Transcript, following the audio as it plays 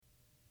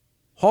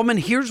Holman,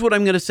 here's what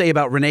I'm going to say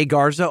about Rene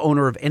Garza,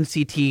 owner of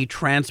NCT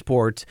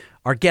Transport,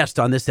 our guest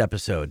on this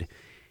episode.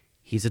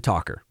 He's a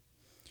talker,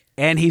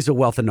 and he's a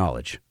wealth of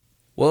knowledge.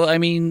 Well, I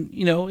mean,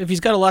 if he's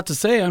got a lot to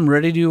say, I'm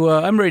ready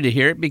to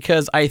hear it,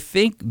 because I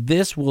think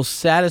this will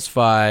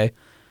satisfy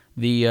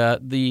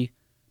the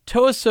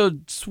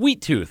Toasode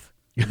sweet tooth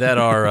that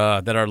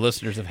our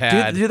listeners have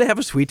had. Do they have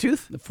a sweet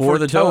tooth for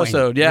the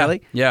Toasode? Yeah,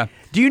 really? Yeah.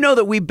 Do you know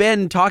that we've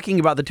been talking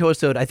about the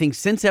Toasode, I think,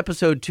 since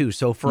episode 2?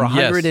 So for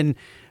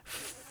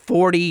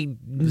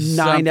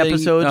 149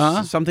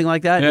 episodes, something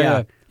like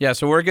that. Yeah.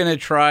 So we're gonna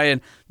try,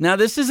 and now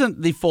this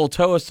isn't the full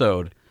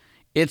Toasode.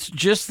 It's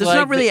just It's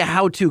not really a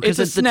how-to,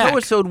 because the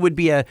Toasode would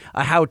be a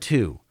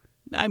how-to.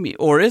 I mean,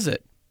 or is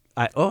it?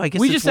 I guess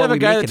we just have a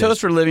guy that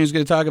toasts for a living who's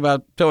going to talk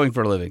about towing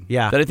for a living.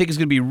 Yeah. That I think is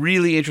going to be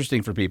really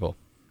interesting for people.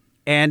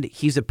 And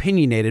he's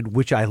opinionated,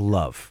 which I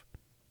love.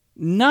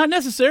 Not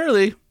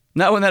necessarily.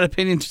 Not when that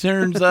opinion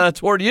turns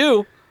toward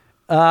you.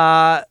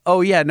 I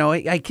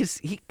guess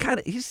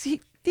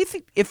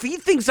if he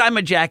thinks I'm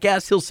a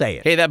jackass, he'll say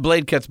it. Hey, that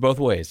blade cuts both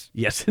ways.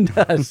 Yes, it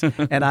does.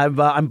 And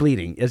I'm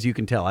bleeding, as you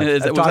can tell.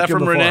 Was that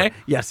from Renee?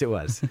 Yes, it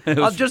was.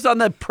 Just on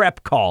the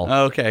prep call.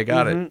 Okay,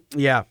 got it.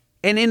 Yeah.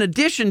 And in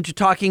addition to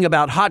talking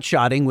about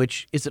hot-shotting,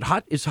 which, is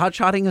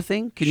hot-shotting a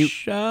thing? Can you...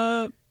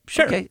 Sure.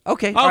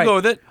 Okay. I'll go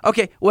with it.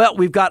 Okay. Well,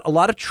 we've got a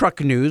lot of truck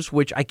news,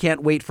 which I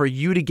can't wait for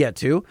you to get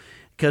to,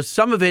 because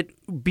some of it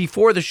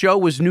before the show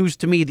was news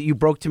to me that you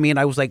broke to me, and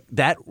I was like,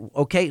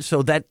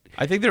 so that...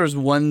 I think there was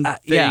one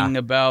thing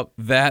about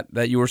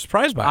that you were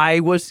surprised by.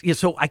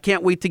 So I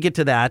can't wait to get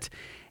to that.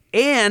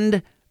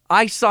 And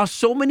I saw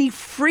so many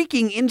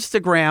freaking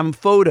Instagram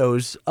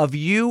photos of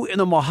you in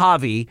the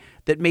Mojave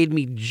that made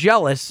me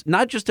jealous,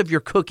 not just of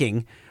your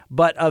cooking,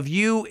 but of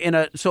you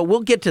so we'll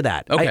get to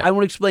that. Okay. I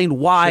want to explain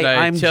why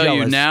I'm jealous. Should I tell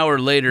you now or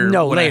later?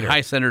 No, when later. I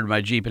high-centered my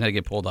Jeep and had to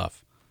get pulled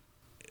off.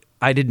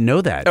 I didn't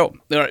know that. Oh,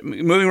 all right.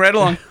 Moving right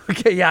along.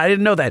 Okay, yeah, I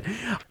didn't know that.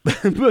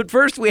 But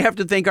first, we have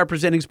to thank our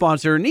presenting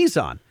sponsor,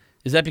 Nissan.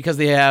 Is that because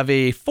they have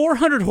a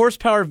 400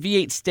 horsepower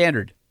V8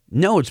 standard?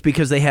 No, it's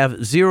because they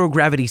have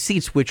zero-gravity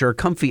seats, which are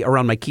comfy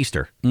around my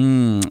keister.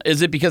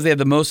 Is it because they have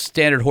the most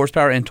standard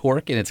horsepower and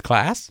torque in its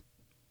class?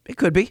 It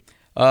could be.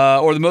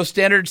 Or the most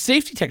standard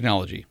safety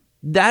technology?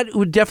 That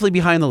would definitely be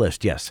high on the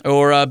list, yes.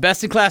 Or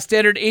best-in-class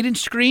standard 8-inch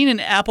screen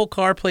and Apple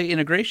CarPlay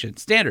integration.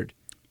 Standard.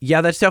 Yeah,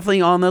 that's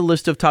definitely on the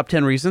list of top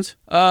 10 reasons.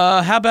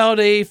 How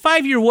about a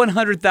 5-year,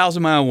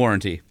 100,000-mile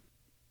warranty?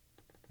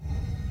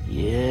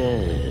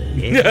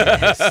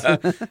 Yes. All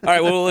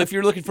right, well, if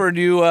you're looking for a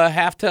new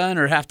half-ton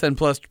or half-ton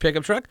plus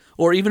pickup truck,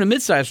 or even a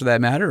midsize for that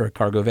matter, or a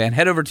cargo van,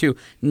 head over to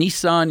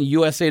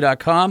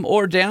NissanUSA.com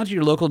or down to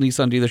your local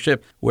Nissan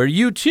dealership, where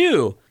you,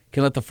 too,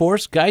 can let the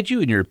Force guide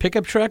you in your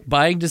pickup truck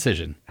buying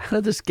decision. How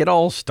did this get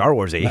all Star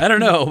Wars-y? I don't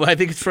know. I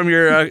think it's from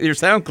your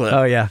sound clip.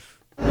 Oh, yeah.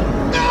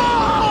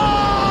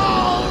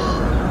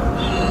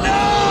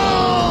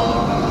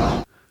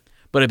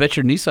 But I bet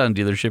your Nissan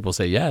dealership will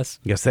say yes.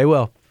 Yes, they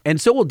will. And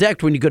so will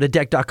Decked when you go to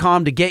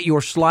Decked.com to get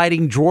your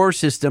sliding drawer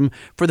system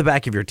for the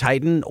back of your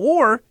Titan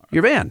or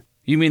your van.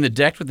 You mean the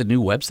Decked with the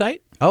new website?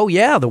 Oh,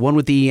 yeah, the one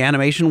with the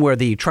animation where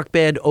the truck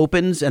bed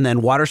opens and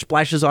then water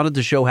splashes on it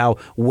to show how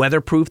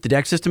weatherproof the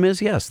deck system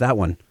is? Yes, that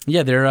one.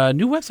 Yeah, their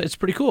new website's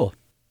pretty cool.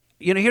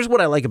 Here's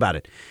what I like about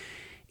it,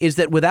 is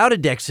that without a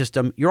deck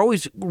system, you're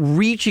always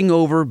reaching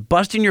over,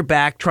 busting your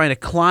back, trying to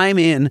climb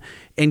in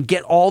and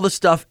get all the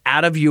stuff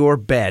out of your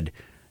bed.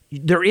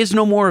 There is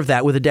no more of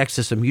that with a deck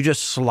system. You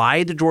just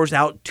slide the drawers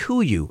out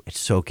to you. It's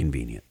so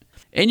convenient.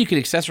 And you can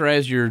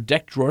accessorize your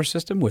deck drawer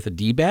system with a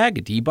D-bag,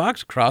 a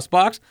D-box,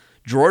 cross-box,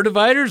 drawer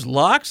dividers,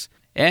 locks,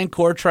 and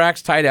core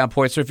tracks tie-down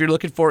points. So if you're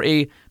looking for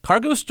a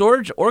cargo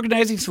storage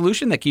organizing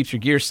solution that keeps your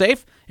gear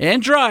safe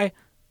and dry,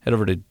 head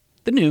over to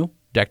the new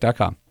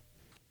Deck.com.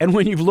 And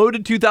when you've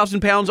loaded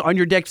 2,000 pounds on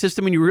your deck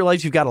system and you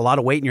realize you've got a lot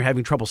of weight and you're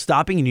having trouble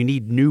stopping and you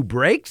need new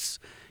brakes,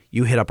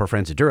 you hit up our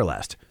friends at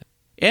Duralast.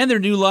 And their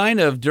new line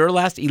of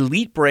Duralast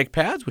Elite brake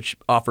pads, which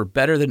offer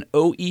better than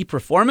OE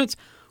performance,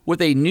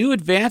 with a new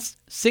advanced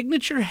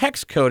signature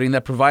hex coating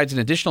that provides an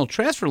additional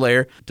transfer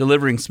layer,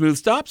 delivering smooth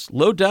stops,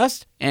 low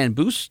dust, and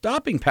boost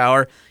stopping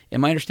power.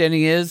 And my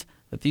understanding is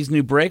that these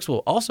new brakes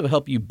will also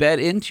help you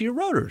bed into your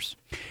rotors.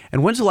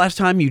 And when's the last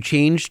time you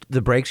changed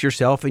the brakes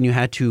yourself and you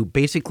had to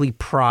basically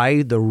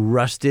pry the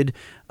rusted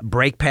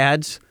brake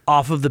pads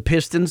off of the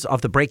pistons, off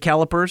the brake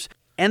calipers?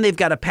 And they've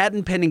got a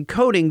patent-pending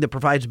coating that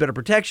provides better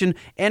protection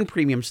and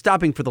premium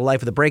stopping for the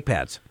life of the brake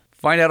pads.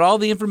 Find out all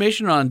the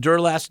information on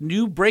Duralast's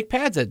new brake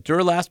pads at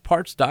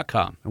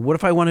DuralastParts.com. And what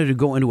if I wanted to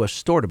go into a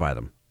store to buy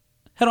them?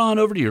 Head on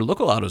over to your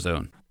local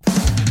AutoZone.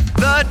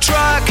 The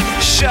Truck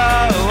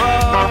Show.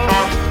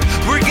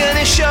 We're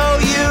gonna show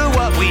you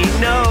what we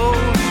know.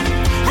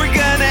 We're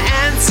gonna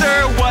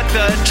answer what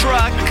the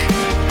truck,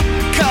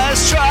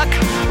 'cause truck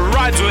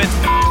rhymes with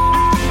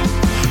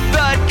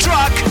The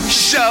Truck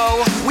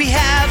Show. We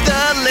have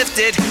the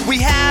lifted, we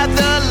have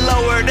the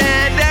lowered,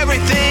 and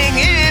everything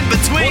in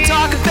between. We'll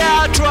talk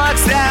about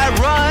trucks that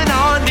run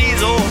on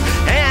diesel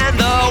and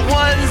the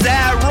ones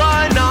that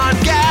run on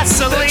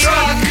gasoline. The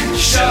Truck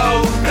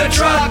Show, the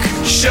Truck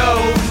Show.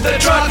 The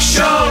Truck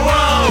Show.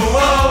 Whoa,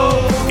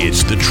 whoa.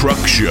 It's The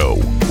Truck Show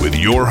with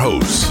your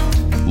hosts,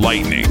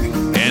 Lightning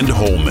and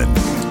Holman.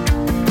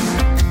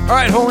 All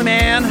right, Holy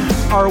Man,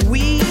 are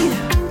we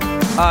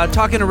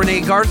talking to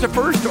Renee Garza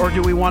first, or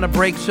do we want to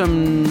break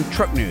some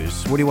truck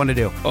news? What do you want to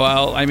do?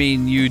 Well, I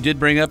mean, you did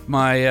bring up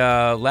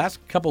my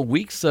last couple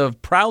weeks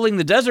of prowling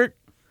the desert.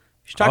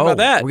 You should talk about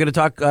that. We're going to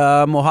talk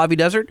Mojave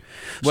Desert.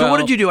 So Well- what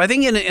did you do? I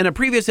think in a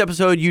previous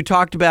episode you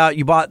talked about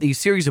you bought these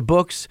series of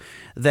books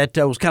that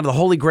was kind of the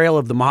holy grail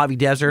of the Mojave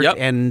Desert, Yep.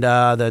 and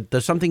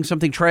the something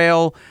something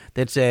trail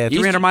that's a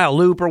 300-mile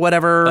loop or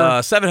whatever.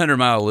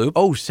 700-mile loop.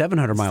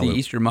 700-mile the loop.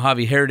 Eastern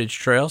Mojave Heritage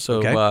Trail. So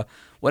Okay.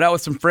 went out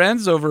with some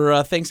friends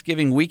over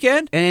Thanksgiving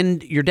weekend,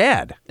 And your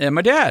dad. and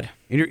my dad.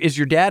 Is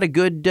your dad a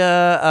good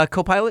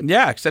co-pilot?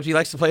 Yeah, except he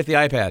likes to play with the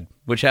iPad,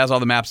 which has all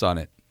the maps on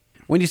it.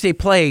 When you say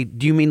play,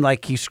 do you mean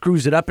like he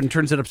screws it up and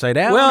turns it upside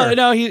down? Well, or?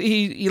 no,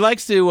 he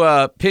likes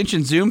to pinch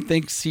and zoom,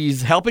 thinks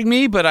he's helping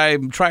me, but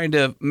I'm trying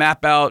to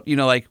map out,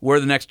 like where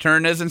the next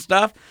turn is and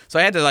stuff. So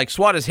I had to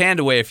swat his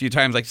hand away a few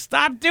times,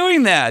 stop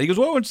doing that. He goes,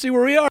 well, let's see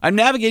where we are. I'm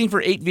navigating for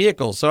 8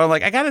 vehicles. So I'm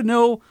I got to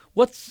know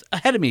what's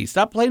ahead of me.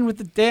 Stop playing with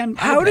the damn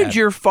How iPad. did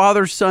your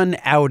father-son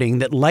outing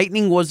that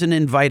Lightning wasn't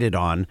invited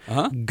on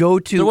go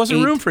to There wasn't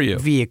 8 room for you.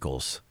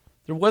 vehicles?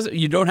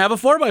 You don't have a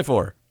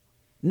 4x4.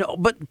 No,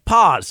 but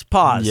pause.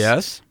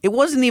 Yes? It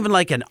wasn't even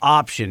like an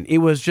option. It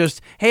was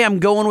just, hey, I'm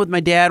going with my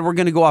dad. We're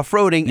going to go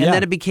off-roading. Yeah. And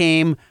then it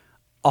became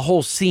a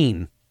whole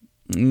scene.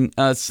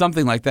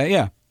 Something like that,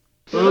 yeah.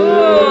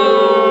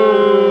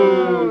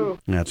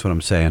 That's what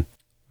I'm saying.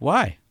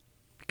 Why?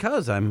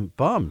 Because I'm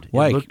bummed.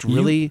 Why? It looked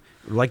really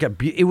like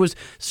it was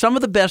some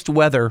of the best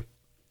weather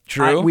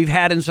True. we've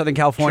had in Southern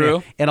California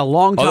True. in a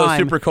long time. Although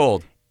super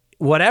cold.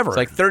 Whatever.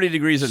 It's 30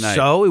 degrees at night.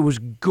 So it was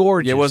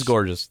gorgeous. Yeah, it was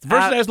gorgeous. The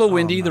first night was a little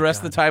windy. The rest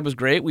of the time was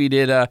great. We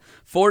did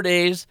 4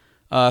 days,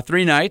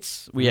 3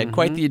 nights. We had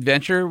quite the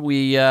adventure.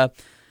 We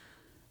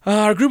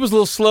our group was a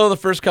little slow the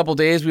first couple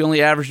days. We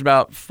only averaged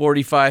about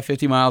 45,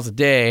 50 miles a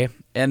day.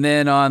 And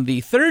then on the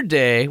third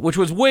day, which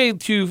was way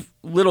too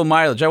little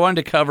mileage, I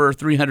wanted to cover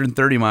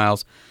 330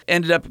 miles,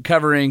 ended up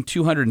covering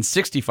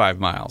 265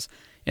 miles.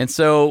 And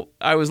so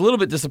I was a little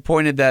bit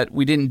disappointed that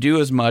we didn't do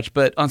as much.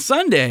 But on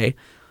Sunday,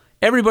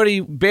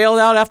 everybody bailed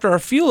out after our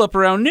fuel up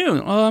around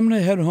noon. Oh, I'm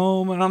going to head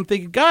home. And I'm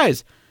thinking,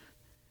 guys,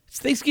 it's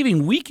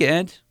Thanksgiving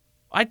weekend.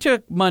 I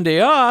took Monday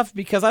off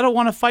because I don't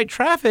want to fight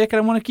traffic and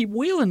I want to keep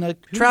wheeling.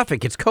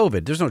 Traffic. It's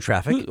COVID. There's no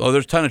traffic. Oh,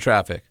 there's a ton of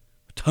traffic.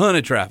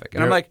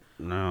 And I'm like,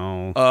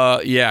 No.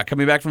 yeah,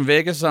 coming back from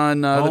Vegas on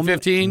the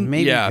 15th.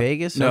 maybe yeah.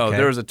 Vegas? No, Okay.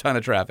 there was a ton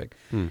of traffic.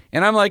 And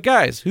I'm like,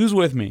 guys, who's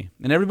with me?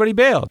 And everybody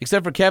bailed,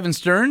 except for Kevin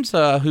Stearns,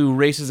 who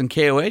races in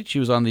KOH. He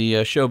was on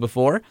the show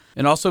before.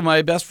 And also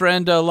my best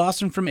friend,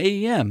 Lawson from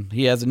AEM.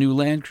 He has a new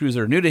Land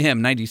Cruiser, new to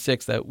him,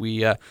 96, that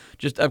we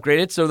just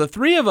upgraded. So the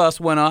 3 of us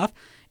went off.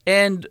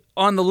 And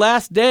on the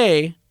last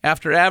day,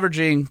 after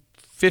averaging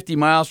 50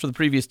 miles for the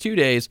previous 2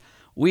 days,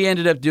 we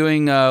ended up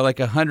doing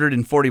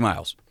 140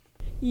 miles.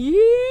 Yeah,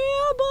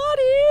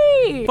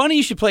 buddy. Funny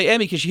you should play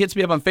Emmy because she hits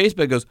me up on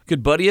Facebook and goes,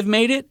 could Buddy have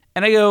made it?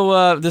 And I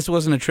go, this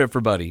wasn't a trip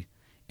for Buddy.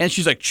 And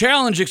she's like,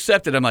 challenge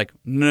accepted. I'm like,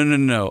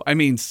 no. I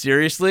mean,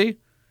 seriously?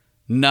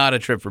 Not a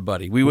trip for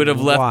Buddy. We would have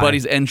left Why?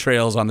 Buddy's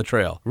entrails on the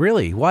trail.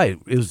 Really? Why?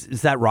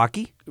 Is that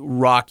rocky?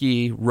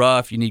 Rocky,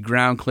 rough, you need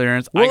ground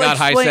clearance. I got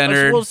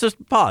high-centered. Well, let's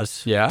just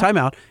pause. Yeah? Time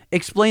out.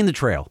 Explain the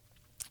trail.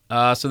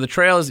 So the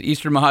trail is the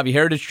Eastern Mojave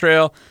Heritage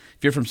Trail.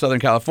 If you're from Southern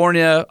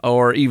California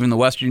or even the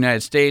Western United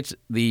States,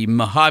 the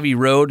Mojave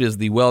Road is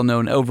the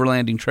well-known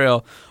overlanding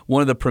trail, one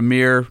of the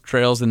premier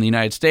trails in the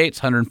United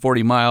States,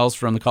 140 miles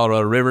from the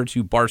Colorado River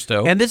to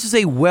Barstow. And this is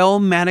a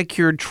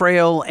well-manicured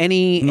trail.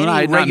 Any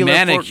Not regular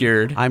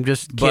manicured, I'm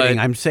just but- kidding.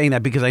 I'm saying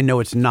that because I know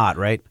it's not,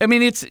 right? I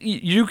mean,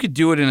 you could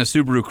do it in a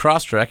Subaru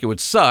Crosstrek. It would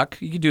suck.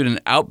 You could do it in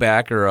an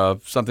Outback or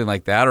something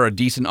like that, or a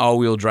decent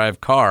all-wheel drive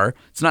car.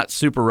 It's not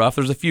super rough.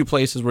 There's a few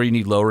places where you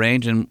need low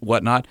range and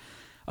whatnot.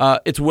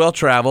 It's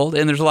well-traveled,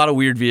 and there's a lot of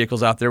weird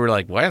vehicles out there. We're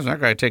like, why is that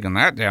guy taking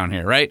that down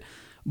here, right?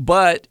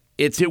 But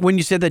it's When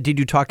you said that, did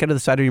you talk out of the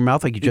side of your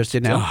mouth like you just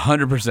did now?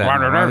 100%.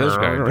 What is this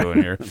guy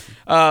doing here?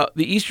 The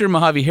Eastern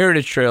Mojave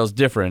Heritage Trail is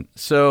different.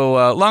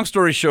 So, long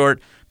story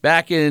short,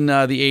 back in the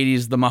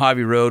 80s, the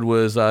Mojave Road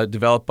was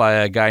developed by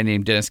a guy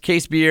named Dennis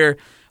Casebeer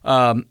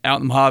out in the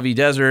Mojave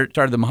Desert,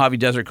 started the Mojave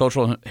Desert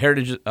Cultural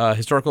Heritage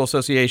Historical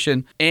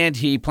Association, and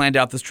he planned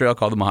out this trail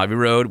called the Mojave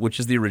Road, which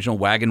is the original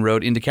wagon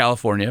road into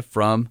California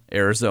from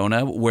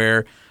Arizona,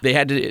 where they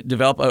had to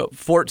develop a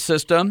fort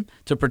system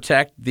to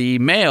protect the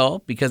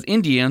mail because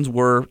Indians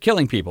were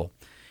killing people.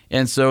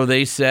 And so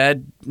they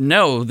said,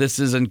 no, this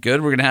isn't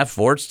good. We're going to have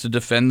forts to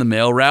defend the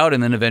mail route.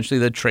 And then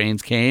eventually the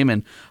trains came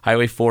and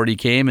Highway 40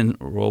 came and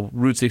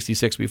Route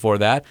 66 before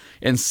that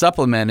and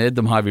supplemented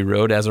the Mojave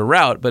Road as a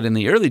route. But in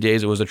the early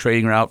days, it was a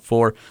trading route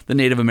for the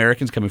Native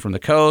Americans coming from the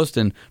coast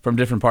and from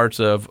different parts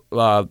of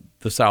the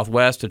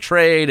Southwest to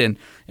trade. And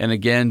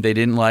again, they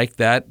didn't like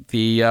that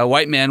the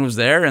white man was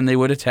there and they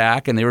would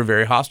attack and they were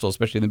very hostile,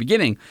 especially in the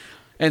beginning.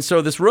 And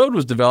so this road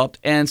was developed.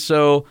 And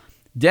so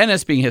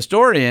Dennis, being a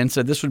historian,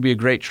 said this would be a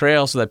great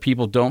trail so that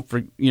people don't,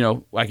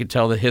 I could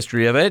tell the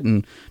history of it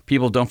and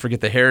people don't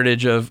forget the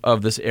heritage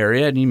of this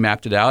area. And he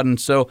mapped it out. And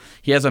so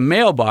he has a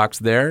mailbox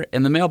there,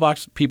 and the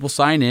mailbox people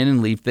sign in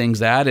and leave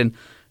things at. And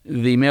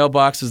the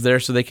mailbox is there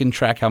so they can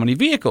track how many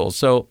vehicles.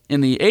 So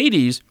in the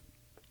 80s,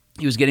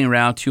 he was getting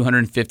around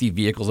 250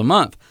 vehicles a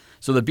month.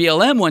 So the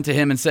BLM went to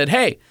him and said,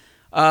 hey,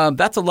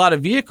 that's a lot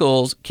of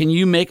vehicles. Can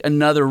you make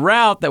another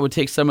route that would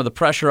take some of the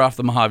pressure off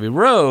the Mojave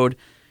Road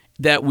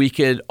that we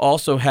could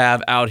also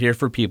have out here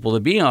for people to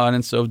be on?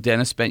 And so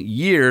Dennis spent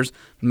years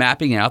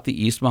mapping out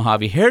the East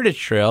Mojave Heritage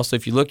Trail. So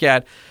if you look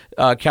at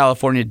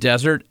California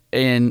Desert,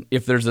 and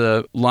if there's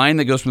a line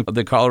that goes from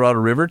the Colorado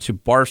River to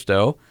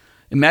Barstow,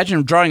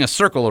 imagine drawing a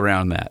circle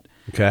around that.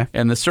 Okay.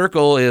 And the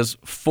circle is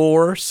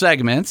 4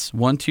 segments,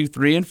 1, 2,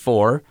 3, and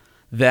 4,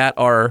 that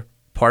are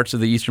parts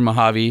of the Eastern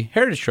Mojave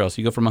Heritage Trail. So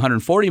you go from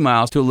 140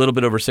 miles to a little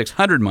bit over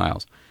 600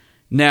 miles.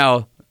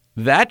 Now,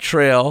 that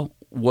trail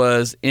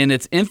was in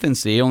its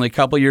infancy, only a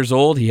couple years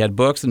old. He had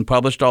books and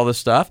published all this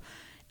stuff.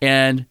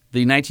 And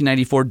the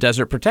 1994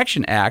 Desert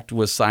Protection Act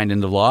was signed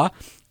into law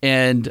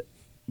and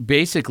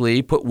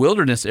basically put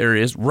wilderness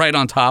areas right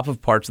on top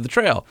of parts of the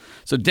trail.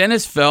 So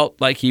Dennis felt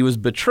like he was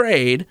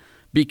betrayed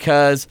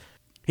because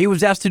he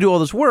was asked to do all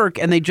this work,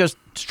 and they just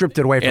stripped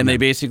it away from him. And they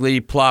basically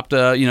plopped,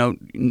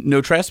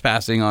 no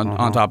trespassing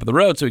on top of the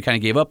road. So he kind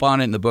of gave up on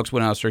it, and the books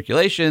went out of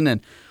circulation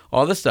and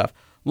all this stuff.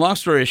 Long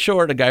story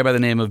short, a guy by the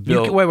name of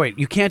Bill... Wait.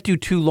 You can't do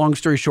 2 long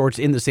story shorts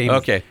in the same...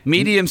 Okay.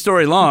 Medium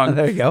story long.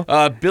 There you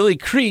go. Billy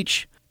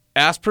Creech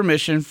asked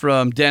permission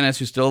from Dennis,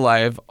 who's still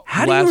alive.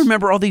 How do you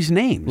remember all these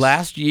names?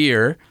 Last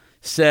year,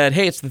 said,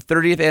 hey, it's the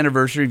 30th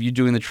anniversary of you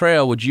doing the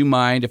trail. Would you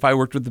mind if I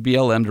worked with the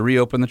BLM to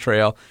reopen the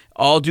trail?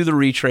 I'll do the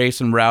retrace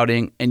and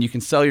routing, and you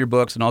can sell your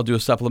books, and I'll do a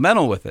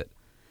supplemental with it.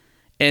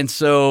 And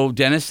so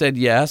Dennis said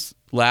yes.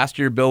 Last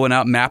year, Bill went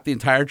out and mapped the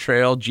entire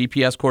trail,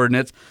 GPS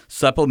coordinates,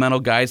 supplemental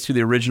guides to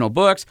the original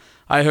books.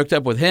 I hooked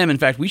up with him. In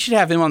fact, we should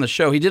have him on the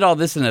show. He did all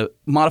this in a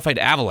modified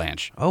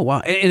Avalanche. Oh, wow.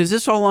 And is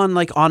this all on,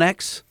 like,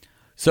 OnX?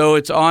 So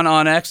it's on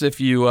OnX. If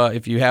you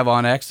have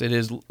OnX, it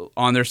is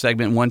on their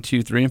segment 1,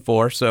 2, 3, and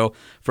 4. So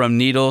from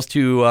Needles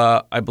to,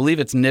 I believe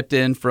it's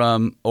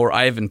Nipton or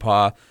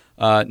Ivanpah,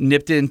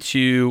 Nipton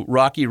to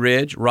Rocky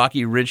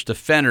Ridge to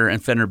Fenner,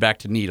 and Fenner back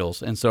to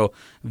Needles. And so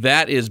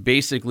that is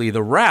basically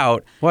the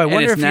route. Well, I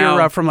wonder if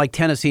you're from like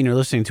Tennessee and you're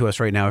listening to us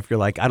right now, if you're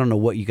like, I don't know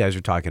what you guys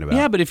are talking about.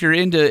 Yeah, but if you're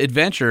into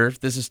adventure,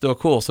 this is still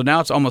cool. So now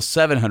it's almost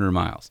 700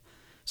 miles.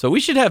 So we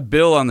should have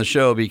Bill on the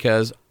show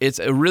because it's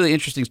a really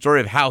interesting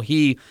story of how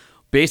he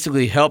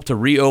basically helped to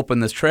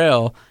reopen this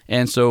trail.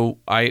 And so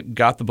I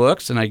got the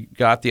books and I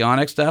got the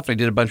OnX stuff. And I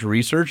did a bunch of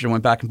research and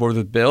went back and forth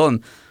with Bill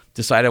and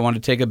decided I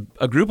wanted to take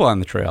a group on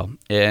the trail.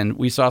 And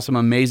we saw some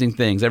amazing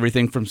things,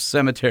 everything from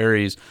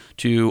cemeteries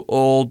to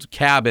old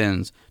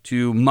cabins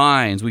to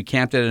mines. We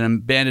camped at an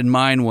abandoned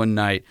mine one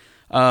night.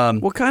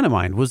 What kind of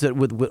mine? Was it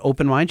with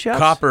open mine shafts?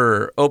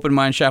 Copper, open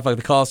mine shaft like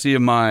the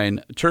Coliseum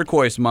mine,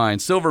 turquoise mine,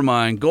 silver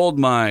mine, gold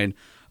mine.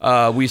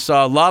 We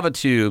saw lava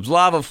tubes,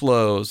 lava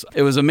flows.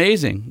 It was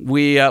amazing.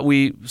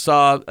 We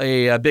saw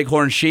a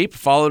bighorn sheep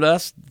followed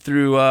us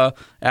through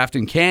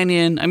Afton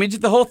Canyon. I mean,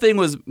 just the whole thing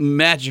was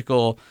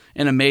magical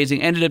and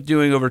amazing. Ended up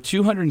doing over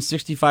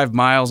 265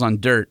 miles on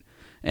dirt,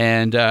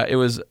 and it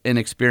was an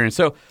experience.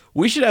 So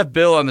we should have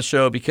Bill on the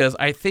show because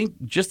I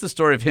think just the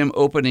story of him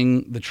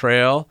opening the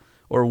trail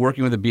or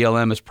working with the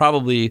BLM is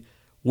probably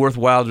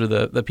worthwhile to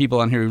the people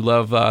on here who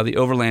love the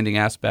overlanding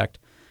aspect.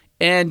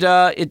 And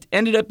it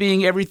ended up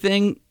being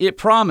everything it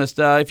promised.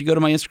 If you go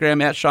to my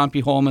Instagram, at Sean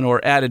P. Holman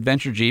or at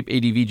Adventure Jeep,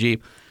 ADV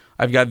Jeep,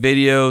 I've got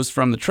videos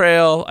from the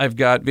trail. I've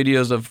got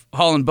videos of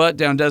hauling butt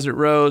down desert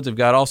roads. I've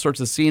got all sorts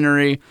of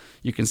scenery.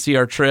 You can see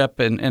our trip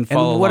and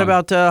follow And what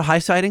along. about high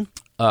sighting?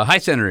 High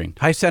centering.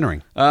 High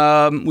centering.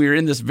 We were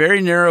in this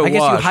very narrow I guess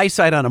wash. you high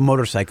side on a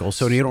motorcycle,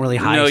 so you don't really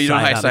high side. No, you don't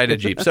high on side a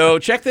Jeep. So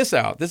check this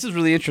out. This is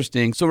really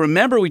interesting. So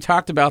remember we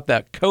talked about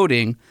that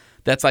coating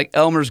that's like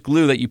Elmer's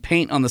glue that you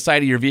paint on the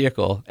side of your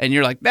vehicle, and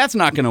you're like, that's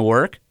not going to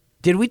work.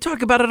 Did we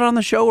talk about it on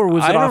the show, or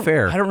was it off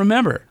air? I don't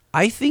remember.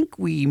 I think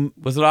we...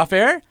 Was it off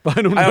air?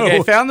 I don't know. Okay,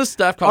 I found this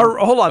stuff called...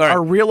 Hold on. All right.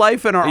 Our real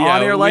life and our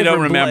on-air life? We don't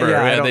are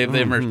remember.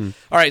 They've merged.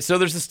 All right, so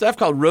there's this stuff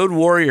called Road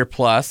Warrior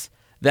Plus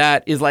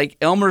that is like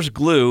Elmer's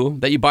glue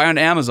that you buy on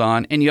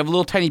Amazon, and you have a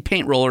little tiny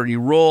paint roller, and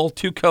you roll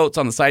 2 coats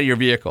on the side of your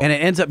vehicle. And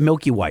it ends up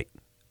milky white.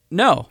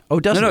 No. Oh,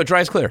 it doesn't? No, it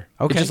dries clear.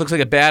 Okay. It just looks like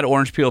a bad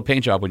orange peel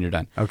paint job when you're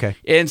done. Okay.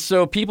 And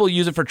so people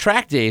use it for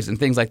track days and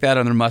things like that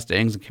on their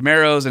Mustangs and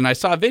Camaros. And I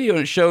saw a video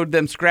and it showed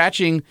them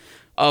scratching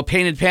a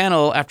painted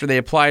panel after they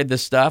applied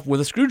this stuff with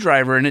a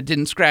screwdriver, and it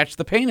didn't scratch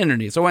the paint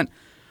underneath. So I went,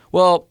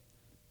 well,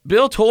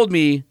 Bill told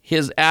me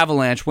his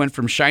Avalanche went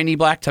from shiny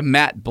black to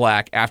matte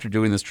black after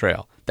doing this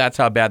trail. That's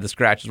how bad the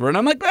scratches were. And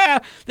I'm like,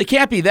 they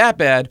can't be that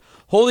bad.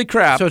 Holy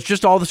crap. So it's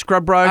just all the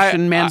scrub brush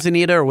and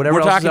manzanita or whatever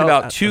We're else talking is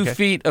about out? 2 Okay.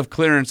 feet of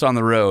clearance on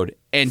the road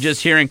and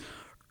just hearing...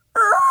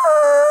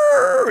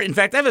 In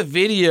fact, I have a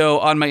video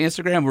on my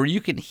Instagram where you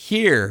can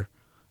hear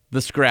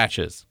the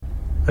scratches.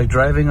 Like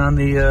driving on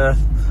the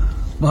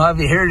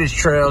Mojave Heritage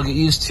Trail, get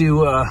used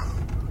to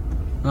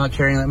not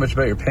caring that much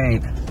about your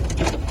paint.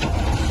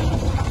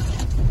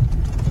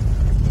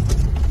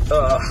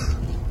 Ugh.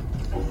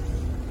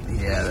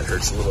 Yeah, that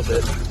hurts a little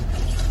bit.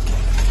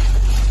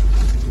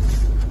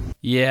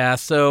 Yeah,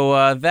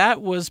 so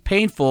that was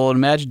painful. And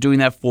imagine doing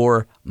that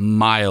for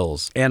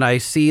miles. And I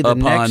see the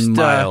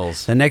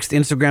miles. The next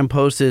Instagram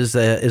post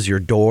is your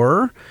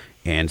door,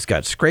 and it's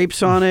got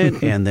scrapes on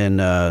it, and then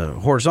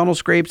horizontal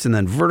scrapes, and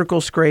then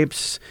vertical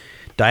scrapes,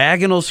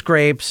 diagonal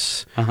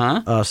scrapes,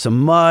 some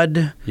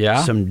mud,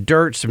 some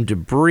dirt, some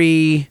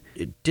debris.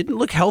 It didn't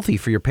look healthy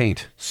for your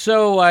paint.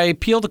 So I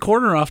peeled the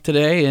corner off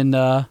today, and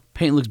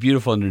paint looks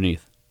beautiful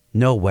underneath.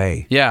 No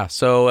way. Yeah,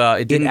 so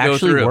it didn't go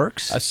through. It actually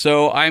works?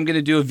 So I'm going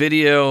to do a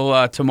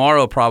video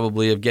tomorrow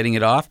probably of getting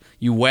it off.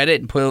 You wet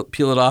it and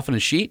peel it off in a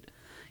sheet,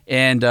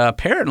 and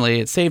apparently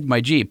it saved my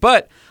Jeep.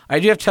 But I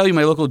do have to tell you,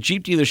 my local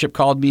Jeep dealership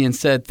called me and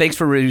said, thanks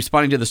for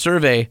responding to the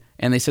survey,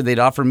 and they said they'd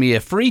offer me a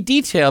free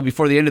detail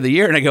before the end of the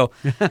year. And I go,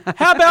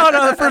 how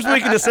about the first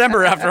week of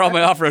December after all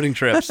my off-roading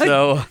trips?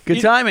 So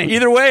Good timing.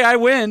 Either way, I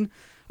win.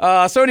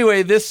 So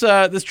anyway, this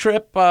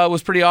trip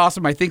was pretty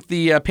awesome. I think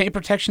the paint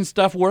protection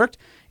stuff worked.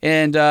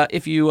 And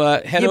if you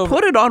head over... You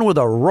put it on with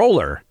a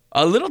roller.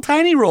 A little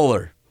tiny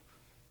roller.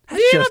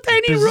 That's just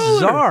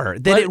bizarre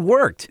that it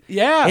worked.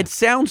 Yeah. It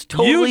sounds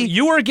totally...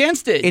 You were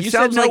against it. It you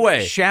sounds said no like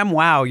way.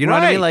 ShamWow. You know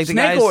what I mean? Like the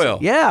snake guys, oil.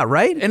 Yeah,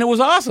 right? And it was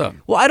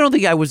awesome. Well, I don't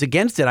think I was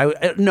against it.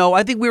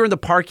 I think we were in the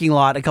parking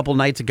lot a couple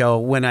nights ago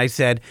when I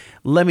said,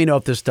 let me know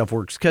if this stuff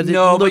works. Because it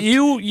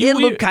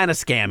looked kind of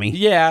scammy.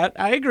 Yeah,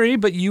 I agree.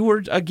 But you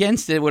were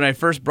against it when I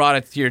first brought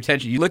it to your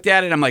attention. You looked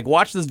at it and I'm like,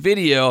 watch this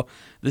video.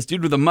 This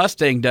dude with a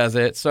Mustang does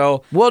it.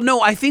 So, well,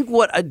 no, I think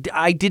what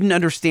I didn't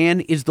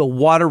understand is the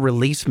water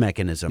release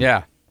mechanism.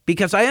 Yeah.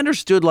 Because I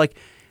understood,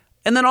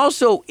 and then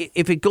also,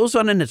 if it goes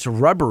on and it's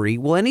rubbery,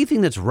 well,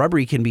 anything that's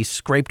rubbery can be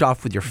scraped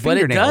off with your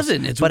fingernails. But it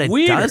doesn't. It's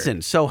weird. It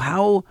doesn't. So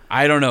how?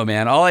 I don't know,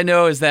 man. All I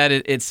know is that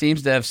it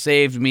seems to have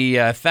saved me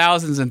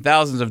thousands and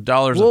thousands of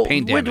dollars of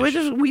paint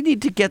damage. We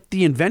need to get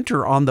the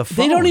inventor on the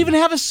phone. They don't even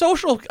have a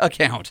social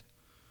account.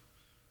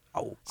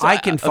 Oh, so I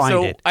can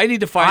find it. I need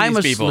to find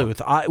these people. I'm a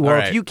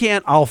sleuth. If you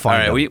can't, I'll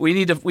find them. We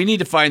need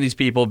to find these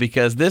people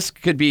because this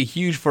could be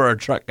huge for our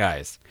truck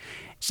guys.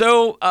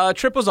 So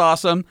trip was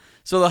awesome.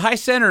 So the high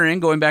centering,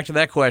 going back to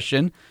that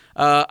question,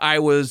 I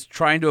was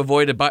trying to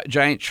avoid a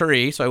giant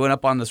tree. So I went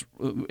up on this,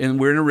 and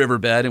we're in a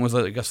riverbed, and it was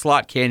like a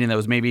slot canyon that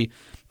was maybe,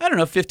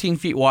 15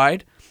 feet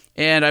wide.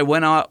 And I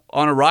went out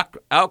on a rock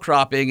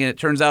outcropping, and it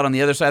turns out on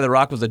the other side of the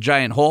rock was a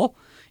giant hole.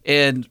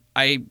 And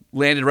I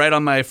landed right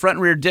on my front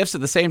and rear diffs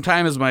at the same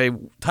time as my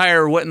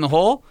tire went in the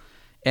hole,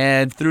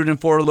 and threw it in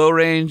for low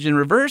range in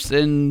reverse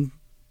and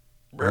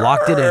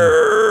locked it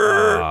in.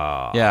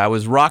 Yeah, I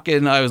was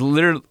rocking. I was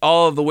literally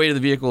all of the weight of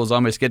the vehicle was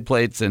on my skid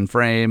plates and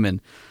frame,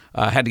 and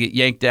had to get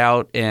yanked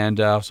out. And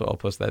so I'll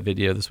post that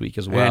video this week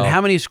as well. And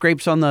how many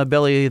scrapes on the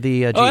belly of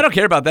the Jeep? Oh, I don't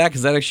care about that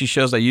because that actually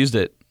shows I used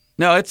it.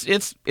 No,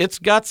 it's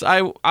guts.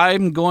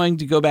 I'm going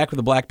to go back with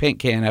a black paint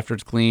can after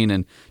it's clean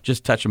and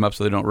just touch them up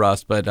so they don't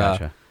rust. But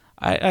Gotcha.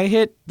 I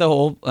hit the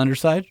whole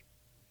underside.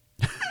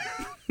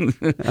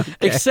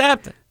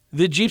 Except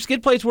the Jeep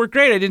skid plates worked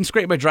great. I didn't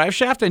scrape my drive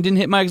shaft. And I didn't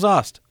hit my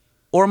exhaust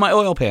or my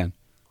oil pan.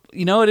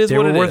 It is they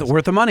what were it is.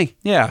 Worth the money.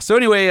 Yeah. So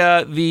anyway,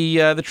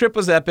 the trip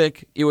was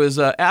epic. It was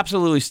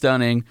absolutely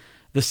stunning.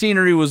 The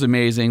scenery was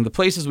amazing. The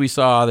places we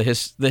saw, the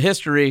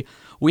history.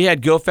 We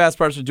had go fast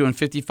parts of doing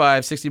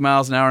 55, 60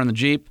 miles an hour in the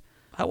Jeep.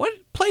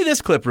 Play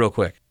this clip real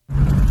quick.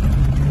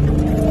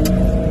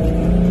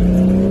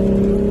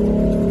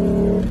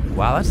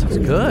 Wow, that sounds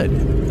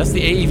good. That's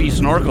the AEV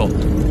snorkel.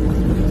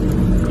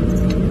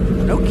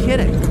 No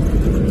kidding.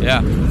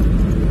 Yeah.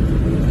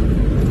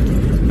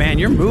 Man,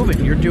 you're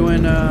moving. You're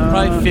doing...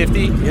 Probably 50.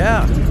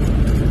 Yeah.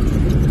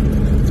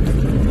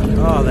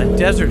 Oh, that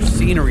desert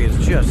scenery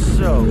is just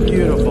so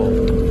beautiful.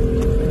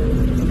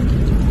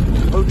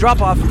 Oh,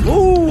 drop off.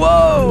 Ooh,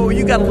 whoa!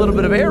 You got a little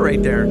bit of air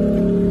right there.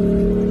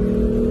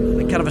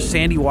 Like kind of a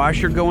sandy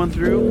wash you're going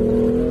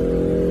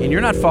through. And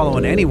you're not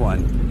following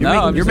anyone.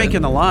 You're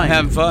making the line. I'm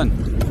having fun.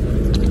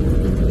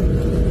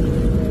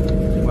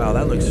 Wow,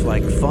 that looks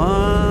like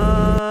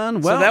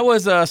fun. Well, so that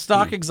was a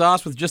stock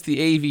exhaust with just the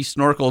AEV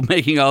snorkel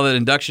making all that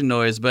induction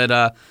noise.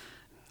 But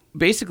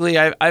basically,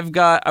 I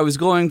was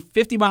going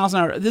 50 miles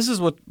an hour. This is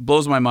what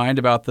blows my mind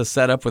about the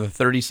setup with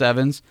the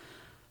 37s.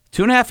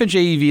 2.5-inch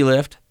AEV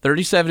lift,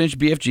 37-inch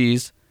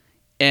BFGs,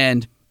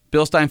 and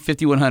Bilstein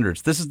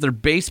 5100s. This is their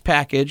base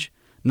package,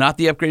 not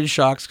the upgraded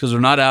shocks because they're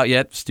not out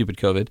yet. Stupid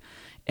COVID.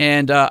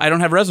 And I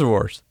don't have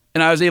reservoirs.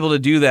 And I was able to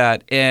do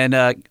that. And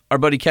our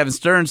buddy Kevin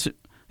Stearns,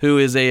 who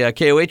is a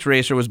KOH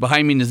racer, was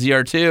behind me in the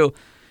ZR2.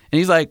 And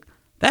he's like,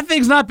 that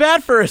thing's not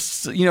bad for a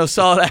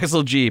solid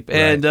axle Jeep. Right.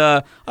 And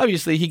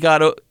obviously he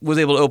was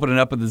able to open it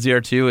up with the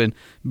ZR2 and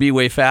be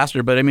way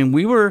faster. But, I mean,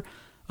 we were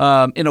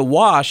in a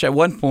wash at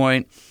one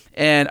point,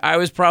 and I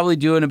was probably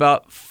doing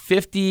about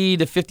 50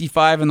 to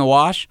 55 in the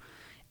wash.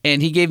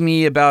 And he gave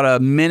me about a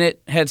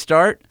minute head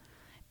start.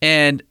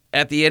 And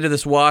at the end of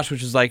this wash,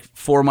 which is like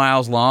 4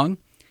 miles long,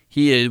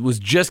 he was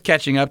just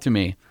catching up to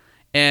me.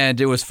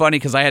 And it was funny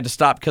because I had to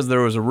stop because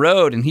there was a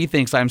road, and he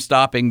thinks I'm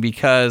stopping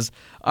because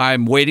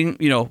I'm waiting.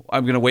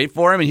 I'm going to wait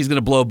for him, and he's going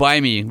to blow by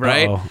me,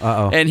 right?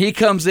 Uh-oh. And he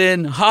comes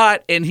in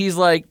hot, and he's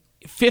like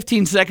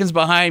 15 seconds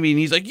behind me, and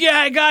he's like, yeah,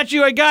 I got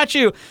you.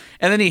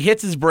 And then he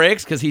hits his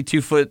brakes because he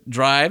 2-foot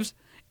drives,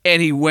 and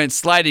he went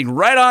sliding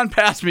right on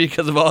past me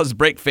because of all his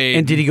brake fade.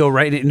 And did he go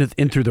right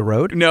in through the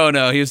road?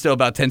 No, he was still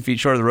about 10 feet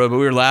short of the road, but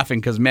we were laughing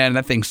because, man,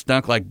 that thing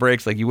stunk like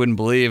brakes like you wouldn't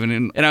believe.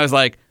 And I was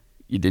like,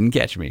 you didn't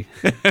catch me.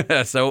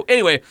 So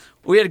anyway,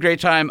 we had a great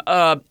time.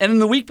 And then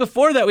the week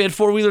before that, we had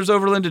Four Wheelers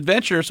Overland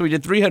Adventure. So we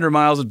did 300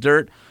 miles of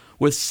dirt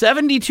with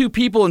 72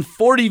 people and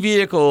 40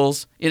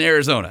 vehicles in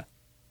Arizona.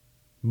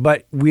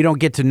 But we don't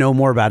get to know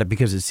more about it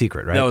because it's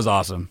secret, right? That was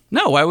awesome.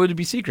 No, why would it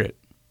be secret?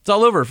 It's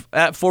all over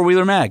at Four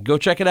Wheeler Mag. Go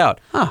check it out.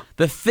 Huh.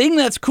 The thing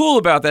that's cool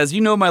about that is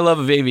my love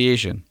of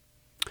aviation.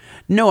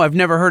 No, I've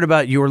never heard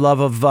about your love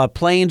of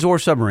planes or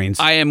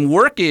submarines. I am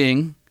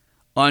working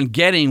on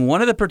getting one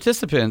of the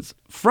participants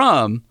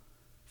from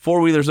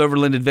Four Wheelers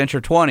Overland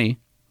Adventure 20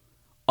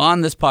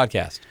 on this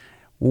podcast.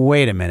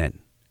 Wait a minute.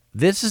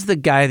 This is the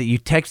guy that you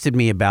texted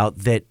me about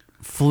that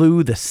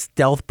flew the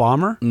stealth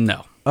bomber?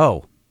 No.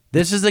 Oh,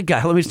 this is the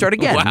guy. Let me start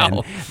again. Wow.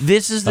 Then.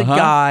 This is the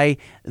guy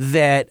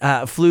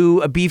that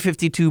flew a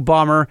B-52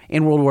 bomber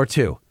in World War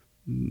II.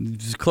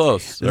 It's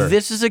close. Sir.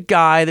 This is a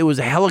guy that was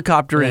a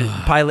helicopter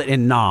pilot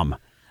in Nam.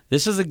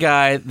 This is a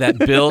guy that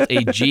built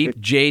a Jeep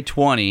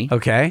J20,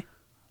 Okay.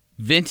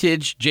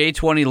 vintage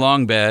J20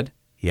 long bed.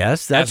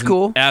 Yes, that's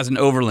cool. As an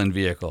overland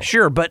vehicle.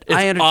 Sure, but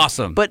It's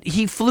awesome. But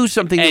he flew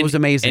something that was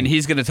amazing. And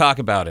he's going to talk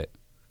about it.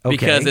 Okay.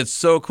 Because it's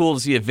so cool to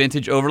see a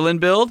vintage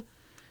overland build.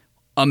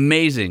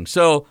 Amazing.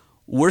 So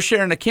we're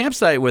sharing a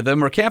campsite with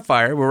him, or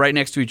campfire. We're right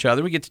next to each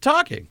other. We get to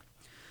talking.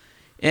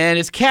 And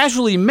it's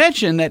casually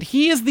mentioned that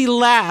he is the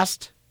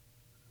last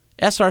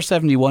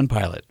SR-71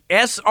 pilot.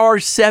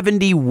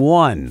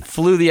 SR-71.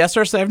 Flew the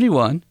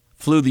SR-71,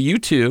 flew the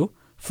U-2,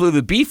 flew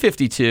the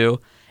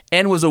B-52,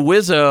 and was a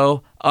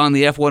Wizzo on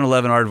the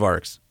F-111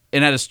 Aardvarks.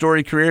 And had a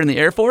storied career in the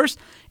Air Force,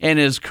 and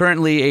is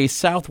currently a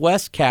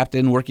Southwest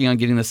captain working on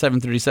getting the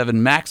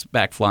 737 MAX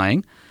back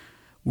flying.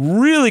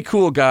 Really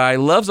cool guy,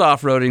 loves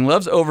off-roading,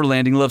 loves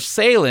overlanding, loves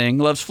sailing,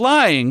 loves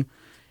flying.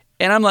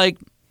 And I'm like,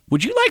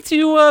 would you like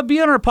to be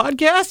on our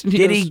podcast? And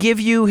Did he give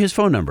you his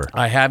phone number?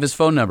 I have his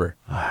phone number.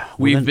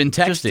 We've been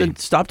texting.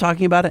 Just stop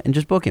talking about it and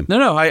just book him.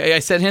 No, I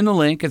sent him the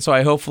link, and so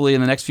I hopefully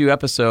in the next few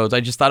episodes, I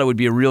just thought it would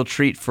be a real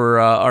treat for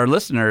our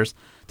listeners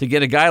to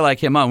get a guy like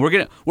him on.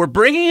 We're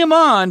bringing him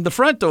on the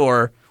front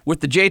door with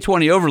the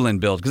J20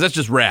 Overland build, because that's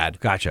just rad.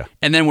 Gotcha.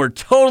 And then we're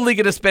totally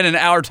going to spend an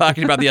hour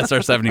talking about the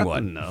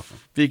SR-71. No.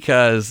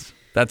 Because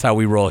that's how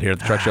we roll here at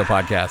the Truck Show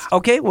Podcast.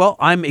 Okay, well,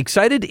 I'm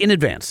excited in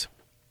advance.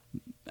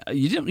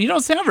 You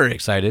don't sound very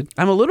excited.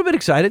 I'm a little bit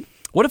excited.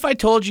 What if I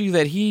told you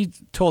that he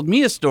told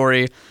me a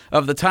story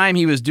of the time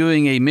he was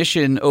doing a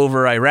mission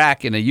over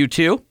Iraq in a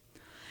U-2,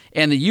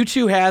 and the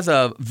U-2 has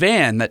a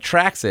van that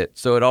tracks it,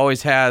 so it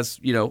always has,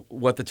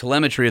 what the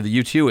telemetry of the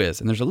U-2 is.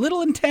 And there's a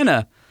little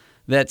antenna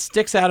that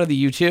sticks out of the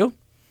U-2,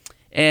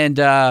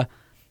 and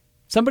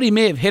somebody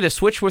may have hit a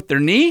switch with their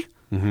knee,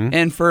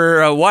 and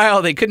for a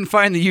while they couldn't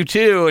find the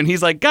U-2, and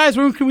he's like, guys,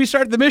 when can we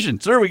start the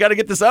mission? Sir, we got to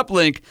get this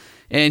uplink.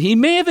 And he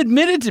may have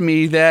admitted to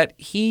me that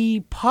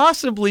he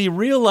possibly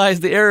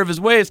realized the error of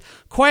his ways,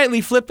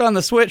 quietly flipped on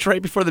the switch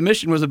right before the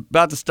mission was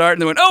about to start,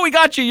 and they went, oh, we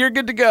got you, you're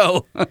good to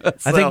go.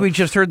 I think we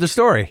just heard the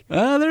story.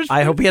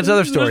 I hope he has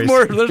other stories.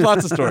 There's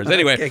lots of stories.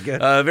 Anyway, Okay,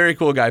 good. Very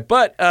cool guy.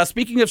 But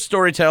speaking of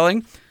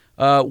storytelling,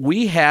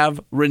 we have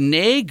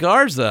Rene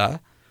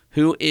Garza,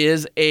 who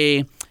is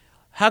a...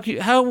 How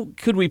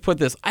could we put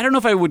this? I don't know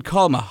if I would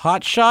call him a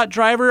hotshot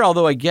driver,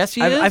 although I guess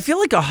he is. I feel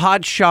like a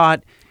hot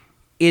shot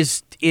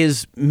is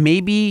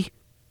maybe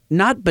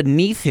not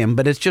beneath him,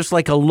 but it's just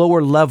like a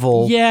lower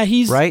level. Yeah,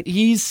 right?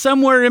 He's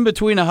somewhere in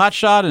between a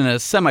hotshot and a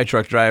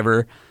semi-truck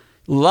driver.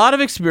 A lot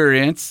of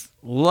experience,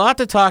 a lot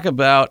to talk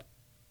about,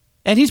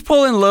 and he's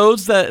pulling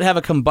loads that have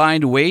a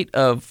combined weight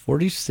of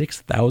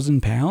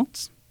 46,000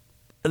 pounds.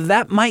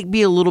 That might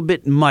be a little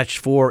bit much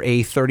for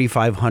a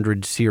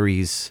 3500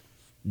 series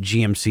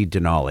GMC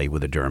Denali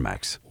with a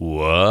Duramax.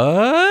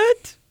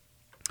 What?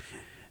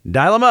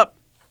 Dial him up.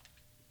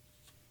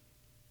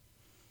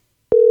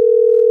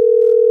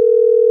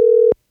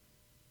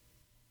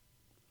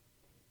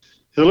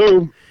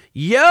 Hello.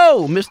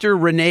 Yo, Mr.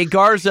 Rene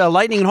Garza,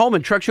 Lightning and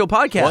Holman Truck Show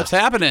Podcast. What's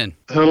happening?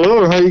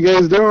 Hello. How you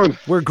guys doing?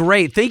 We're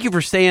great. Thank you for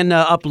staying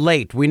up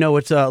late. We know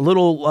it's a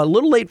little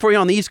late for you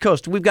on the East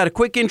Coast. We've got a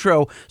quick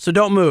intro, so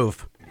don't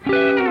move.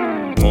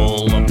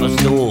 Pull up a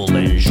stool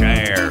and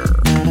share.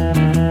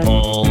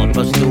 Pull up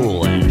a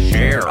stool and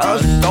share a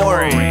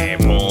story.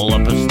 Pull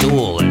up a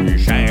stool and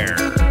share.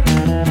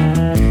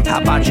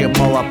 How about you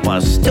pull up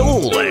a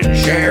stool and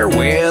share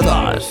with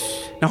us?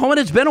 Now, Holman,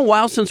 it's been a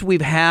while since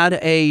we've had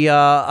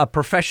a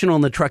professional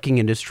in the trucking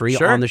industry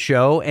Sure. on the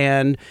show,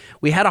 and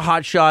we had a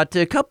hotshot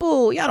a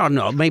couple, I don't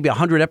know, maybe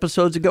 100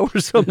 episodes ago or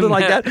something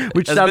like that,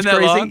 which Has sounds been that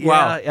crazy. long?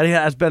 Wow. Yeah, it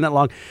has been that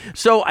long.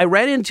 So I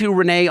ran into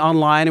Renee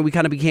online, and we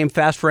kind of became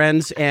fast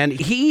friends, and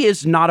he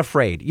is not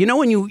afraid. You know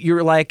when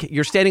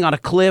you're standing on a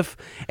cliff,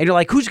 and you're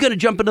like, who's going to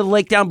jump into the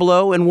lake down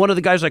below? And one of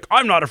the guys is like,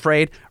 I'm not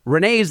afraid.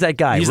 Renee is that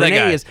guy. He's that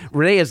guy.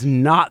 Renee is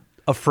not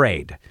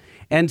afraid.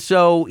 And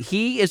so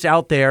he is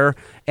out there,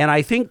 and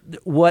I think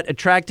what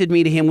attracted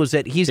me to him was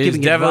that he's giving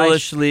advice.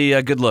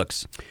 devilishly good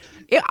looks.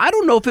 Yeah, I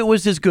don't know if it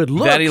was his good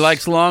looks. That he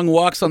likes long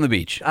walks on the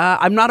beach.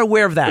 I'm not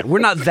aware of that. We're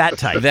not that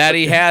type. That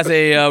he has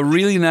a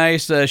really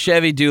nice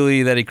Chevy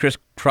dually that he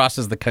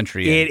crisscrosses the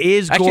country in. It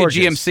is actually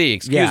gorgeous. a GMC.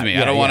 Excuse Yeah, me.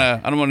 yeah, I don't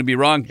yeah. want to be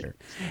wrong here.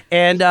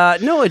 And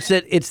no, it's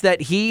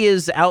that he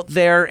is out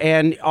there,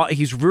 and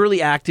he's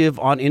really active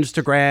on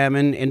Instagram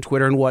and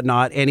Twitter and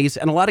whatnot. And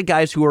a lot of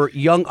guys who are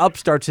young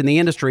upstarts in the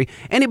industry,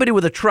 anybody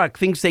with a truck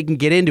thinks they can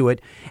get into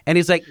it. And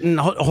he's like,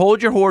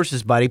 hold your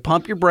horses, buddy.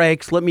 Pump your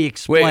brakes. Let me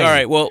explain. Wait, all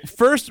right. Well,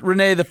 first,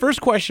 Renee, the first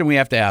question we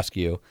have to ask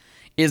you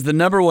is the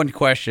number one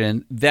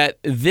question that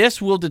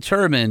this will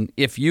determine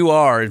if you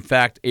are, in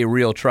fact, a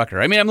real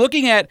trucker. I mean, I'm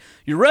looking at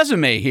your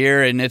resume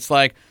here, and it's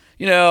like,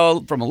 you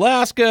know, from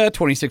Alaska,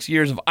 26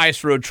 years of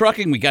ice road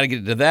trucking. We got to get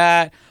into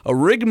that. A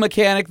rig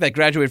mechanic that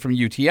graduated from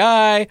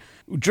UTI,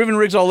 driven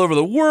rigs all over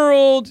the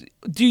world.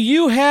 Do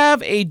you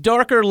have a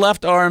darker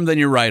left arm than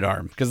your right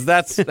arm? Because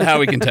that's how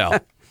we can tell.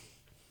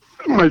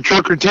 My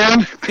trucker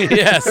 10?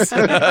 Yes.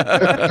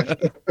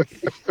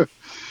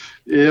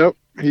 Yep,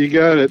 you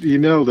got it. You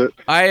nailed it.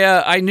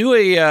 I knew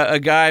a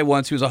guy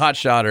once who was a hot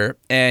shotter,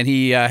 and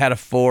he had a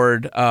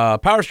Ford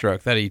Power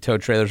Stroke that he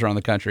towed trailers around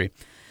the country.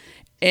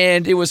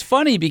 And it was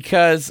funny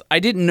because I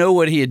didn't know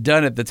what he had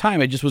done at the time.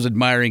 I just was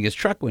admiring his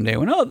truck one day. I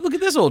went, oh, look at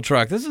this old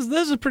truck. This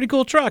is a pretty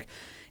cool truck.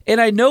 And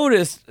I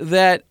noticed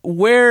that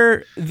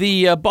where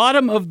the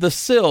bottom of the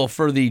sill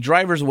for the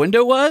driver's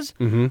window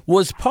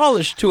was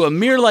polished to a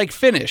mirror-like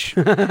finish.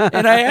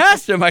 And I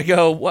asked him, I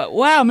go,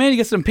 wow, man, you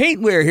got some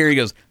paint wear here. He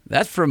goes,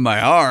 that's from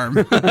my arm.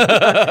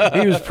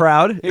 He was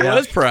proud. He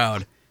was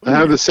proud. I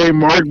have the same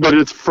mark, but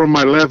it's from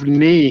my left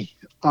knee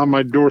on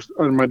my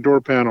door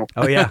panel.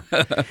 Oh yeah.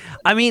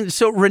 I mean,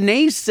 so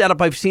Renee's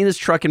setup, I've seen his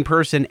truck in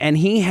person, and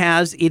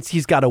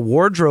he's got a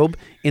wardrobe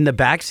in the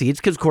back seats,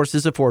 because of course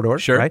this is a 4-door,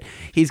 Sure. right?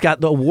 He's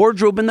got the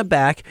wardrobe in the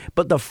back,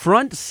 but the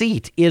front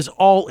seat is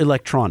all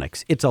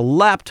electronics. It's a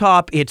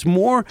laptop. It's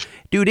more,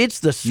 dude, it's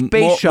the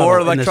space shuttle.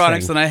 More in this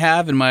electronics thing. than I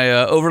have in my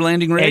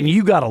overlanding rig. And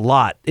you got a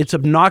lot. It's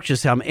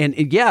obnoxious how, and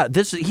yeah,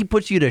 he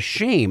puts you to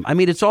shame. I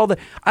mean, it's all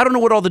I don't know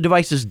what all the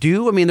devices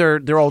do. I mean,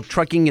 they're all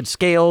trucking at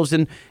scales,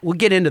 and we'll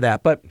get into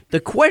that. But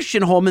the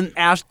question Holman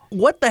asked,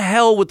 what the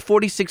hell with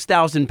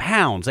 46,000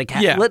 pounds? Like,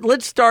 Yeah.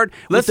 let's start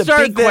with the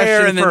start big there,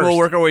 question and then first. we'll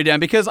work our way down.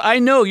 Because I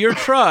know your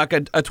truck, a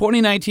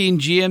 2019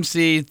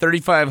 GMC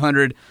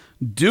 3500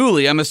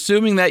 dually. I'm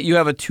assuming that you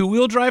have a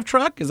 2-wheel drive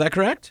truck. Is that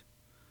correct?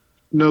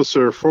 No,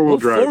 sir. Four-wheel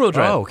drive. 4-wheel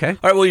drive. Oh, okay. All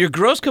right. Well, your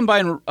gross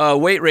combined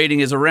weight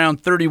rating is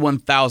around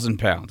 31,000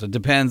 pounds. It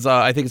depends.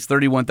 I think it's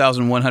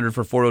 31,100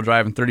 for 4-wheel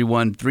drive and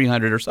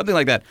 31,300 or something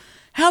like that.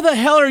 How the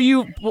hell are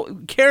you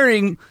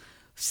carrying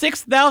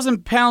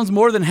 6,000 pounds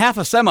more than half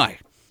a semi?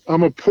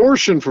 I'm a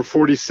portion for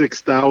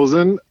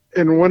 46,000.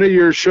 In one of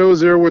your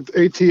shows there with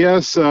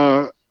ATS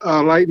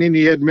Lightning,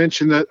 he had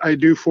mentioned that I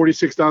do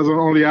 46,000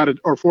 only out of,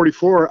 or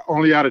 44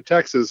 only out of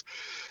Texas.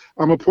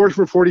 I'm a portion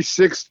for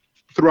 46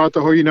 throughout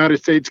the whole United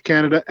States,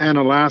 Canada, and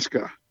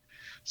Alaska.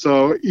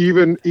 So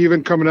even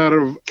coming out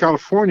of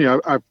California,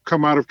 I've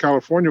come out of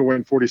California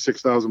weighing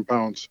 46,000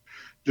 pounds,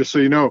 just so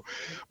you know.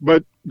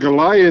 But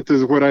Goliath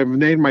is what I've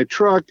named my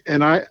truck,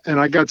 and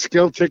I got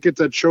scale tickets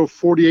that show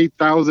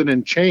 48,000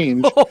 and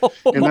change,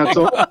 and that's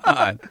all,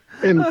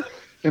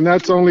 and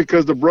that's only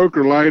because the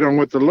broker lied on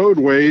what the load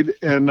weighed,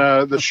 and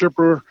the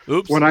shipper.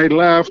 Oops. When I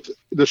left,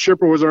 the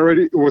shipper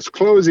was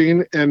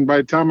closing, and by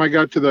the time I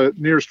got to the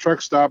nearest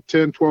truck stop,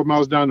 10, 12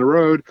 miles down the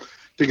road,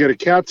 to get a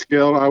cat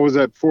scale, I was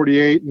at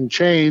 48 and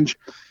change.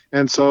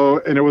 And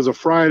it was a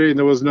Friday, and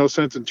there was no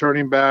sense in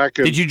turning back.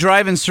 And, Did you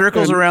drive in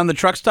circles around the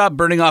truck stop,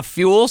 burning off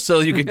fuel so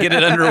you could get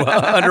it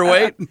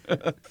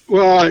underweight?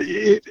 Well,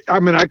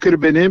 I could have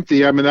been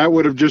empty. I mean, that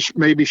would have just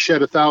maybe shed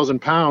 1,000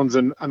 pounds,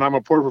 and I'm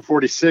a port for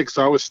 46,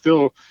 so I was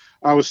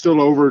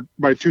still over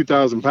by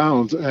 2,000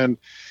 pounds, and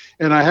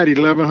I had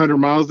 1,100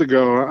 miles to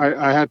go.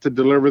 I had to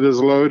deliver this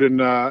load in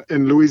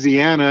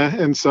Louisiana,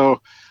 and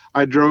so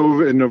I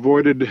drove and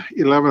avoided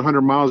 1,100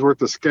 miles worth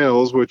of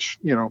scales, which,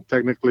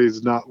 technically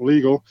is not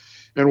legal.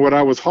 And what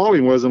I was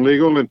hauling wasn't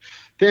legal. And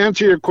to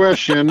answer your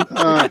question,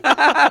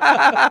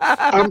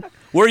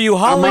 Were you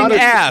hauling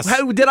ass?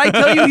 How, did I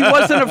tell you he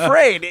wasn't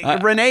afraid?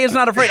 Renee is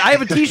not afraid. I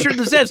have a T-shirt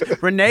that says,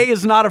 Renee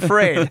is not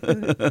afraid.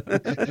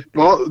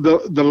 well,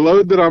 the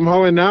load that I'm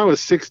hauling now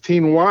is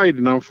 16 wide,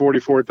 and I'm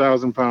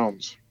 44,000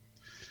 pounds.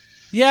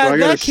 Yeah, So I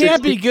got that a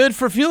can't 60 be good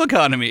for fuel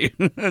economy.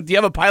 Do you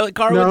have a pilot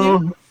car with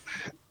you?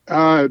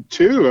 No,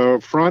 two,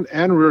 front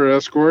and rear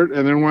escort.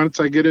 And then once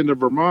I get into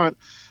Vermont,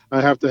 I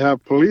have to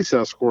have police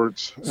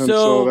escorts. And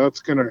so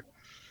that's going to...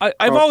 I've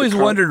off the always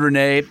car. wondered,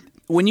 Renee,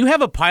 when you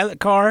have a pilot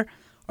car,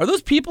 are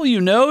those people you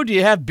know? Do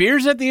you have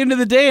beers at the end of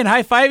the day and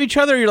high-five each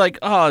other? You're like,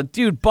 oh,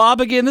 dude, Bob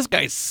again, this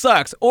guy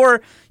sucks.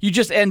 Or you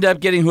just end up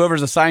getting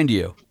whoever's assigned to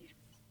you.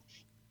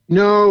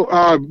 No,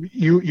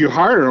 you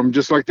hire them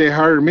just like they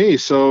hire me.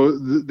 So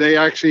they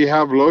actually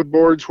have load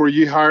boards where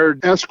you hire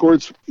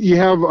escorts. You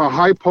have a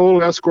high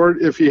pole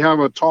escort if you have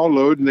a tall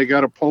load, and they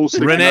got a pole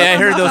sticking Renee, I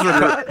up.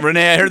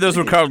 heard those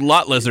were called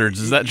lot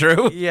lizards. Is that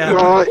true? Yeah.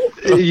 Well,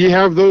 you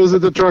have those at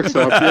the truck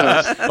stop.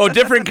 Yes. Oh,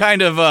 different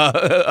kind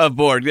of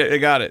board. I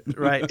got it.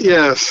 Right.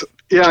 Yes.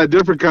 Yeah,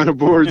 different kind of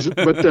boards.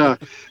 But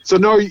so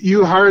no,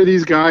 you hire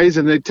these guys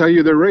and they tell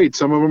you their rate.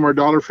 Some of them are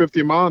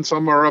 $1.50 a mile, and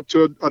some are up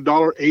to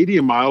 $1.80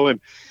 a mile,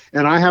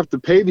 and I have to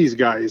pay these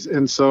guys,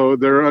 and so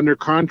they're under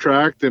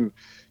contract. And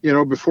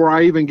before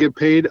I even get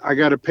paid, I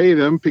got to pay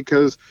them,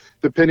 because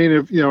depending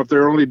if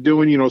they're only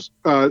doing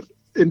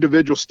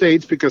individual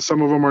states, because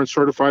some of them aren't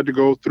certified to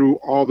go through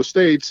all the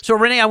states. So,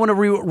 Renee, I want to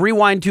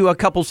rewind to a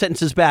couple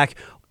sentences back.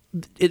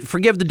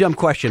 Forgive the dumb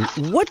question.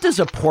 What does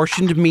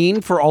apportioned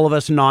mean for all of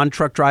us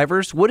non-truck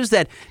drivers? What does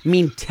that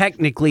mean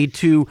technically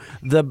to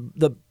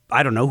the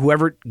I don't know,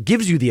 whoever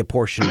gives you the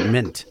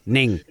apportionment,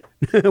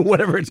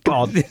 whatever it's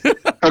called?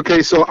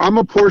 Okay, so I'm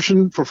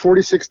apportioned for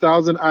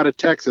 $46,000 out of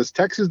Texas.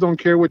 Texas don't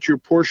care what you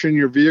apportion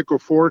your vehicle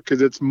for, because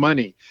it's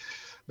money.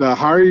 The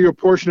higher you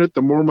apportion it,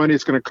 the more money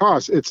it's going to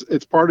cost.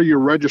 It's part of your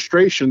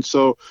registration,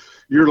 so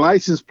your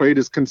license plate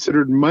is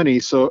considered money.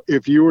 So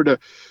if you were to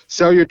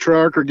sell your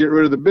truck or get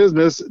rid of the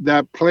business,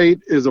 that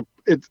plate is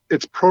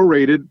it's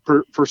prorated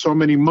for so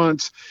many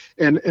months,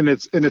 and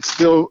it's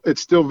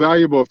still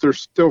valuable. If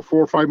there's still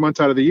 4 or 5 months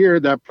out of the year,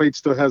 that plate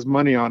still has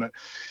money on it.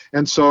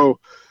 And so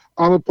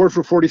I'm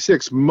apportioned for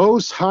 46.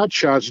 Most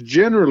hotshots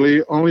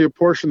generally only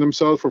apportion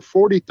themselves for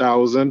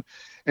 40,000.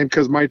 And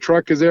because my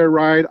truck is air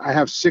ride, I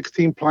have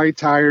 16 ply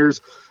tires.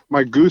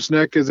 My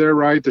gooseneck is air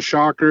ride, the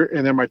shocker,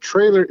 and then my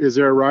trailer is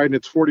air ride, and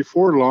it's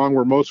 44 long,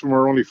 where most of them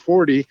are only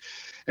 40.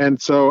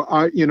 And so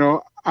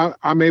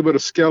I'm able to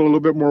scale a little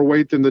bit more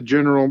weight than the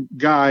general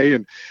guy.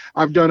 And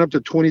I've done up to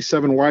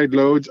 27 wide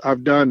loads.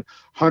 I've done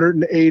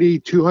 180,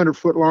 200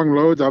 foot long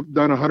loads. I've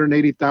done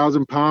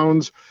 180,000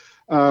 pounds.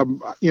 I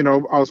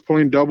was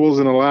pulling doubles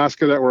in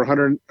Alaska that were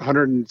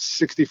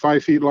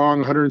 165 feet long,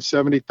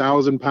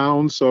 170,000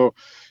 pounds. So,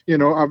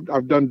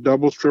 I've done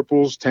doubles,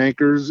 triples,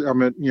 tankers. I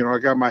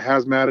got my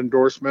hazmat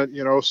endorsement,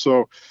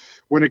 so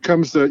when it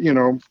comes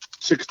to,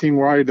 16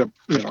 wide,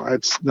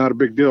 it's not a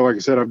big deal. Like I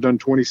said, I've done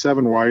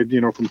 27 wide,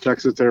 from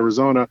Texas to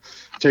Arizona,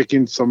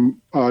 taking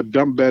some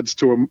dump beds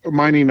to a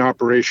mining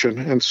operation.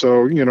 And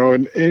so,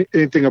 and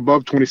anything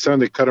above 27,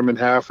 they cut them in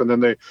half, and then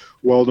they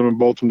weld them and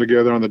bolt them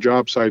together on the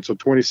job site. So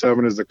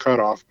 27 is the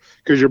cutoff,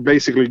 because you're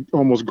basically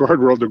almost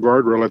guardrail to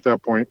guardrail at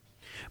that point.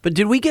 But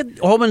did we get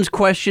Holman's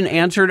question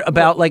answered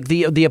about like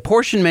the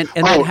apportionment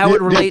and then how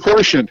it relates?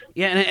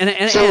 Yeah,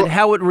 and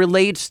how it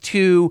relates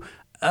to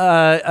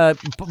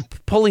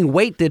pulling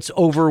weight that's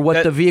over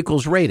what the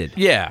vehicle's rated.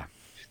 Yeah,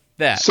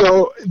 that.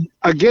 So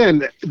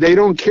again, they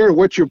don't care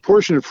what you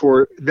apportion it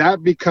for.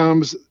 That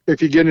becomes,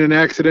 if you get in an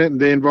accident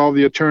and they involve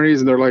the attorneys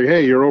and they're like,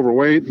 "Hey, you're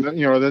overweight,"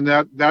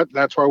 then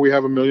that's why we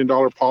have $1 million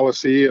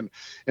policy and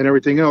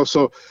everything else.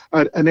 So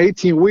an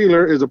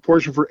 18-wheeler is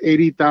apportioned for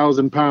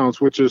 80,000 pounds,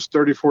 which is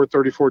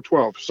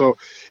 34,12. So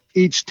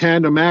each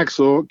tandem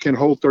axle can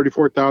hold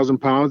 34,000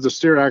 pounds. The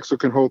steer axle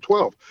can hold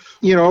 12.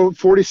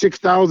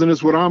 46,000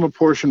 is what I'm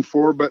apportioned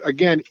for. But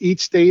again,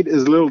 each state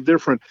is a little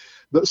different.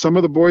 Some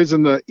of the boys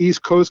in the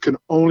East Coast can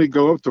only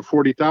go up to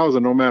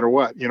 40,000 no matter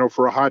what,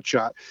 for a hot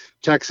shot.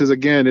 Texas,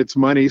 again, it's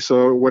money.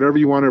 So whatever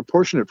you want to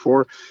apportion it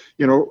for,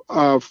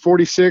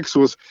 46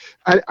 was,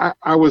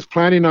 I was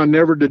planning on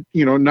never to,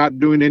 not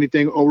doing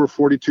anything over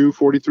 42,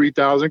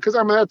 43,000. Cause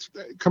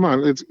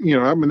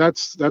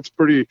that's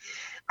pretty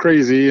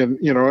crazy.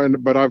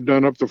 But I've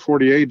done up to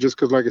 48 just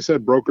because, like I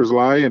said, brokers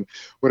lie and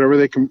whatever,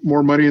 they can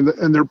more money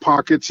in their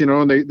pockets,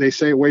 and they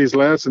say it weighs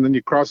less, and then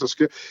you cross the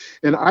scale.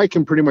 And I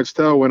can pretty much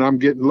tell when I'm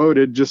getting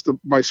loaded just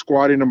by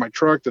squatting in my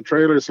truck, the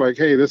trailer. It's like,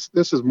 hey, this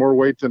is more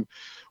weight than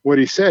what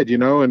he said,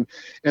 and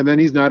then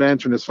he's not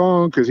answering his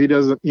phone because he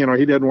doesn't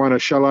want to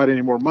shell out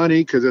any more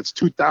money because it's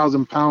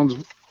 2,000 pounds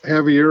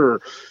heavier,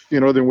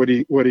 than what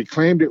he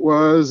claimed it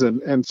was,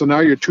 and so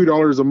now your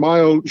 $2 a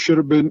mile should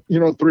have been,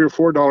 $3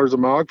 or $4 a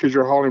mile because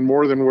you're hauling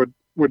more than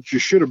what you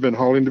should have been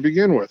hauling to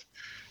begin with,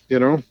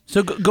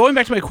 So going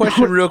back to my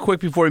question real quick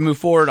before we move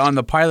forward on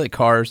the pilot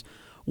cars,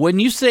 when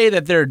you say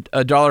that they're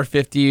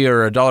 $1.50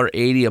 or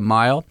 $1.80 a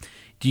mile,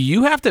 do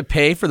you have to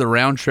pay for the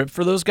round trip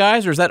for those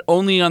guys, or is that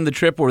only on the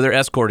trip where they're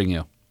escorting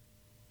you?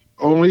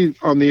 Only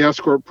on the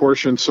escort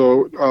portion.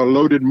 So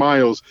loaded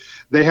miles,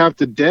 they have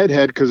to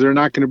deadhead because they're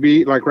not going to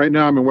be, like right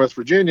now I'm in West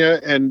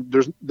Virginia and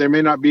there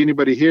may not be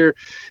anybody here,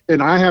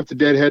 and I have to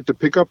deadhead to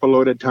pick up a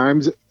load at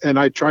times, and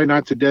I try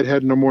not to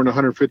deadhead no more than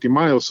 150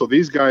 miles. So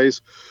these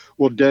guys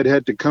will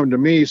deadhead to come to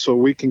me so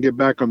we can get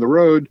back on the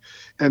road.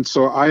 And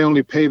so I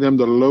only pay them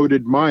the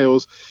loaded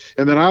miles.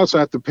 And then I also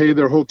have to pay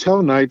their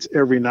hotel nights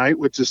every night,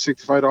 which is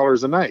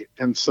 $65 a night.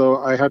 And so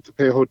I have to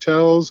pay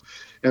hotels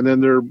and then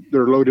their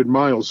loaded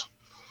miles.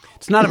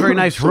 It's not a very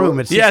nice room.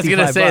 It's Yeah, I was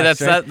gonna $65, say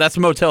that's right? that's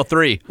Motel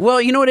 3.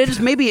 Well, you know what it is?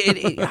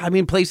 Maybe I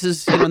mean,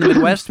 places in the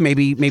Midwest,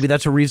 maybe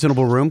that's a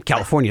reasonable room.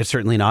 California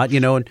certainly not.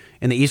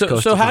 And the East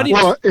Coast. So is how not. do you?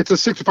 Well, it's a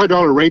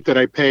 $65 rate that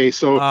I pay.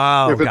 So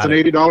Oh, if it's got an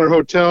it. $80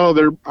 hotel,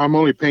 I'm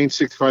only paying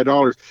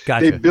 $65.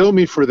 Gotcha. They bill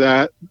me for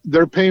that.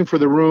 They're paying for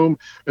the room,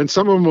 and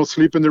some of them will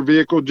sleep in their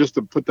vehicle just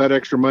to put that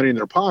extra money in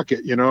their pocket,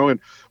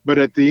 but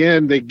at the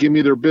end they give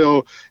me their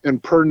bill,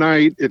 and per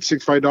night it's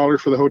 $65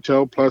 for the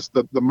hotel plus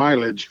the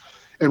mileage.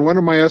 And one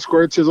of my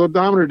escorts, his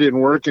odometer didn't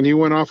work, and he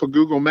went off of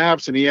Google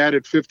Maps and he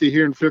added 50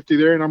 here and 50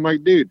 there. And I'm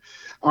like, dude,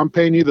 I'm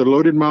paying you the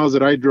loaded miles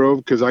that I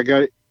drove because I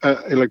got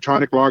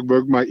electronic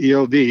logbook, my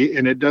ELD,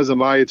 and it doesn't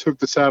lie. It's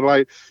hooked to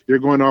satellite. You're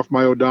going off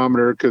my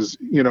odometer because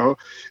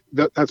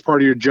that's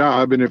part of your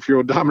job. And if your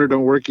odometer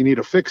don't work, you need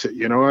to fix it.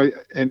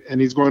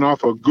 And he's going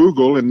off of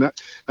Google, and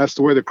that's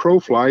the way the crow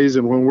flies.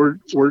 And when we're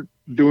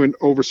doing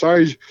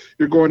oversized,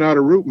 you're going out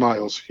of route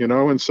miles.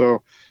 And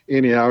so.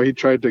 Anyhow, he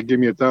tried to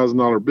give me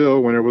 $1,000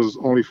 bill when it was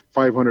only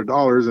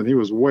 $500, and he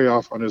was way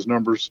off on his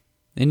numbers.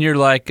 And you're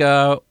like,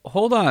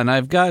 hold on,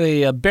 I've got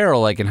a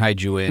barrel I can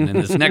hide you in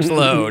this next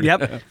load.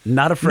 Yep.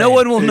 Not afraid. No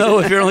one will know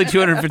if you're only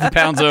 250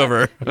 pounds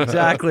over.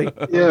 Exactly.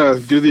 Yeah,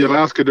 do the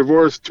Alaska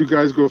divorce. 2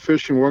 guys go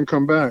fishing, 1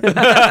 come back.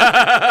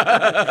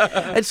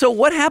 And so,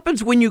 what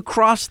happens when you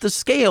cross the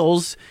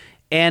scales,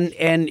 and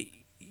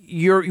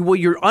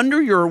you're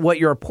under what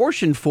you're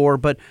apportioned for,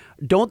 but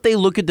don't they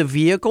look at the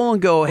vehicle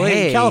and go, Well,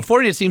 hey, in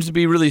California, it seems to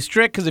be really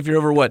strict because if you're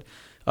over what?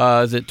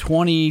 Is it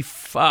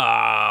 24?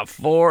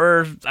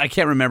 I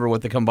can't remember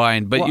what the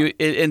combined, but it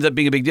ends up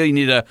being a big deal. You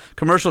need a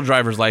commercial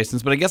driver's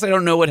license, but I guess I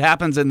don't know what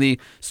happens in the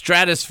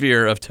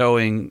stratosphere of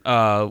towing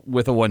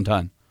with a 1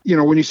 ton.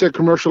 When you said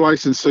commercial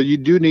license, so you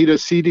do need a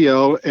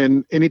CDL,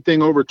 and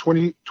anything over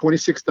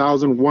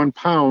 26,001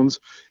 pounds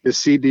is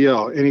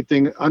CDL.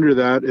 Anything under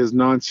that is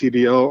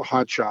non-CDL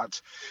hot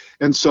shots.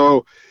 And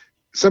so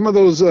some of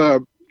those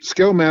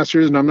scale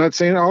masters, and I'm not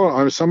saying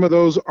all, some of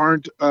those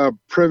aren't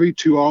privy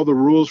to all the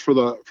rules for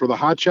the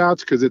hot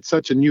shots because it's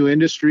such a new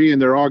industry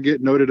and they're all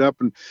getting noted up,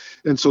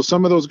 and so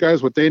some of those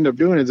guys, what they end up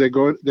doing is they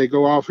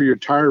go off of your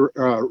tire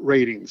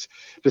ratings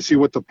to see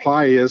what the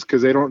ply is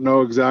because they don't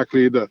know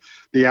exactly the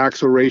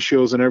axle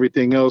ratios and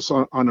everything else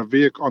on a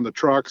vehicle, on the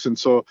trucks. And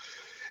so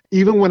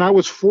even when I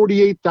was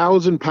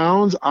 48,000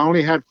 pounds, I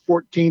only had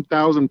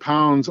 14,000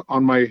 pounds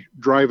on my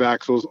drive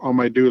axles on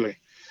my dually.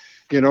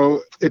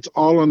 It's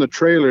all on the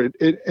trailer.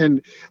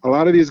 And a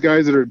lot of these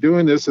guys that are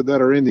doing this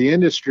that are in the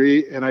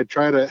industry, and I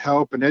try to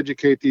help and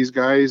educate these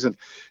guys, and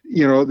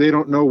they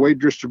don't know weight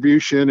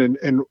distribution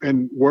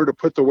and where to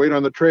put the weight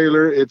on the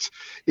trailer.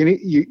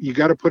 You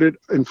got to put it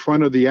in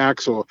front of the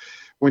axle.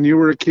 When you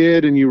were a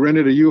kid and you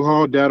rented a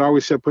U-Haul, Dad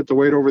always said put the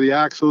weight over the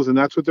axles, and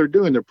that's what they're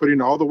doing. They're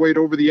putting all the weight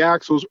over the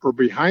axles or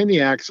behind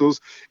the axles,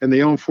 and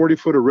they own 40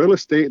 foot of real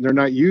estate, and they're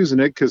not using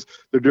it because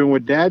they're doing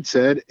what Dad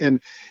said. And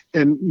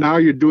now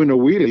you're doing a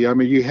wheelie. I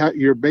mean,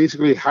 you're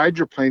basically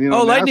hydroplaning.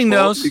 Oh, on Lightning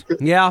asphalt knows.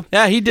 because- yeah.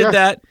 Yeah, he did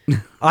that.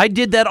 I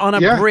did that on a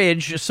Yeah.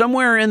 bridge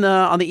somewhere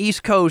on the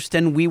East Coast,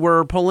 and we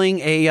were pulling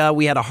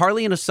we had a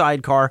Harley and a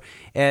sidecar,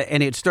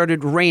 and it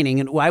started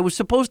raining, and I was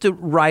supposed to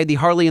ride the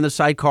Harley and the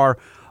sidecar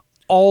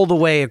all the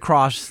way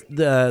across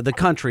the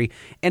country,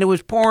 and it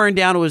was pouring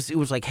down. It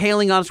was like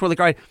hailing on us. We're like,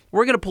 all right,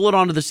 we're going to pull it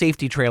onto the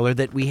safety trailer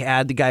that we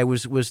had. The guy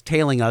was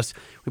tailing us.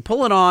 We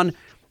pull it on,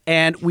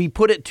 and we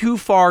put it too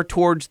far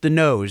towards the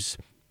nose,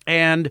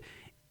 and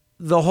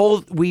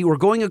we were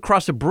going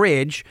across a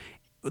bridge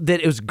that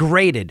it was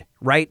graded,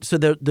 right? So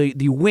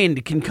the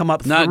wind can come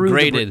up Not through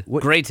grated,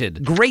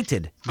 grated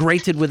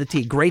grated. with a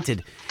T,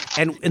 grated,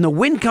 and the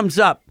wind comes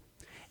up,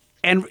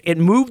 and it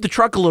moved the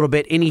truck a little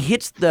bit, and he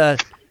hits the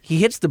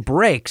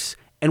brakes,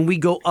 and we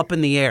go up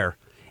in the air,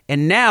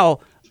 and now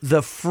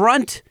the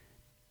front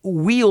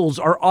wheels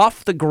are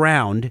off the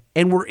ground,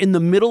 and we're in the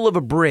middle of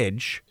a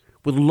bridge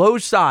with low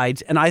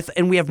sides,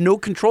 and we have no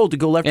control to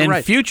go left or And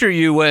right. future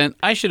you went,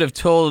 I should have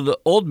told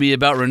old me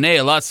about Renee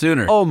a lot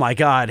sooner. Oh my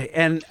God!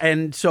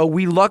 And so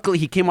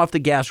he came off the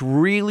gas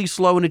really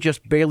slow, and it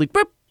just barely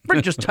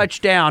just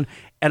touched down,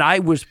 and I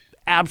was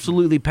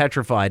absolutely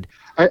petrified.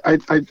 I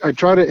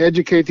try to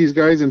educate these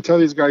guys and tell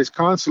these guys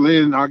constantly,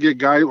 and I'll get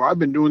guys, well, I've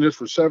been doing this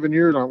for 7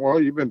 years. I'm,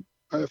 well, you've been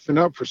effing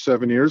up for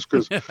 7 years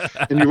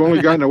and you've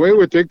only gotten away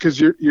with it because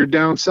you're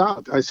down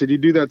south. I said, you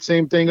do that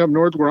same thing up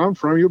north where I'm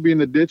from, you'll be in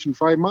the ditch in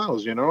 5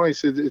 miles, I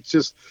said,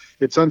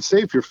 it's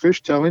unsafe. You're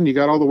fishtailing, you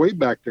got all the way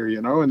back there,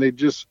 and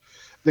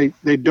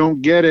they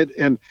don't get it.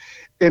 And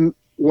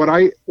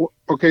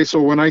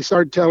so when I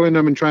start telling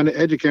them and trying to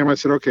educate them, I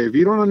said, okay, if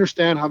you don't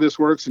understand how this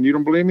works and you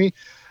don't believe me,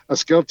 a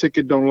scale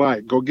ticket don't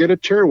lie. Go get a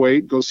chair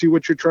weight, go see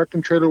what your truck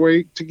and trailer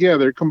weight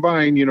together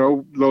combined,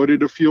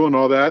 loaded of fuel and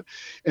all that,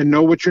 and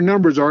know what your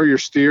numbers are, your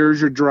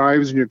steers, your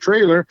drives, and your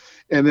trailer.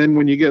 And then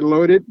when you get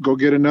loaded, go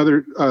get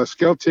another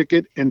scale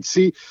ticket and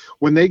see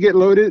when they get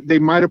loaded, they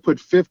might have put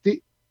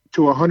 50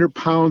 to 100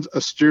 pounds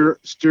of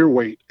steer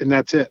weight, and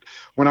that's it.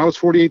 When I was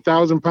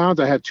 48,000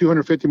 pounds, I had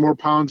 250 more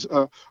pounds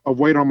of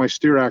weight on my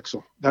steer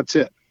axle. That's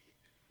it.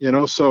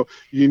 So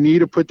you need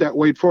to put that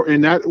weight forward.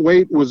 And that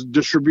weight was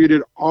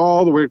distributed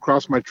all the way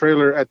across my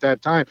trailer at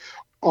that time.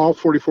 All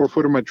 44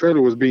 foot of my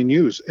trailer was being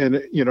used.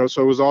 And,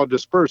 so it was all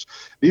dispersed.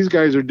 These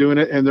guys are doing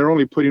it, and they're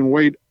only putting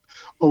weight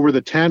over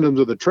the tandems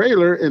of the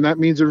trailer, and that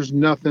means there's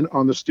nothing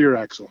on the steer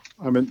axle.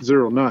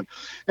 Zero, none.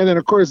 And then,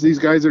 of course, these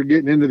guys are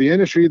getting into the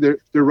industry. They're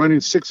running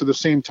 6 of the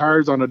same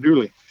tires on a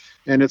dually.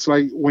 And it's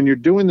like, when you're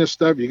doing this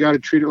stuff, you got to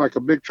treat it like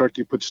a big truck.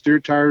 You put steer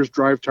tires,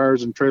 drive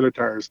tires, and trailer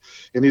tires.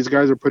 And these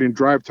guys are putting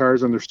drive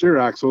tires on their steer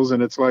axles,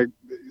 and it's like,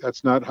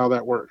 that's not how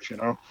that works,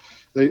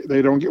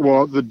 They don't get,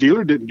 well, the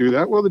dealer didn't do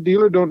that. Well, the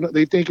dealer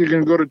they think you're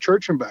going to go to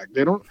church and back.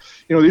 They don't,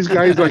 these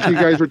guys, like you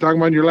guys were talking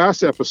about in your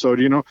last episode,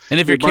 And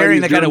if you're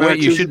carrying that kind of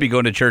weight, you should be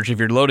going to church if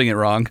you're loading it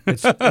wrong.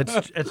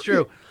 It's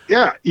true.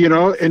 Yeah,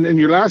 and in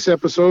your last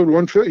episode,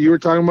 you were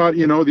talking about,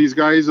 these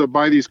guys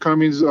buy these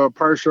Cummins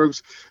Power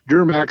Strokes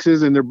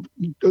Duramaxes, and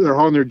they're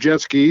hauling their jet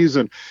skis,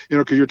 and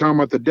because you're talking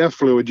about the DEF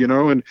fluid,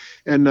 and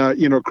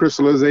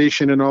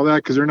crystallization and all that,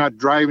 because they're not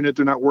driving it,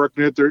 they're not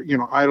working it, they're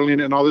idling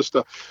it and all this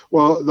stuff.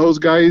 Well, those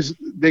guys,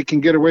 they can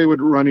get away with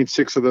running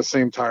 6 of the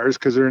same tires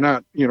because they're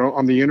not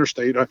on the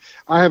interstate.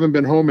 I haven't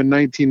been home in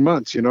 19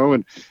 months,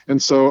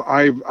 and so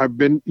I've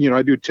been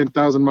I do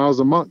 10,000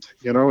 miles a month,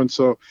 and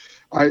so.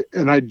 I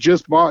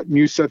just bought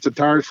new sets of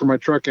tires for my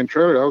truck and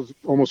trailer. That was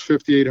almost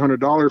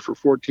 $5,800 for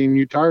 14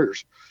 new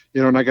tires,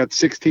 and I got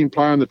 16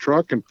 ply on the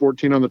truck and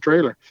 14 on the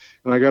trailer,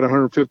 and I got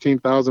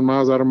 115,000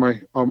 miles out of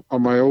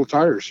on my old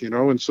tires,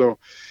 and so,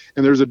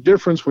 and there's a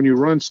difference when you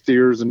run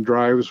steers and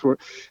drives.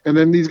 And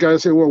then these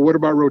guys say, well, what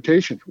about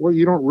rotation? Well,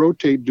 you don't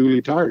rotate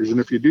dually tires, and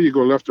if you do, you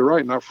go left to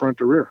right, not front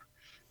to rear.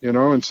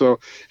 And so,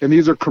 and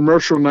these are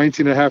commercial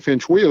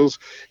 19.5-inch wheels,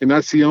 and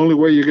that's the only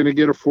way you're going to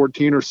get a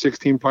 14 or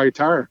 16 ply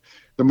tire.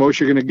 The most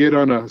you're going to get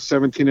on a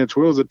 17-inch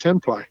wheel is a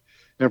 10 ply.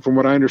 And from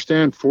what I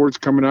understand, Ford's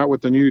coming out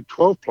with a new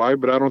 12 ply,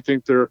 but I don't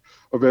think they're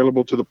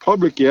available to the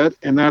public yet.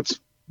 And that's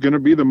going to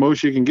be the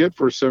most you can get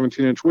for a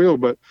 17-inch wheel.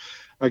 But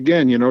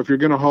again, if you're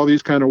going to haul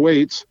these kind of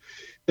weights,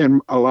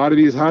 and a lot of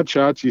these hot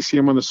shots, you see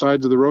them on the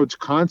sides of the roads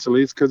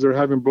constantly, it's because they're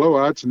having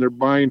blowouts and they're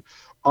buying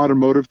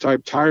automotive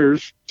type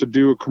tires to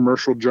do a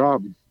commercial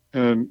job.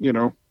 And,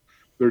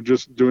 they're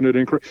just doing it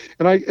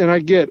and I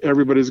get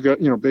everybody's got,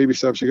 baby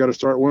steps. You got to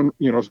start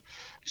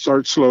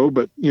start slow,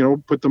 but,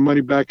 put the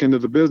money back into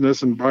the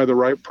business and buy the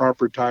right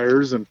proper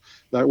tires. And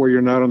that way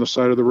you're not on the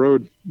side of the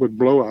road with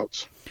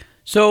blowouts.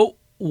 So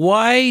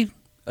why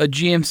a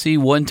GMC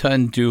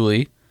 1-ton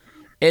dually,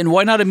 and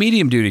why not a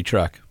medium duty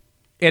truck?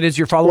 And is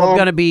your follow-up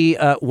going to be,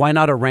 why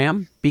not a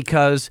Ram?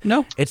 Because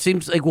no. It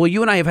seems like, well,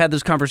 you and I have had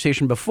this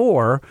conversation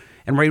before,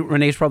 and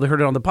Renee's probably heard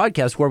it on the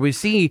podcast, where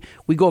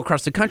we go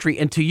across the country,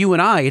 and to you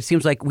and I, it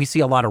seems like we see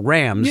a lot of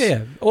Rams.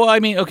 Yeah. Well,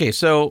 okay,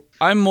 so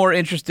I'm more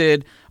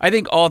interested. I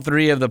think all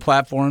 3 of the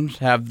platforms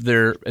have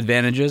their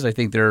advantages. I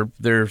think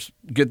there's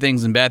good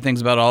things and bad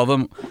things about all of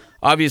them.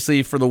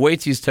 Obviously, for the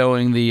weights he's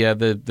towing, the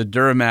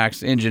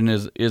Duramax engine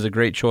is a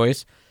great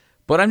choice.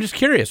 But I'm just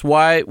curious,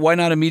 why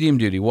not a medium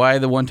duty? Why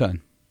the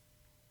 1-ton?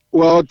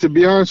 Well, to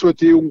be honest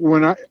with you,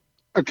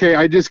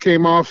 I just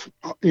came off,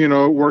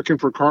 working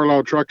for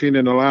Carlisle Trucking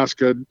in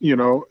Alaska,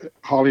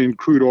 hauling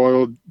crude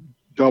oil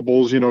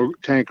doubles,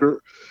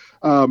 tanker.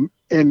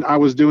 And I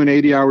was doing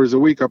 80 hours a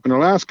week up in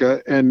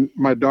Alaska. And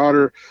my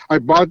daughter, I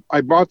bought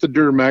the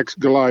Duramax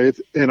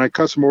Goliath, and I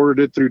custom ordered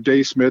it through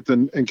Dave Smith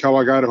in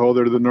Kellogg, Idaho.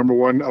 They're the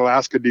 #1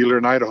 Alaska dealer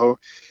in Idaho.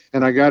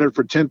 And I got it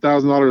for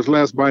 $10,000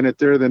 less buying it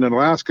there than in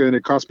Alaska. And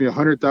it cost me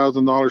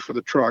 $100,000 for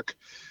the truck.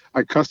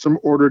 I custom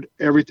ordered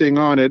everything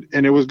on it,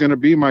 and it was going to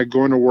be my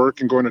going to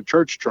work and going to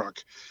church truck.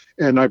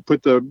 And I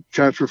put the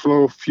transfer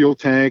flow fuel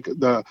tank,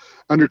 the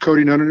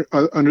undercoating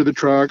under the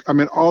truck.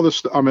 All the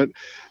stuff.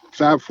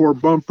 Fab 4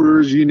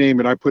 bumpers, you name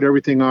it. I put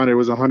everything on it. It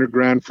was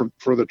 $100,000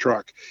 for the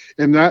truck.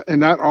 And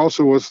that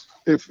also was,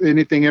 if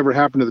anything ever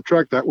happened to the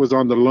truck, that was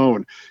on the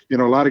loan. A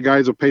lot of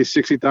guys will pay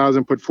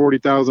 $60,000, put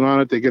 $40,000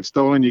 on it. They get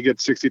stolen. You get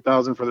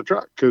 $60,000 for the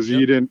truck because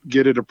you didn't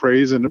get it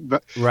appraised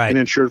and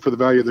insured for the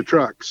value of the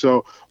truck.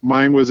 So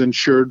mine was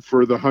insured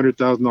for the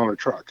 $100,000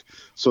 truck.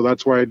 So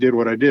that's why I did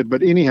what I did.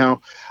 But anyhow,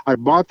 I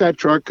bought that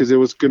truck because it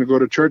was going to go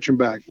to church and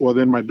back. Well,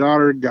 then my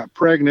daughter got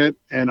pregnant,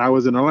 and I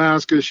was in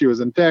Alaska. She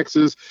was in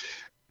Texas.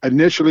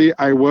 Initially,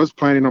 I was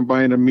planning on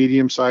buying a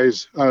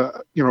medium-size,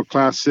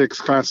 class 6,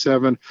 class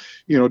 7,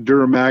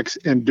 Duramax,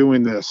 and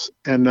doing this.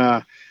 And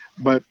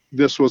but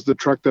this was the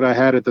truck that I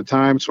had at the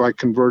time, so I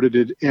converted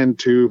it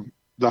into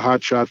the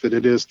hotshot that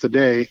it is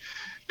today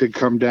to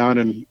come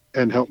down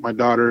and help my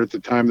daughter at the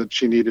time that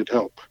she needed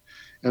help.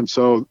 And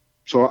so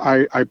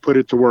I put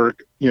it to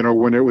work,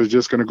 when it was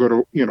just going to go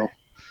to,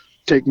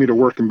 take me to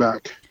work and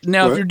back.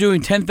 Now, if you're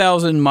doing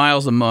 10,000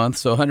 miles a month,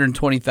 so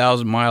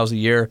 120,000 miles a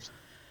year,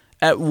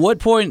 at what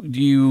point do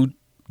you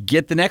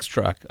get the next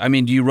truck?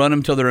 Do you run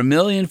them till they're 1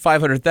 million,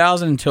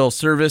 500,000 until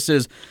service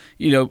is,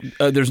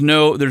 there's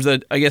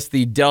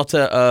the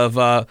delta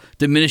of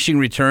diminishing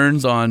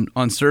returns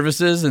on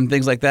services and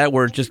things like that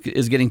where it just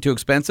is getting too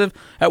expensive?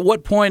 At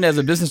what point as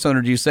a business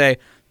owner do you say,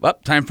 well,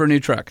 time for a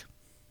new truck?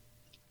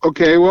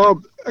 Okay,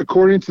 well,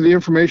 according to the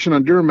information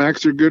on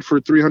Duramax, they're good for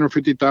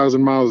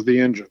 350,000 miles, the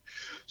engine.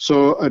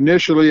 So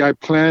initially, I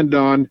planned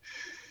on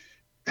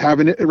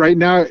having it. Right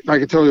now,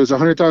 like I told you, it's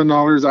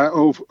 $100,000. I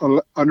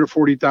owe under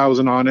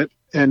 40,000 on it,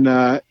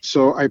 and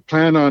so I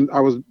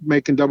was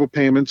making double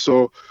payments.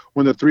 So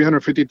when the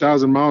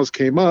 350,000 miles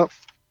came up,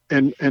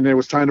 and it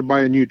was time to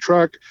buy a new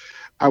truck,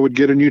 I would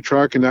get a new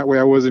truck, and that way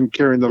I wasn't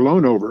carrying the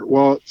loan over.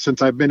 Well,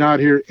 since I've been out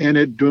here in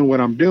it doing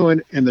what I'm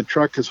doing, and the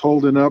truck is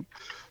holding up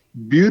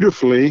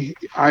beautifully,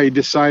 I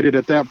decided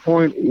at that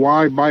point,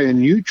 why buy a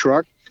new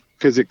truck?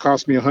 Because it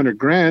cost me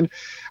 $100,000.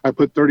 I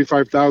put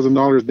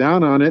 $35,000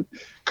 down on it.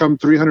 Come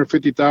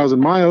 350,000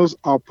 miles,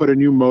 I'll put a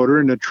new motor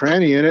and a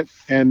tranny in it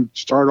and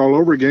start all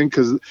over again.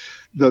 Because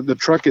the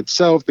truck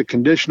itself, the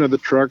condition of the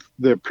truck,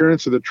 the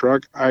appearance of the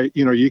truck,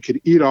 you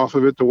could eat off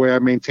of it the way I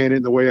maintain it,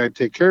 and the way I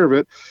take care of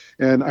it.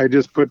 And I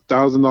just put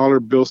 $1,000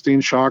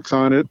 Bilstein shocks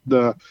on it.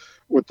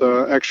 With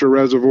the extra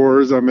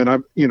reservoirs, I mean,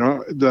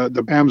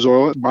 the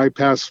AMSOIL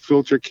bypass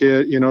filter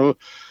kit,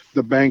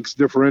 the Banks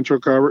differential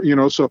cover,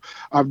 so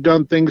I've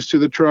done things to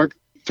the truck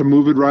to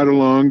move it right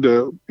along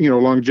to,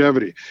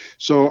 longevity.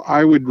 So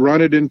I would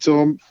run it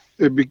until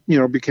it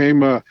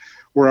became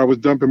where I was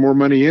dumping more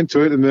money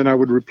into it, and then I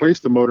would replace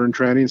the motor and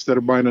tranny instead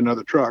of buying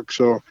another truck.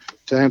 So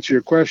to answer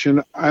your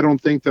question, I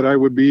don't think that I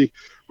would be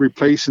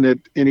replacing it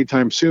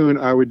anytime soon.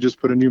 I would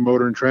just put a new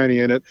motor and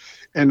tranny in it,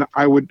 and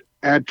I would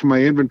add to my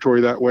inventory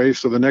that way.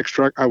 So the next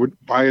truck, I would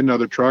buy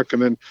another truck,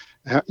 and then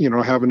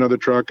have another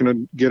truck, and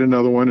then get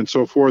another one, and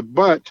so forth.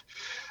 But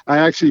I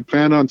actually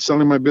plan on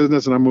selling my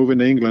business, and I'm moving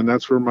to England.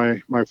 That's where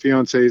my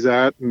fiance is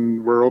at,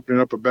 and we're opening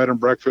up a bed and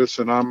breakfast.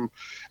 And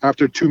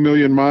after 2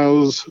 million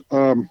miles,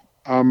 I'm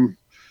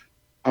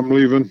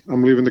leaving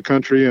the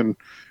country and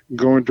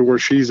going to where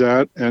she's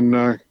at,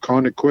 and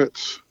calling it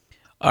quits.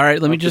 All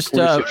right, let me just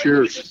 26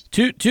 years.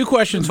 two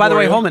questions. By the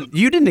way, you. Holman,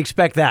 you didn't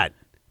expect that.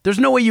 There's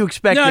no way you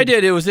expected. No, I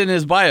did. It was in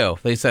his bio.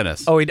 They sent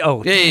us.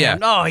 Yeah.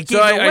 No, he gave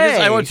so it away.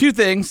 I want two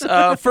things.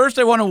 First,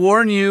 I want to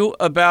warn you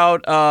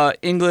about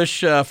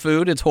English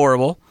food. It's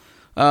horrible.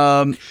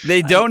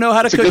 They don't know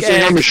how to It's a cook good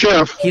thing I'm a eggs.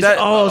 chef. you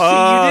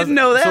didn't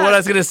know that. So what I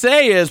was going to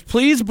say is,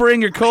 please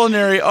bring your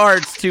culinary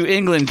arts to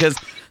England, because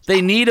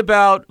they need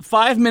about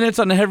 5 minutes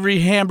on every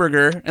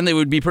hamburger, and they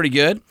would be pretty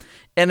good.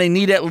 And they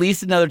need at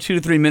least another 2 to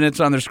 3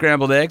 minutes on their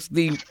scrambled eggs.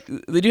 They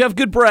do have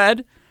good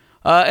bread.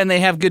 And they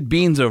have good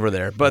beans over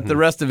there, but the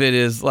rest of it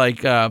is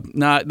like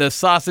not. The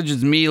sausage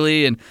is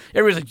mealy, and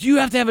everybody's like, "You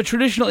have to have a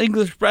traditional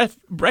English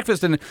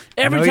breakfast." And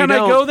every No, time you I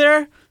go don't.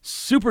 there,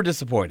 super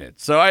disappointed.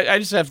 So I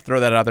just have to throw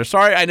that out there.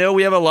 Sorry, I know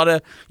we have a lot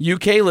of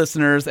UK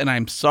listeners, and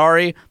I'm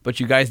sorry, but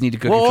you guys need to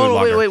cook your food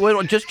longer.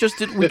 Wait. Just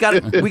we got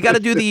to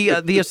do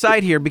the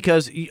aside here,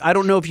 because I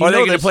don't know if you Are know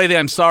they going this. to play the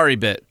 "I'm sorry"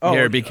 bit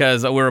here,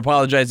 because we're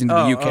apologizing to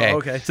the UK?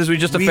 okay. Since we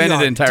just offended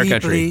the entire country.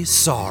 deeply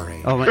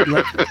sorry. Oh,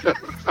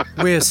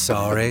 We're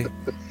sorry.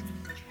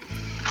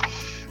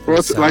 Well,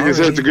 like I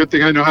said, it's a good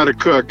thing I know how to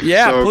cook.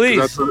 Yeah, so, please.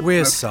 that's what-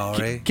 We're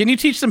sorry. Can you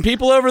teach some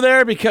people over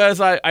there? Because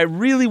I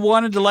really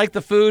wanted to like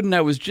the food, and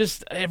I was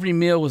just, every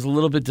meal was a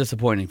little bit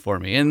disappointing for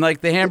me. And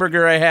like the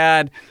hamburger I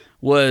had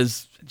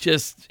was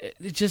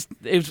it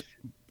was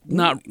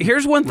not.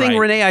 Here's one thing, right.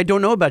 Renee, I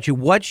don't know about you.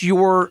 What's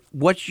your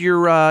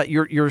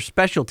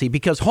specialty?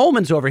 Because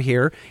Holman's over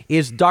here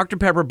is Dr.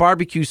 Pepper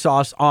barbecue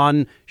sauce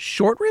on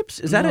short ribs.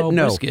 Is that No, it?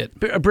 No,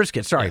 brisket.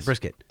 Brisket. Sorry,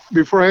 brisket.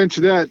 Before I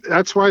answer that,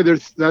 that's why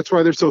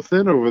they're so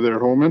thin over there,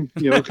 Holman.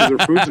 Because their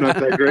food's not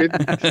that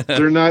great.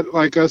 They're not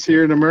like us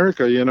here in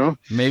America.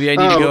 Maybe I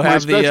need to go my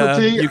have the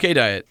specialty- UK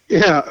diet.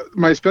 Yeah,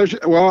 my special.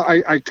 Well,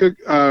 I cook.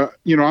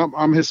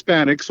 I'm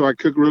Hispanic, so I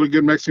cook really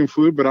good Mexican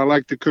food. But I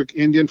like to cook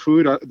Indian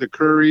food, the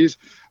curries.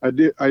 I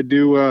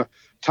do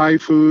Thai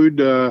food.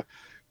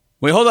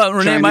 Wait, hold on,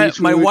 Renee. Chinese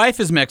My food. wife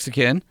is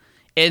Mexican,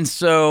 and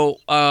so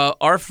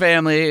our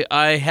family,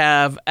 I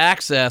have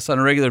access on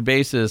a regular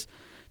basis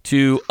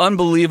to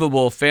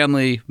unbelievable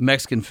family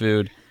Mexican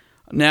food.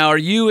 Now, are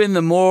you in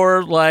the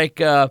more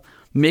like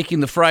making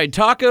the fried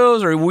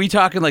tacos, or are we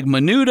talking like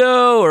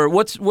menudo, or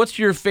what's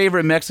your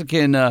favorite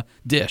Mexican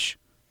dish?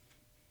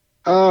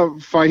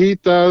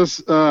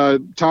 Fajitas,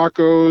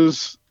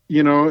 tacos.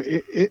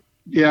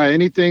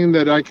 Anything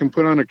that I can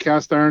put on a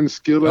cast iron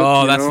skillet.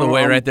 Oh, that's the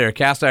way right there.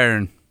 Cast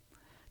iron.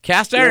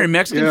 Cast iron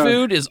Mexican yeah.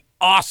 food is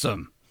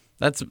awesome.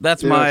 That's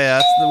my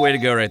that's the way to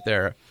go right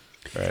there.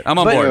 All right, I'm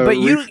on board. But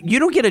you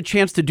don't get a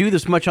chance to do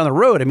this much on the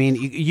road. I mean,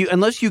 you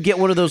unless you get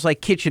one of those like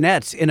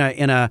kitchenettes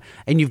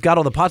and you've got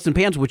all the pots and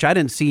pans, which I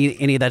didn't see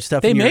any of that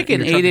stuff. They in your, make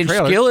in an your truck and 8-inch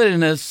trailer. skillet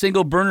in a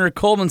single burner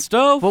Coleman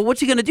stove. Well, what's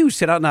he gonna do?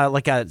 Sit out in a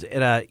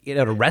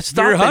rest If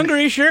stop? you're and-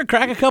 hungry, sure.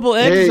 Crack a couple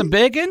eggs and some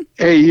bacon.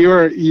 Hey,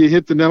 you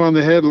hit the nail on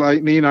the head,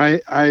 Lightning. I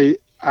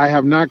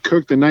have not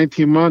cooked in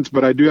 19 months,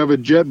 but I do have a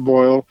jet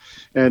boil,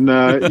 and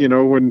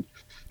when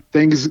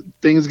things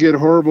get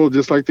horrible,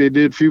 just like they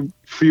did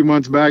few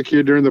months back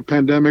here during the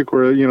pandemic,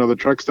 where the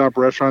truck stop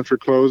restaurants were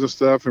closed and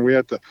stuff, and we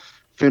had to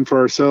fend for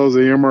ourselves.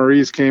 The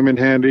MREs came in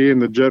handy,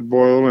 and the jet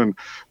boil, and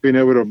being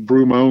able to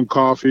brew my own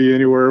coffee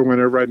anywhere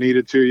whenever I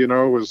needed to,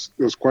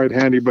 was quite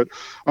handy. But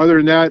other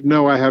than that,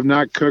 no, I have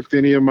not cooked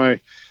any of my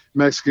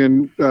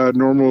Mexican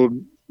normal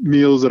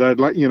meals that I'd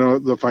like,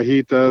 the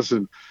fajitas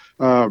and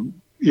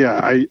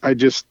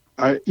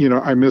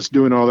I miss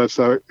doing all that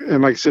stuff.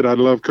 And like I said, I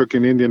love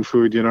cooking Indian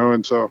food,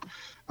 and so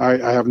I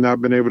have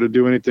not been able to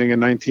do anything in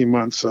 19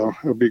 months. So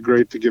it'll be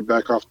great to get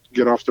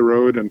off the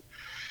road. And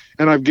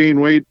I've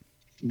gained weight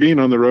being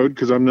on the road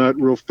because I'm not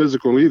real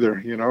physical either,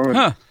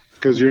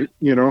 because I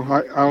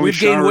only We've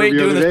gained shower weight every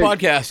doing other this day.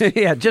 podcast.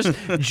 Yeah,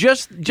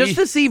 just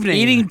this evening.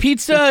 Eating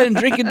pizza and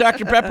drinking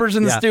Dr. Peppers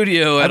in the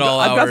studio at all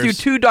I've hours. got through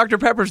 2 Dr.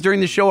 Peppers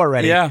during the show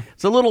already. Yeah.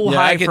 It's a little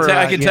high I can for...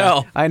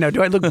 tell. I know.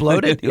 Do I look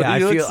bloated? Yeah,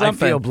 You look I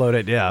something. feel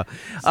bloated, yeah.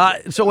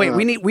 So wait,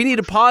 we need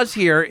to pause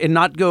here and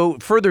not go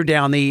further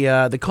down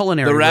the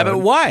culinary The rabbit,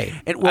 road.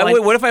 why? And,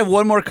 Wait, what if I have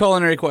one more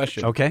culinary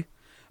question? Okay.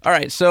 All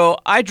right, so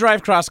I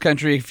drive cross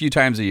country a few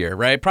times a year,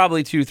 right?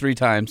 Probably 2-3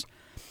 times.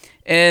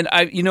 And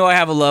I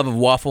have a love of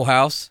Waffle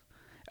House.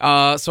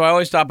 So I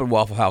always stop at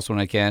Waffle House when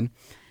I can.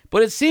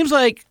 But it seems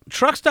like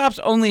truck stops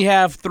only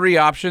have 3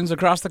 options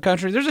across the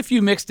country. There's a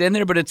few mixed in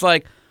there, but it's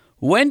like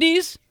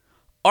Wendy's,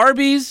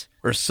 Arby's,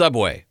 or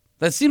Subway.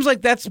 That seems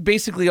like that's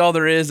basically all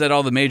there is at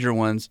all the major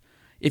ones.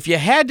 If you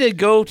had to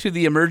go to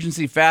the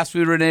emergency fast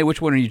food, Renee,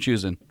 which one are you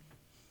choosing?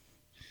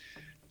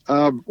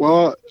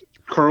 Well,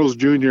 Carl's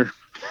Jr.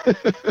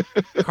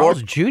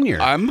 Carl's Jr.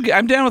 I'm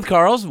down with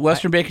Carl's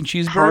Western Bacon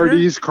Cheeseburger.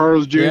 Hardee's,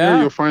 Carl's Jr. Yeah.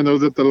 You'll find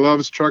those at the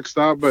Love's truck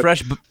stop. But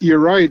Fresh you're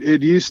right.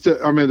 It used to.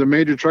 The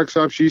major truck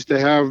stops used to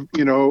have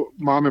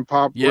mom and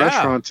pop Yeah,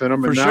 restaurants in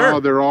them, and for now sure.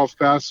 they're all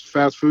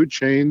fast food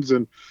chains.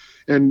 And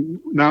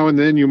now and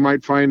then you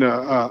might find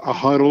a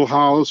Huddle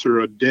House or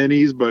a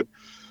Denny's, but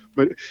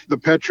the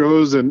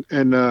Petros and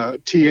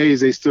TAs,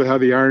 they still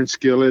have the Iron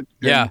Skillet.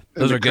 Yeah, and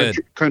those the are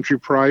good. Country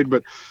Pride,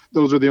 but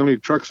those are the only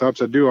truck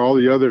stops that do. All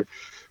the other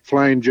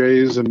Flying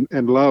J's and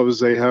Loves,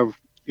 they have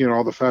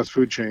all the fast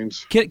food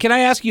chains. Can I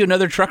ask you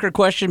another trucker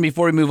question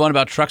before we move on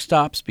about truck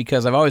stops?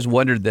 Because I've always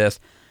wondered this.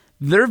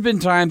 There have been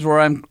times where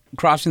I'm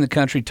crossing the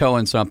country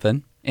towing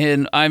something,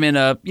 and I'm in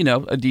a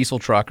diesel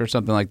truck or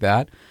something like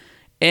that,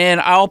 and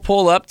I'll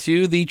pull up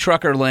to the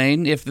trucker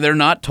lane if they're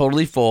not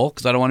totally full,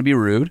 because I don't want to be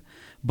rude,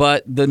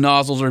 but the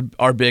nozzles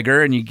are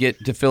bigger and you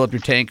get to fill up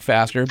your tank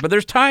faster. But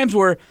there's times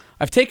where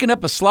I've taken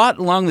up a slot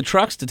along the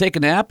trucks to take a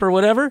nap or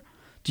whatever.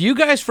 Do you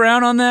guys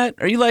frown on that?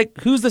 Are you like,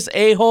 who's this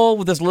a-hole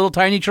with this little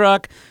tiny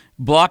truck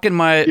blocking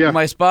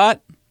my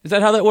spot? Is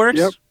that how that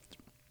works?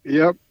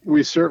 Yep,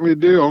 we certainly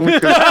do. Only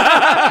 'cause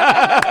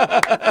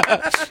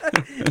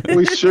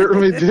we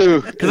certainly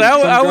do. Because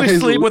I always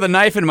sleep with a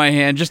knife in my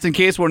hand just in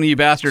case one of you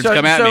bastards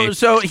come at me.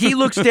 So he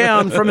looks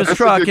down from his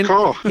truck good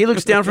call.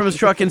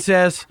 and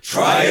says,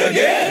 Try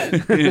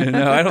again.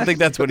 No, I don't think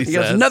that's what he he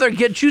goes,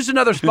 says. choose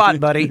another spot,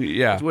 buddy.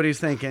 Yeah. That's what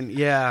he's thinking.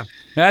 Yeah.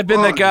 I've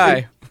been that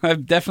guy.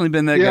 I've definitely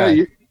been that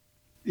guy.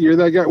 You're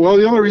that guy. Well,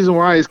 the only reason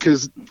why is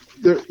because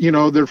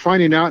they're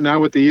finding out now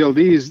with the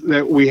ELDs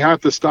that we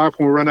have to stop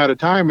when we run out of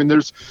time, and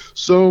there's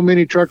so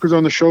many truckers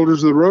on the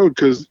shoulders of the road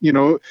because they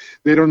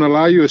don't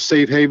allow you a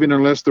safe haven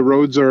unless the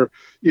roads are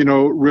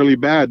really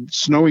bad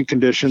snowing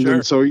conditions. Sure.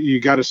 And so you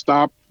got to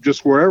stop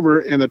just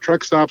wherever. And the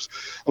truck stops,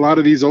 a lot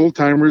of these old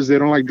timers, they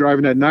don't like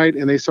driving at night,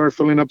 and they start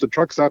filling up the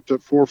truck stops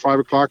at 4 or 5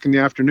 o'clock in the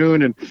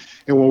afternoon. And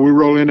when we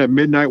roll in at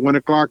midnight, 1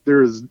 o'clock,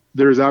 there's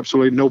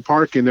absolutely no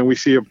parking. Then we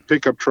see a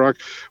pickup truck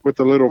with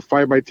a little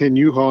 5x10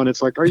 U-Haul, and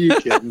it's like, are you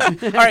kidding?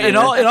 All right, in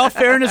all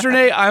fairness,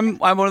 Renee, I'm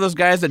one of those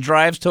guys that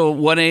drives till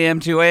 1 a.m.,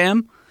 2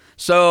 a.m.,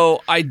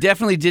 so I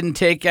definitely didn't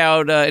take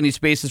out any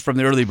spaces from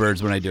the early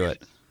birds when I do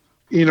it.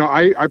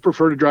 I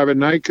prefer to drive at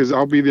night because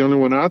I'll be the only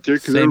one out there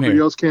because Same everybody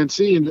here. else can't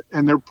see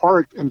and they're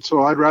parked. And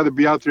so I'd rather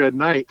be out there at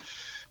night.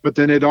 But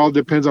then it all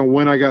depends on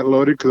when I got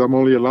loaded because I'm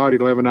only allowed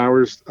 11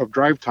 hours of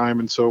drive time.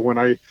 And so when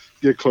I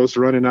get close to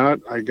running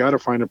out, I got to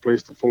find a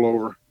place to pull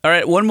over. All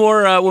right, one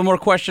more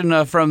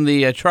question from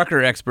the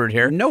trucker expert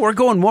here. No, we're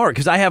going more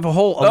because I have a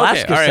whole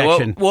Alaska okay, all right,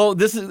 section. Well,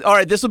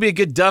 this will be a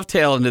good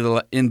dovetail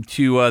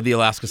into the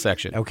Alaska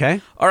section.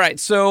 Okay. All right,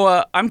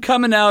 so I'm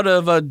coming out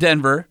of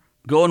Denver,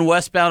 going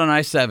westbound on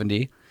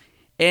I-70,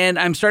 and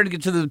I'm starting to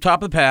get to the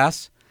top of the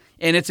pass,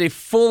 and it's a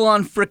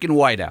full-on frickin'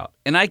 whiteout,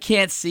 and I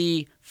can't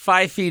see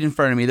 5 feet in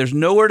front of me. There's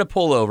nowhere to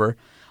pull over.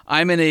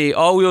 I'm in a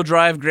all-wheel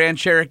drive Grand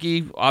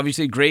Cherokee,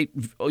 obviously great,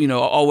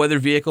 all-weather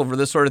vehicle for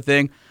this sort of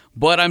thing,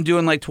 but I'm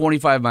doing like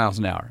 25 miles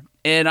an hour,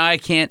 and I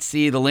can't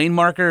see the lane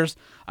markers.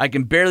 I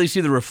can barely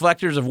see the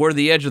reflectors of where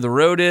the edge of the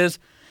road is.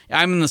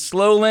 I'm in the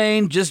slow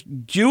lane,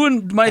 just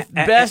doing my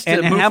best to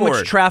and move how forward.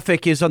 much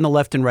traffic is on the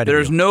left and right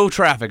There's of you? no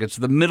traffic. It's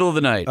the middle of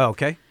the night. Oh,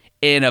 okay.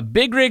 And a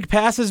big rig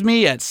passes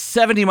me at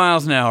 70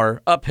 miles an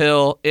hour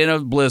uphill in a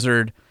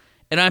blizzard,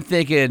 and I'm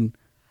thinking,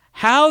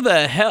 how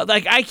the hell?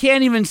 Like, I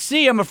can't even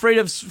see. I'm afraid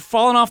of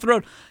falling off the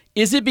road.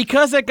 Is it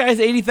because that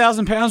guy's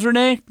 80,000 pounds,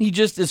 Renee? He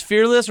just is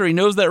fearless, or he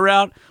knows that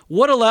route?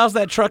 What allows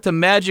that truck to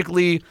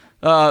magically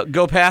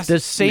go past The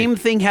same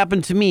thing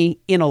happened to me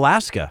in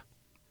Alaska.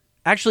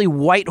 Actually,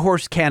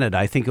 Whitehorse, Canada.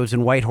 I think it was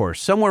in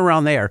Whitehorse, somewhere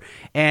around there.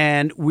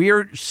 And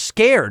we're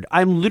scared.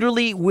 I'm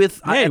literally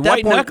with Hey, at that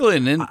white point,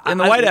 knuckling in the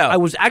whiteout. I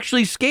was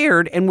actually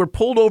scared, and we're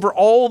pulled over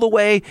all the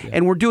way,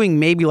 and we're doing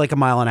maybe like a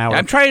mile an hour.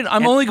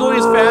 I'm only going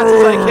as fast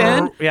as I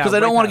can Yeah, because I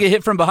don't right want to past. get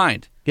hit from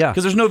behind. Yeah.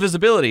 Because there's no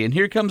visibility. And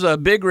here comes a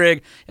big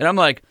rig, and I'm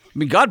like, I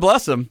mean, God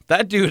bless him.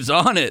 That dude's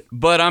on it.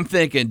 But I'm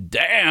thinking,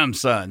 damn,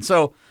 son.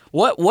 So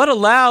what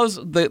allows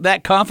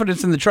that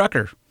confidence in the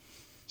trucker?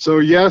 So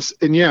yes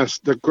and yes.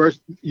 The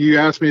question you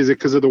asked me, is it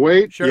because of the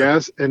weight? Sure.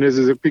 Yes. And is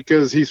it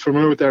because he's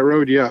familiar with that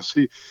road? Yes.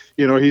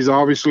 He's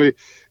obviously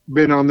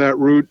been on that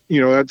route.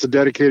 That's a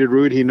dedicated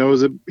route. He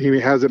knows it. He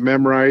has it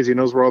memorized. He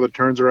knows where all the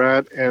turns are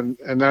at, and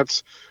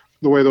that's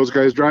the way those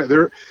guys drive.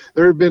 There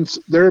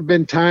have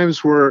been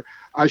times where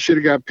I should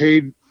have got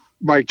paid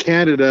by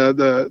Canada,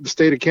 the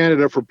state of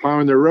Canada, for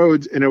plowing their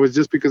roads, and it was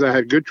just because I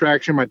had good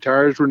traction, my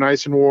tires were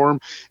nice and warm,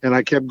 and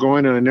I kept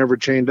going, and I never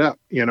chained up,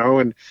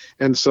 and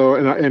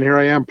here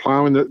I am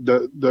plowing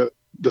the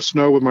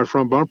snow with my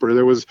front bumper.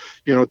 There was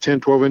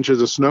 10, 12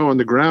 inches of snow on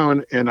the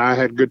ground, and I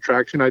had good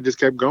traction. I just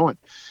kept going.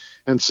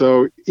 And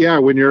so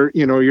when you're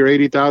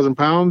 80,000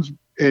 pounds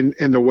and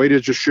the weight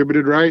is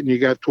distributed right, and you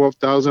got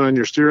 12,000 on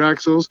your steer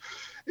axles,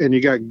 and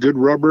you got good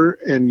rubber,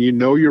 and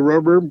your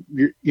rubber,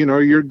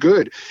 you're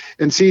good.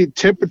 And see,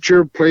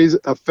 temperature plays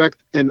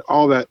effect in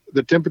all that.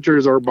 The temperature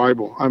is our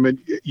Bible. I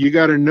mean, you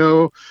got to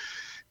know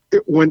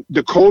when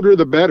the colder,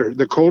 the better.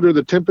 The colder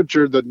the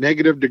temperature, the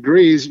negative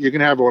degrees, you're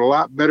gonna have a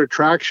lot better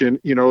traction.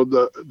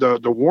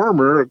 The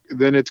warmer,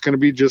 then it's gonna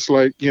be just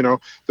like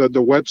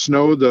the wet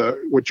snow,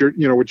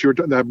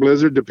 that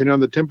blizzard. Depending on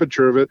the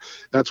temperature of it,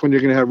 that's when you're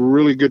gonna have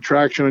really good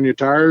traction on your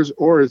tires.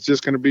 Or it's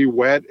just gonna be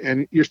wet,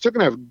 and you're still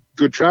gonna have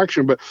good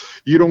traction, but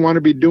you don't want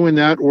to be doing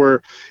that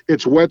where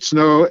it's wet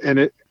snow and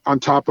it on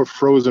top of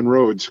frozen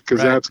roads,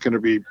 because Right. that's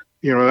gonna be.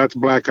 That's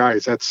black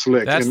ice. That's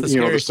slick. That's and the the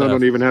scary sun stuff.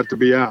 don't even have to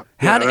be out.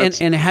 How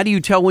Yeah, how do you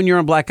tell when you're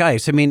on black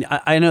ice? I mean,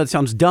 I know it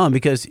sounds dumb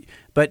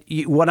but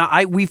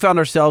we found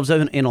ourselves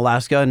in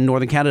Alaska and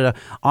northern Canada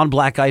on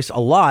black ice a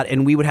lot,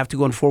 and we would have to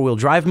go in 4-wheel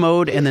drive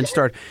mode and then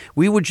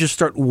we would just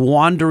start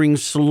wandering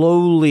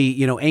slowly,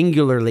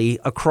 angularly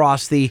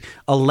across a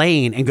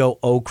lane and go,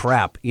 oh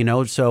crap,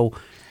 so.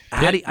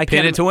 Pin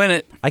it to win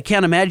it. I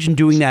can't imagine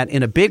doing that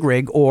in a big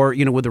rig or,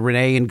 with a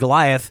Renee and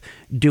Goliath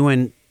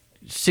doing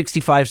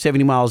 65,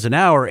 70 miles an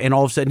hour, and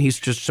all of a sudden he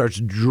just starts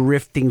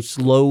drifting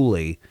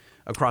slowly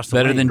across the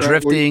Better lane. than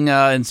drifting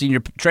and seeing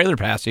your trailer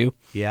pass you.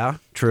 Yeah,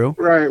 true.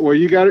 Right. Well,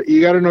 you got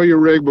to know your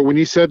rig. But when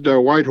you said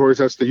Whitehorse,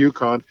 that's the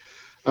Yukon,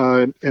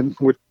 and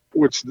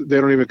which they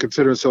don't even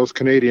consider themselves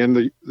Canadian,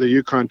 the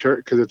Yukon,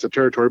 because it's a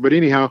territory. But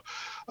anyhow,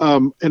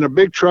 in a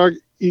big truck,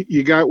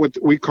 you got what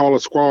we call a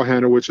squall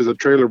handle, which is a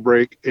trailer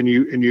brake, and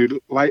you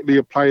lightly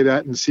apply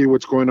that and see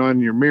what's going on in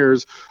your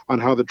mirrors on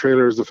how the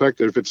trailer is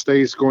affected. If it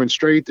stays going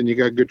straight, then you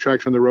got good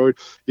traction on the road.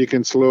 You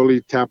can slowly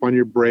tap on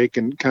your brake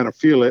and kind of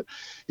feel it,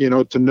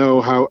 to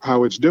know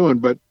how it's doing.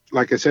 But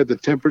like I said, the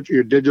temperature,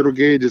 your digital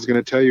gauge is going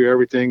to tell you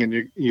everything, and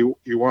you're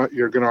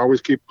going to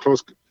always keep a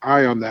close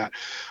eye on that.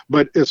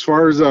 But as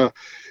far as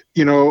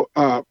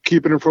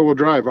keeping in 4-wheel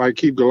drive, I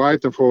keep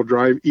Goliath in 4-wheel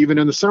drive, even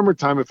in the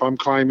summertime if I'm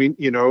climbing,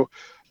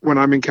 when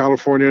I'm in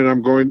California and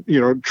I'm going,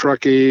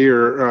 Truckee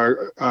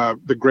or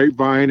the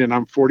Grapevine, and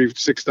I'm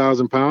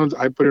 46,000 pounds,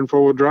 I put in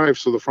 4-wheel drive,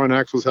 so the front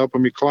axle is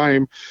helping me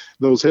climb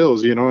those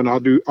hills, and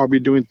I'll be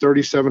doing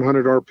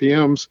 3,700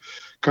 RPMs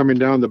coming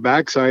down the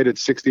backside at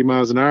 60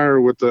 miles an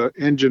hour with the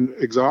engine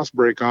exhaust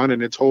brake on,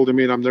 and it's holding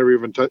me, and I'm never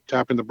even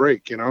tapping the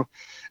brake, and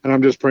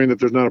I'm just praying that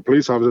there's not a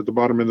police officer at the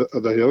bottom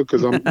of the hill,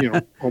 because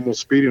I'm almost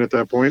speeding at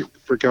that point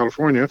for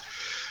California.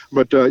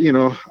 But,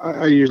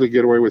 I usually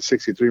get away with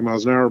 63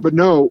 miles an hour. But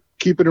no,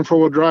 keep it in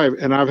 4-wheel drive.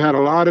 And I've had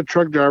a lot of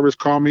truck drivers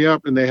call me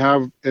up, and they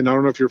have, and I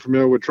don't know if you're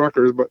familiar with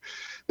truckers, but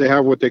they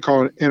have what they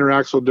call an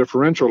interaxle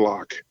differential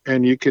lock.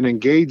 And you can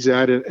engage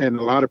that, and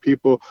a lot of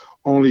people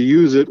only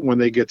use it when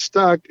they get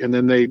stuck, and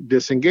then they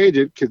disengage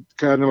it,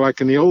 kind of like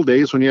in the old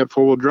days when you had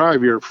 4-wheel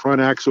drive. Your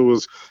front axle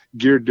was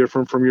geared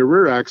different from your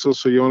rear axle,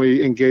 so you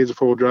only engage the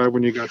 4-wheel drive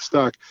when you got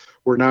stuck.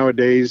 Where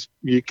nowadays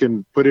you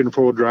can put it in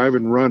 4-wheel drive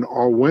and run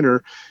all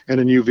winter in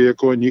a new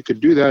vehicle, and you could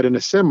do that in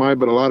a semi,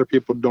 but a lot of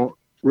people don't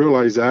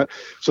realize that.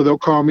 So they'll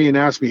call me and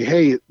ask me,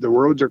 hey, the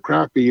roads are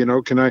crappy,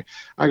 can I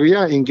go,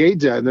 yeah,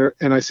 engage that.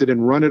 And I said,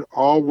 and run it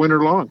all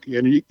winter long.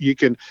 And you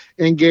can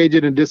engage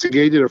it and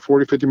disengage it at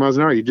 40, 50 miles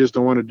an hour. You just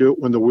don't want to do it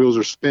when the wheels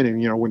are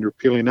spinning, when you're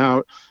peeling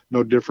out,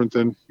 no different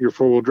than your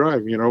 4-wheel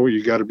drive.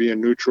 You got to be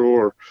in neutral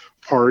or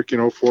park,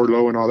 forward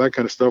low and all that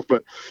kind of stuff.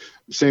 But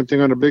same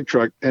thing on a big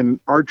truck. And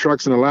our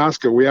trucks in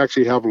Alaska, we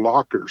actually have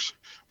lockers,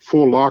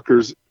 full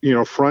lockers,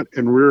 front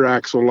and rear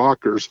axle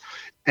lockers,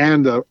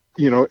 and the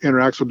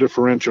interaxle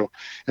differential.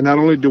 And not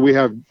only do we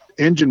have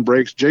engine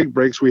brakes, Jake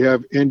brakes, we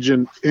have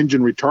engine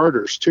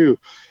retarders too.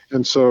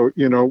 And so,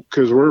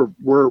 because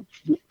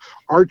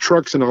our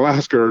trucks in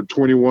Alaska are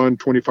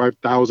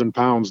 25,000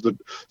 pounds. The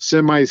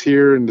semis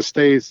here in the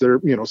States, they're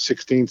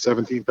 16,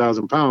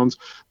 17,000 pounds.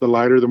 The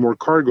lighter, the more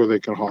cargo they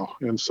can haul.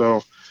 And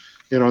so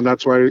and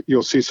that's why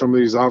you'll see some of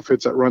these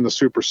outfits that run the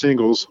super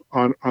singles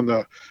on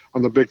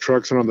the big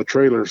trucks and on the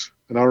trailers.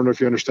 And I don't know if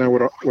you understand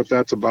what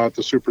that's about,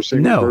 the super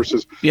singles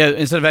versus. Yeah,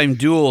 instead of having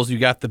duals, you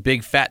got the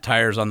big fat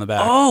tires on the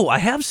back. Oh, I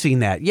have seen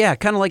that. Yeah,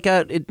 kind of like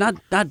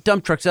not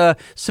dump trucks,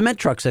 cement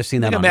trucks. I've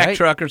seen that like on, a Mack right?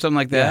 truck or something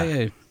like that.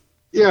 Yeah.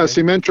 Yeah,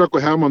 cement truck will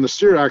have them on the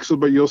steer axle,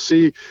 but you'll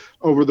see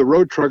over the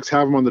road trucks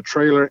have them on the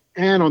trailer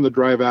and on the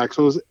drive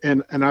axles.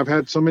 And I've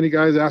had so many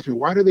guys ask me,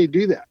 why do they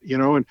do that?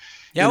 And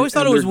I always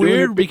thought it was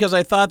weird because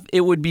I thought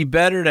it would be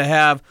better to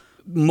have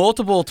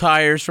multiple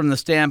tires from the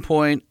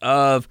standpoint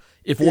of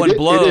if one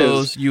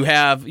blows, you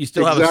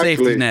still have a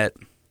safety net.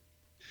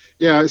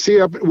 Yeah,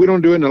 see, we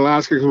don't do it in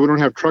Alaska because we don't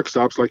have truck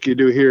stops like you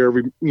do here.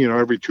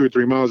 Every 2 or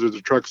 3 miles there's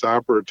a truck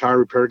stop or a tire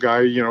repair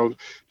guy,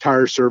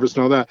 tire service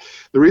and all that.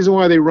 The reason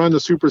why they run the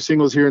super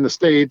singles here in the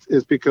States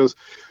is because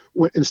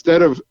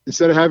instead of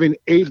having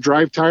 8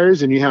 drive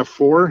tires and you have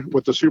 4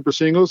 with the super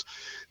singles,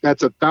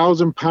 that's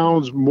 1,000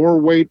 pounds more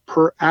weight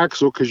per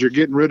axle because you're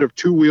getting rid of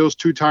 2 wheels,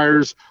 2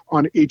 tires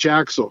on each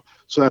axle.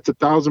 So that's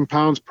 1,000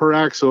 pounds per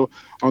axle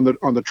on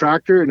the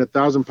tractor and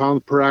 1,000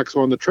 pounds per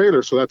axle on the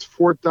trailer. So that's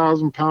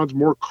 4,000 pounds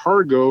more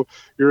cargo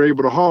you're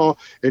able to haul,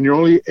 and you're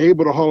only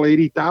able to haul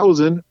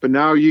 80,000. But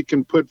now you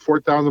can put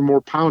 4,000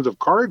 more pounds of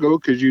cargo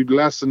because you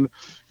lessen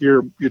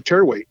your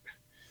tear weight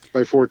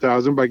by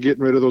 4,000 by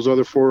getting rid of those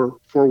other four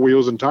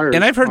wheels and tires.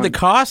 And I've heard the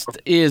cost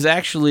is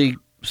actually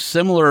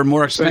similar or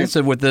more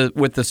expensive with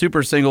the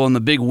super single and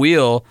the big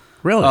wheel.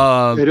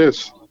 Really? It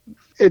is.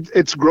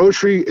 It's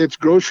grocery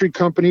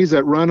companies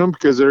that run them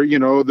because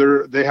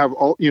they have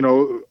all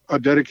a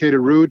dedicated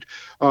route,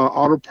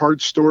 auto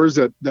parts stores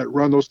that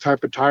run those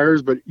type of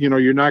tires. But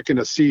you're not going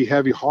to see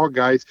heavy haul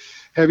guys.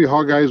 Heavy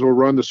haul guys will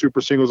run the super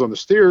singles on the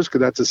steers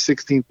because that's a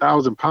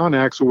 16,000 pound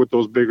axle with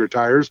those bigger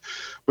tires.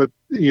 But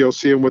you'll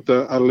see them with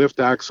a lift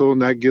axle,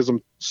 and that gives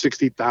them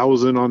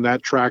 60,000 on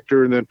that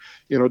tractor. And then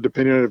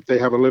depending on if they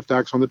have a lift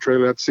axle on the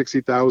trailer, that's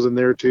 60,000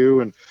 there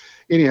too. And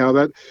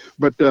anyhow,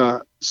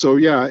 so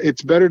yeah,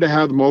 it's better to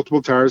have multiple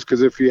tires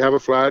because if you have a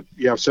flat,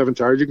 you have 7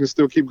 tires, you can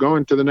still keep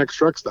going to the next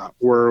truck stop.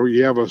 Where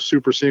you have a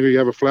super single, you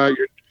have a flat,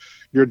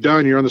 you're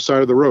done. You're on the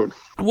side of the road.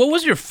 What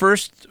was your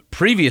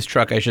previous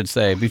truck, I should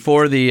say,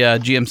 before the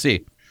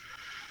GMC?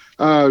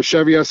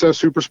 Chevy SS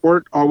Super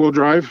Sport, all-wheel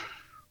drive.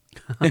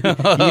 You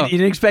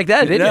didn't expect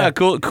that, did you? Yeah,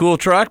 cool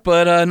truck,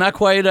 but not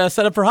quite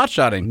set up for hot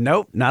shotting.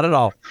 Nope, not at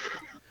all.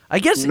 I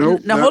guess,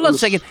 nope, now hold on a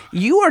second.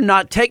 You are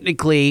not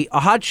technically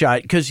a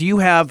hotshot because you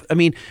have,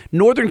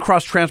 Northern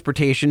Cross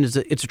Transportation,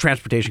 it's a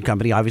transportation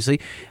company, obviously.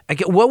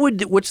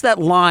 What's that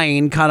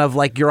line kind of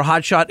like you're a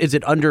hotshot? Is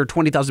it under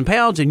 20,000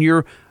 pounds and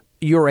you're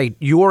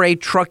a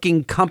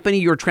trucking company,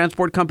 you're a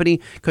transport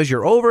company because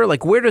you're over?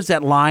 Like, where does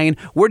that line,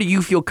 where do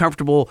you feel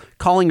comfortable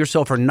calling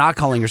yourself or not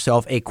calling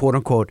yourself a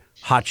quote-unquote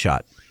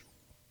hotshot?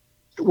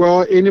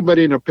 Well,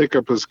 anybody in a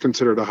pickup is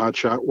considered a hot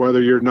shot,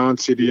 whether you're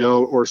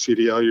non-CDL or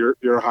CDL,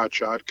 you're a hot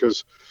shot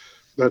because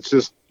that's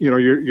just,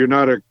 you're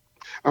not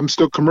I'm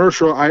still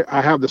commercial.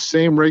 I have the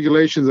same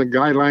regulations and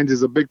guidelines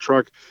as a big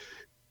truck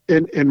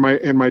in my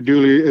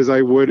dually as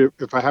I would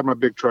if I had my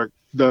big truck.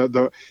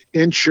 The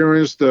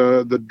insurance,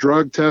 the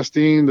drug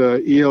testing,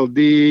 the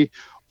ELD,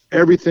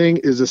 everything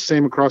is the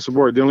same across the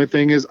board. The only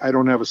thing is I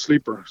don't have a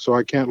sleeper, so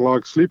I can't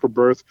log sleeper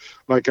berth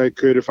like I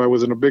could if I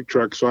was in a big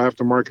truck. So I have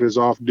to mark it as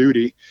off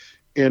duty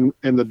in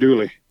the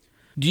dually.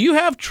 Do you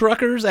have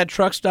truckers at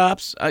truck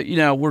stops?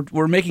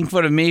 We're making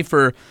fun of me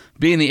for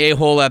being the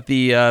a-hole at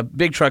the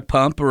big truck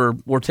pump, or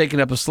we're taking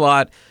up a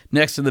slot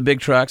next to the big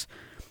trucks.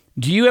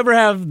 Do you ever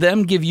have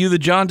them give you the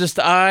jaundiced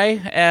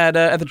eye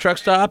at the truck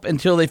stop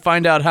until they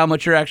find out how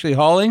much you're actually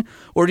hauling?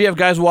 Or do you have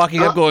guys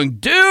walking up going,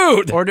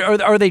 dude? Or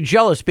are they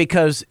jealous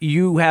because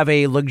you have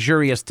a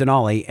luxurious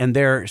Denali and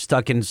they're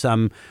stuck in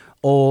some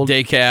old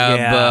day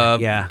cab,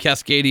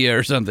 Cascadia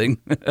or something?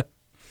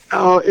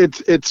 Oh,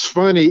 it's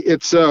funny.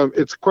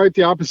 It's quite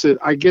the opposite.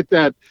 I get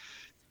that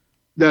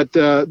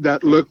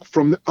look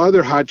from the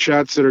other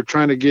hotshots that are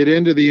trying to get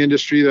into the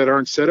industry that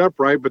aren't set up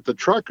right. But the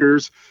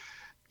truckers,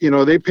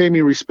 they pay me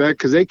respect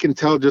because they can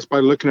tell just by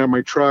looking at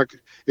my truck.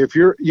 If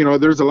you're,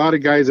 there's a lot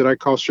of guys that I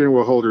call steering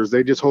wheel holders.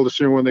 They just hold a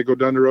steering wheel when they go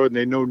down the road and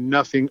they know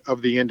nothing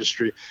of the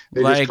industry.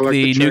 They like just collect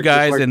the new check,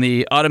 guys in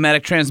the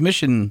automatic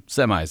transmission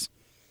semis.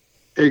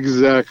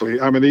 Exactly.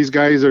 These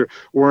guys are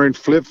wearing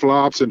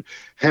flip-flops and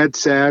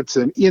headsets,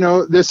 and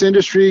this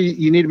industry,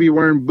 you need to be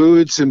wearing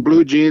boots and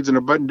blue jeans and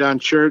a button-down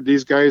shirt.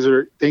 These guys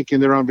are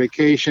thinking they're on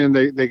vacation.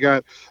 They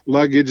got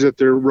luggage that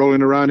they're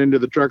rolling around into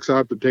the truck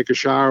stop to take a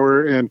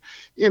shower, and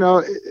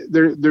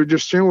they're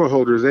just steering wheel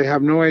holders. They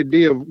have no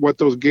idea of what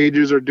those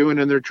gauges are doing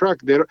in their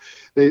truck. They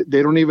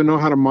don't even know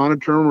how to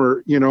monitor them,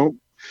 or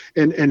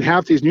and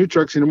half these new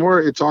trucks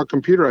anymore, it's all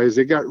computerized.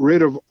 They got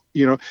rid of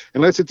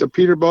unless it's a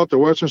Peterbilt, a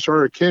Western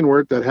Star, or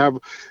Kenworth that have,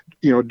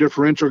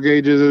 differential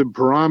gauges and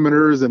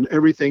barometers and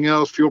everything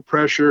else, fuel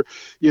pressure,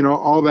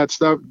 all that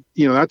stuff,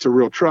 that's a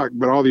real truck.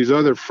 But all these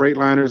other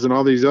Freightliners and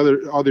all these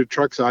other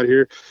trucks out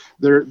here,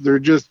 they're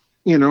just,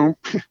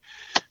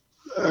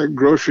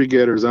 grocery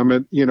getters. I'm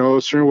at,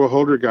 steering wheel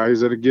holder guys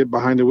that get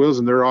behind the wheels,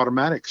 and they're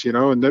automatics,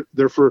 and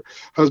they're for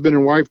husband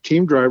and wife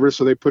team drivers.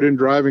 So they put in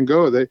drive and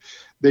go. They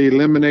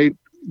eliminate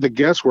the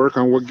guesswork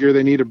on what gear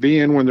they need to be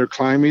in when they're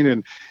climbing,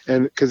 and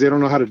because they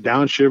don't know how to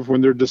downshift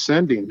when they're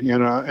descending, they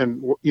don't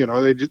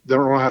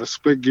know how to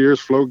split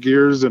gears, float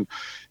gears, and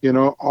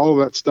all of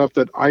that stuff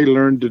that I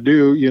learned to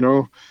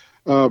do,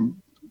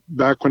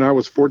 back when I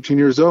was 14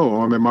 years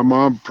old. I mean,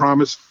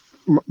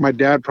 my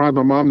dad promised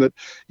my mom that,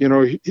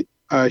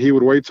 he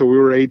would wait till we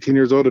were 18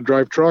 years old to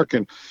drive truck.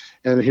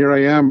 And here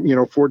I am,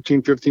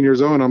 14, 15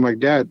 years old. And I'm like,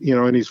 Dad,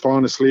 and he's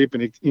falling asleep,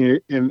 and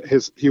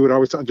he would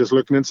always talk, just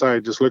looking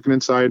inside.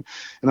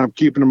 And I'm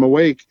keeping him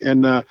awake.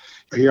 And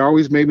he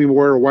always made me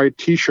wear a white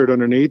T-shirt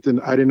underneath,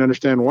 and I didn't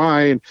understand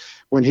why. And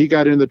when he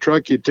got in the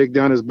truck, he'd take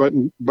down his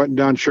button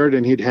down shirt,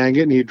 and he'd hang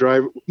it, and he'd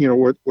drive,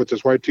 with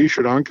this white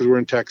T-shirt on, because we're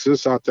in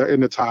Texas out there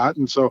and it's hot.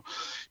 And so,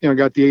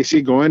 got the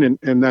AC going.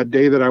 And that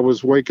day that I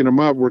was waking him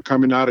up, we're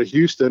coming out of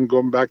Houston,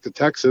 going back to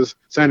Texas,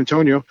 San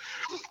Antonio.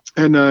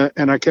 And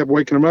I kept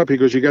waking him up. He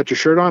goes, "You got your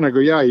shirt on?" I go,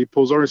 "Yeah." He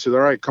pulls over and says, "All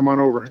right, come on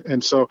over."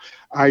 And so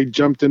I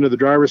jumped into the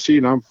driver's seat,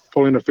 and I'm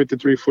pulling a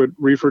 53-foot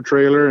reefer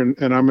trailer, and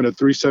I'm in a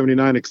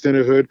 379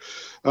 extended hood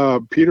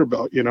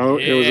Peterbilt.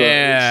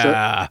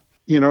 Yeah.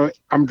 It was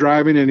I'm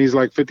driving, and he's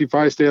like,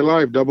 55, stay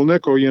alive, double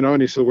nickel,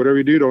 and he said, "Whatever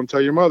you do, don't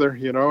tell your mother,"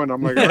 and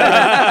I'm like, all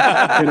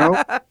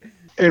right,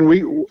 And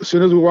as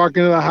soon as we walk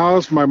into the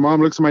house, my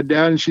mom looks at my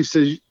dad, and she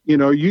says,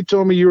 "You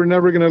told me you were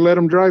never going to let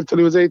him drive till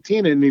he was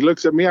 18. And he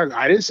looks at me.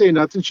 I didn't say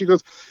nothing. She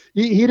goes,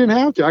 he didn't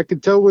have to. I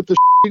could tell with the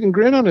and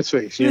grin on his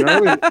face,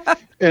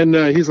 and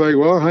he's like,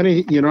 "Well,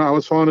 honey, I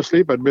was falling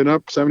asleep. I'd been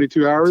up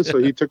 72 hours. So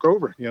he took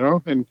over,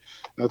 and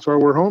that's why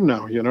we're home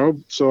now,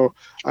 So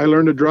I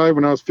learned to drive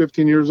when I was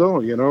 15 years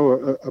old,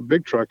 a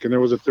big truck, and there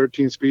was a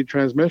 13-speed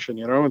transmission,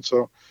 and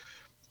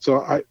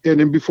and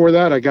then before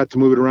that, I got to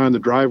move it around the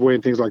driveway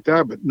and things like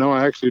that. But no,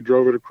 I actually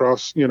drove it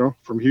across,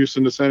 from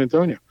Houston to San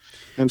Antonio.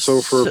 And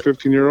so for a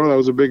 15-year-old, that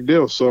was a big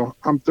deal. So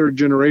I'm third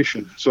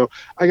generation. So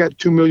I got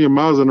 2 million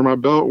miles under my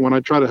belt. When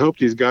I try to help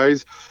these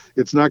guys,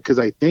 it's not because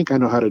I think I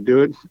know how to do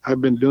it. I've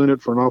been doing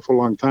it for an awful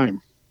long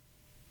time.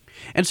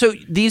 And so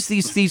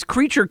these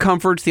creature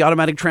comforts, the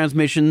automatic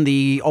transmission,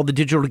 all the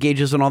digital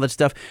gauges and all that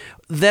stuff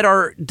that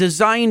are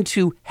designed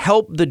to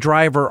help the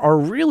driver are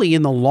really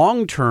in the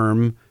long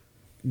term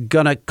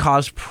going to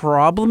cause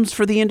problems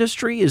for the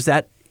industry? Is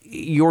that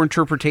your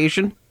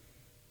interpretation?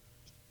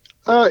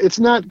 It's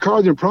not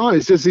causing problems.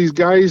 It's just these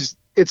guys,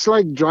 it's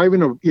like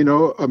driving a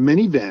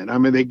minivan. I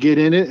mean, they get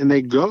in it and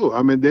they go.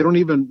 I mean, they don't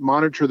even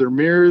monitor their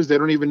mirrors. They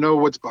don't even know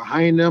what's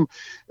behind them,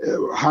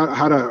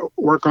 how to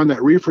work on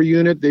that reefer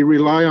unit. They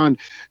rely on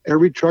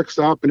every truck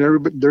stop and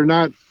everybody. They're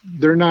not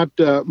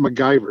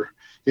MacGyver.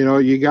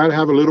 You got to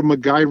have a little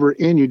MacGyver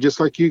in you,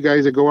 just like you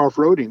guys that go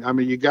off-roading. I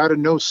mean, you got to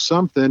know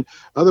something.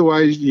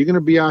 Otherwise, you're going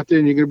to be out there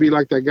and you're going to be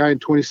like that guy in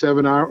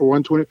 27 hour or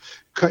 120,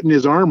 cutting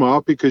his arm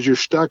off because you're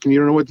stuck and you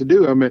don't know what to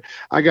do. I mean,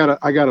 I got a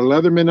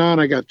Leatherman on.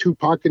 I got 2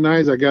 pocket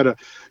knives. I got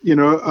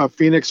a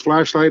Phoenix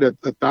flashlight, a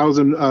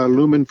 1,000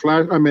 lumen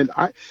flash. I mean,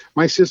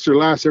 my sister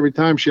laughs every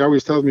time. She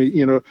always tells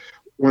me,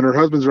 when her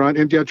husband's around,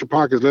 empty out your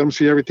pockets, let them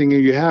see everything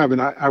you have.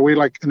 And I weigh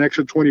like an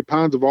extra 20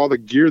 pounds of all the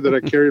gear that I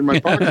carry in my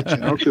pockets,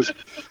 because,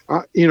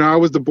 I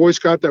was the Boy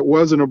Scout that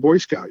wasn't a Boy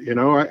Scout.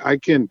 I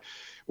can,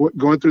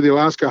 going through the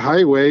Alaska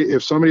Highway,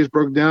 if somebody's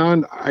broke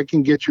down, I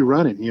can get you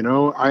running.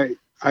 I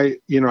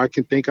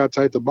can think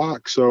outside the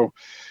box. So,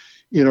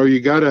 you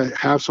got to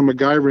have some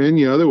MacGyver in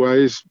you.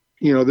 Otherwise,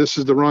 this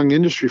is the wrong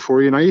industry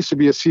for you. And I used to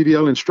be a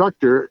CDL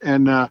instructor,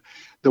 and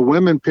the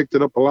women picked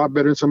it up a lot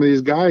better than some of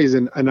these guys.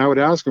 And I would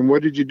ask them,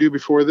 what did you do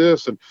before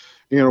this? And,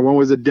 one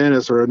was a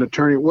dentist or an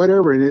attorney,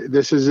 whatever. And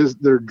this is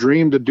their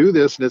dream to do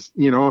this. And it's,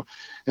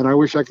 and I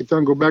wish I could tell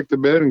them, go back to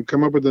bed and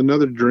come up with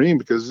another dream,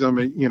 because, I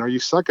mean, you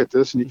suck at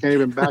this and you can't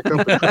even back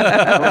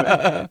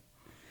up.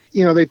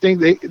 They think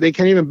they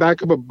can't even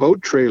back up a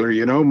boat trailer,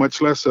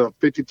 much less a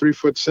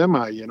 53-foot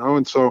semi,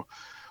 and so. All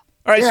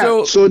right.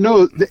 Yeah, so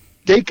no,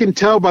 they can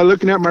tell by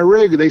looking at my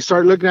rig. They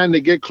start looking at it and they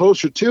get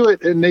closer to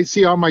it, and they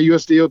see all my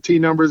USDOT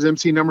numbers,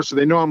 MC numbers, so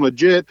they know I'm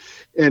legit,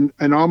 and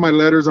all my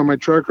letters on my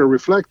truck are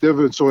reflective.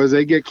 And so as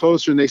they get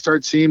closer and they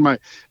start seeing my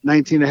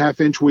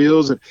 19.5-inch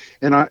wheels, and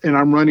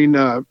I'm running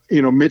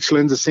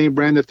Michelin's, the same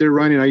brand that they're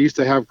running. I used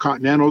to have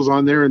Continentals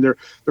on there, and they're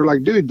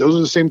like, "Dude, those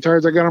are the same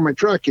tires I got on my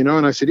truck," And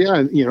I said,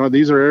 "Yeah,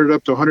 these are aired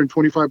up to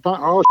 125 pounds.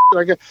 Oh,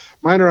 I got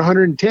mine are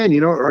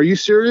 110. Are you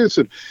serious?"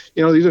 And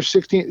these are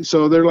 16.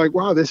 So they're like,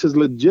 "Wow, this is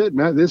legit,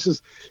 man. This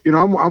is,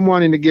 I'm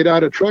wanting to get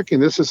out of trucking.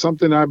 This is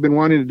something I've been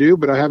wanting to do,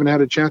 but I haven't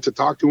had a chance to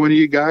talk to one of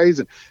you guys."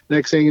 And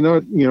next thing you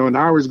know, an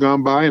hour's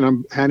gone by, and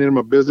I'm handing them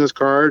a business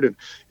card, and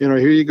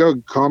here you go,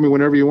 call me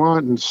whenever you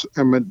want.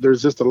 And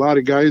there's just a lot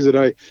of guys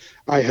that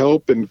I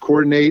help and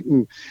coordinate,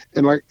 and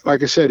like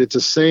I said, it's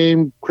the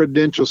same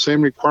credentials,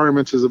 same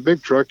requirements as a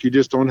big truck. You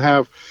just don't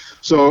have.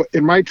 So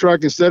in my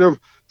truck, instead of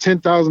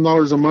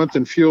 $10,000 a month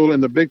in fuel in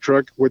the big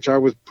truck, which I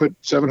would put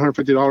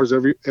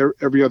 $750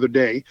 every other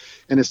day.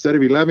 And instead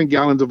of 11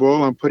 gallons of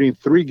oil, I'm putting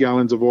 3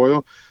 gallons of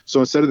oil. So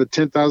instead of the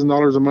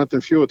 $10,000 a month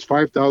in fuel, it's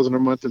 $5,000 a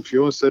month in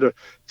fuel. Instead of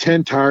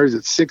 10 tires,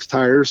 it's 6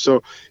 tires.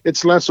 So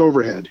it's less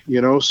overhead,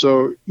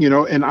 So,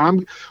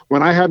 and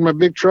when I had my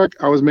big truck,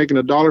 I was making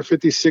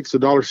 $1.56 to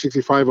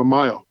 $1.65 a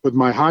mile. With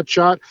my hot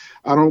shot,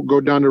 I don't go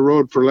down the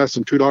road for less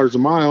than $2 a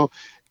mile.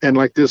 And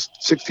like this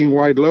 16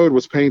 wide load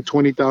was paying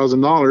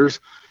 $20,000,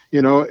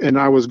 and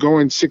I was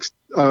going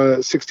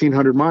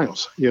 1,600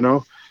 miles,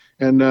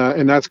 and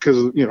that's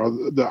because,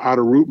 the out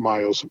of route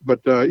miles.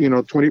 But,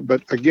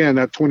 but again,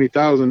 at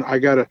 20,000, I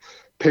got to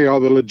pay all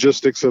the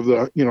logistics of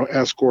the,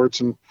 escorts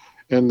and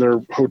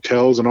their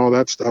hotels and all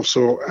that stuff.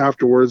 So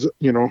afterwards,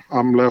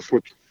 I'm left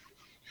with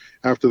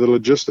after the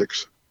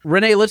logistics.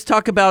 Renee, let's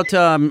talk about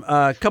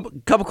a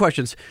couple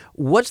questions.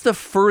 What's the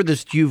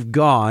furthest you've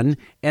gone?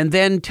 And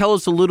then tell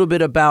us a little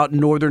bit about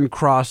Northern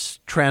Cross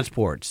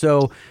Transport.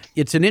 So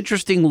it's an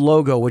interesting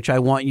logo, which I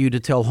want you to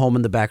tell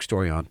Holman the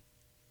backstory on.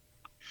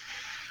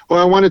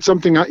 Well, I wanted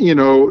something,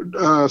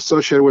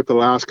 associated with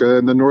Alaska.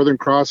 And the Northern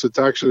Cross, it's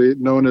actually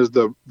known as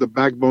the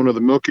backbone of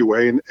the Milky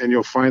Way. And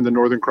you'll find the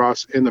Northern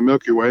Cross in the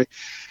Milky Way.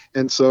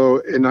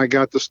 And I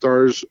got the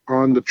stars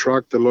on the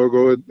truck, the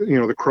logo,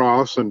 the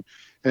cross.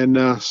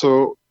 And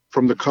so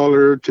from the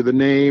color to the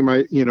name,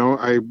 I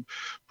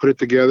put it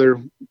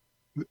together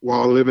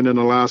while living in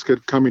Alaska,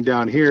 coming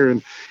down here.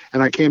 And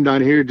I came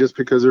down here just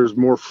because there's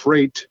more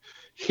freight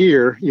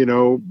here,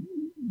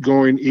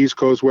 going East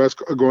Coast,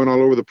 West, going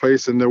all over the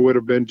place, and there would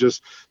have been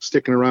just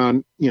sticking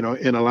around,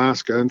 in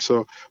Alaska. And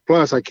so,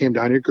 plus I came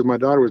down here because my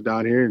daughter was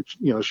down here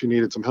and, she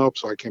needed some help.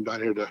 So I came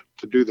down here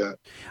to do that.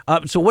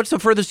 So what's the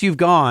furthest you've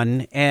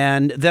gone?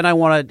 And then I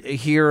want to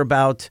hear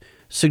about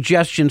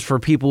suggestions for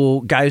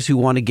people, guys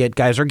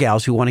or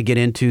gals who want to get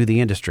into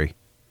the industry.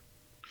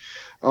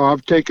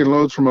 I've taken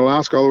loads from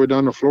Alaska all the way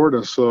down to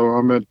Florida. So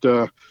I'm at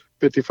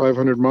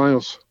 5,500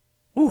 miles.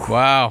 Ooh.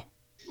 Wow.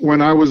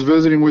 When I was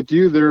visiting with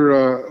you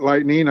there,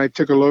 Lightning, I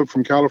took a load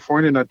from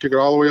California and I took it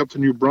all the way up to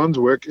New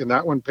Brunswick, and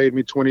that one paid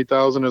me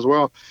 $20,000 as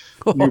well.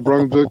 New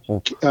Brunswick,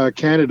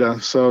 Canada,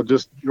 so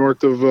just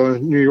north of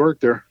New York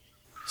there.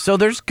 So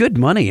there's good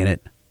money in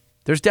it.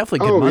 There's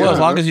definitely good money. Well, as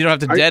long as you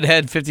don't have to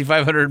deadhead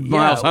 5,500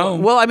 miles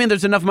home. Well, I mean,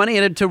 there's enough money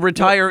in it to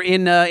retire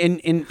in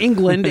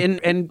England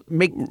and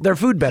make their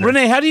food better.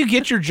 Renee, how do you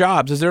get your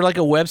jobs? Is there like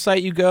a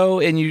website you go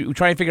and you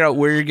try and figure out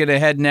where you're going to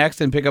head next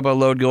and pick up a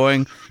load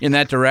going in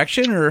that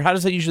direction, or how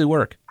does that usually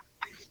work?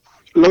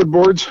 Load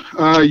boards,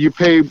 you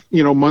pay,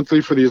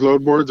 monthly for these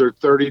load boards. They're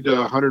 $30 to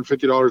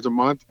 $150 a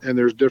month, and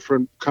there's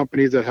different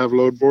companies that have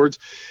load boards.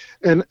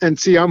 And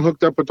see, I'm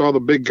hooked up with all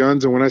the big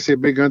guns, and when I say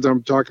big guns,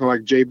 I'm talking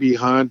like J.B.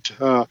 Hunt,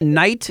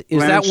 Knight,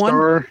 is that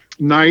one?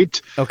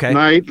 Knight, okay.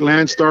 Knight,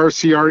 Landstar,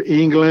 C.R.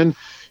 England.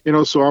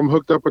 So I'm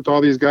hooked up with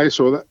all these guys.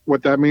 So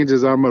what that means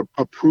is I'm a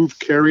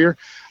approved carrier.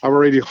 I've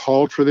already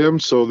hauled for them,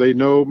 so they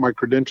know my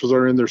credentials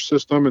are in their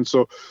system. And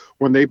so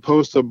when they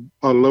post a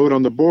load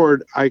on the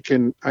board, I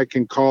can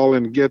call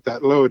and get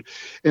that load.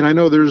 And I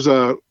know there's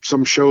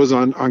some shows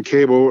on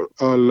cable,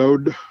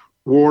 Load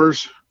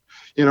Wars.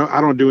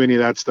 I don't do any of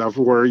that stuff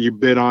where you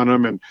bid on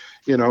them, and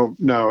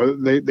no,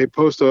 they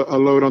post a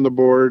load on the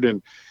board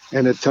and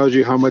it tells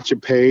you how much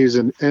it pays,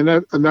 and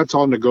that's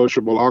all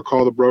negotiable. I'll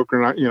call the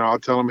broker and I'll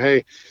tell them,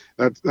 hey,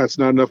 that's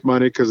not enough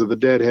money because of the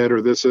deadhead,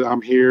 or this,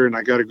 I'm here and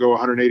I got to go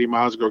 180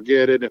 miles to go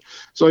get it. And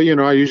so,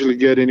 I usually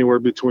get anywhere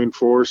between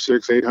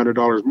 $400, $600,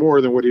 $800 more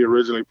than what he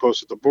originally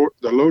posted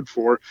the load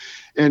for.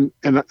 And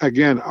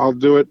again, I'll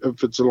do it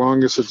if it's as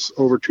long as it's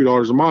over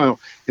 $2 a mile.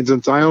 And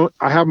since I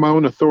have my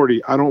own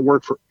authority, I don't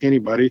work for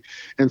anybody.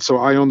 And so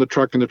I own the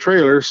truck and the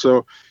trailer.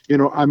 So,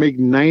 I make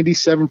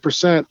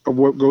 97% of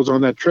what goes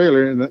on that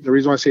trailer. And the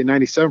reason why I say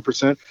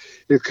 97% is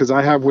because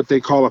I have what they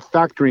call a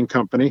factoring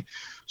company.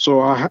 So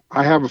I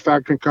have a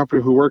factoring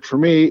company who works for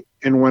me,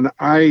 and when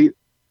I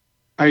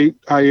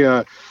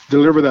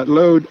deliver that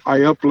load, I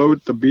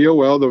upload the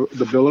BOL,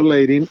 the bill of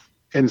lading,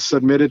 and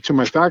submit it to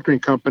my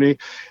factoring company.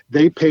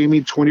 They pay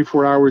me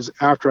 24 hours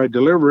after I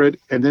deliver it,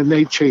 and then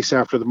they chase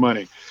after the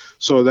money.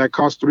 So that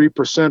costs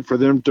 3% for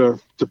them to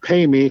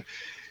pay me.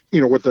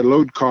 What the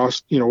load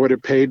cost, what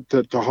it paid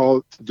to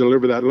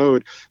deliver that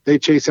load. They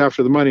chase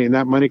after the money, and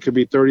that money could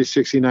be 30,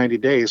 60, 90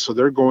 days. So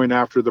they're going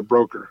after the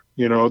broker,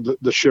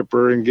 the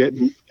shipper, and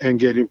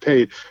getting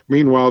paid.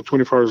 Meanwhile,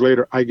 24 hours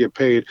later, I get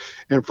paid.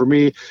 And for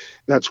me,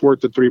 that's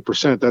worth the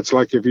 3%. That's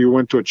like if you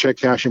went to a check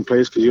cashing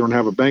place because you don't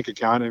have a bank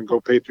account and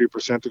go pay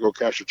 3% to go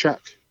cash a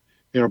check,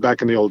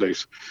 back in the old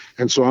days.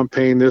 And so I'm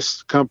paying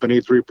this company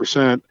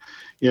 3%,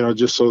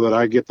 just so that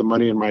I get the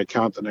money in my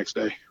account the next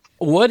day.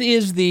 What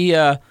is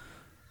the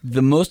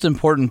most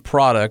important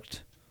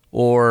product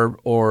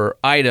or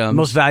item?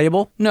 Most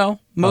valuable? No.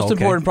 Most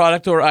important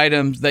product or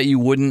items that you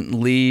wouldn't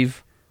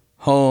leave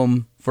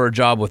home for a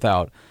job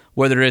without.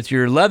 Whether it's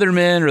your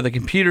Leatherman or the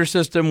computer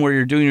system where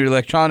you're doing your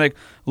electronic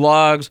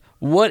logs,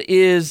 what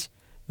is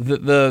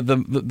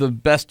the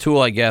best tool,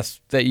 I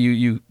guess, that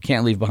you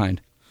can't leave behind?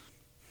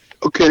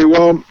 Okay,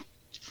 well,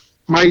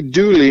 my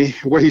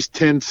dually weighs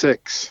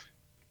 10.6.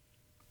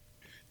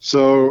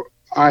 So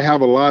I have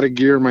a lot of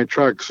gear in my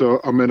truck.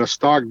 So I'm in a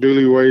stock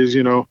dually weighs,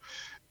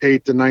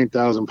 8,000 to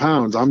 9,000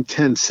 pounds. I'm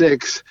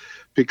 10.6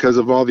 because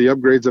of all the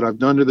upgrades that I've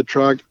done to the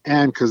truck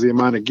and because the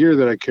amount of gear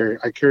that I carry.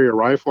 I carry a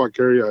rifle. I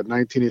carry a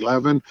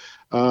 1911,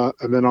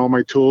 and then all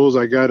my tools.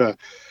 I got a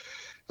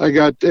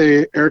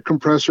air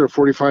compressor, a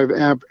 45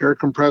 amp air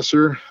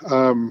compressor.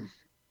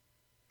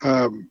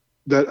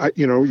 That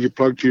you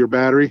plug to your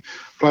battery.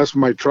 Plus,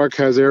 my truck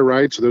has air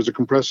ride, so there's a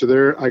compressor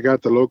there. I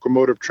got the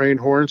locomotive train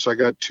horn, so I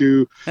got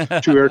two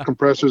air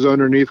compressors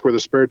underneath where the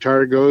spare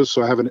tire goes.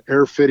 So I have an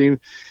air fitting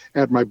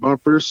at my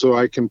bumper, so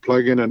I can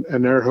plug in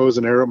an air hose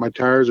and air up my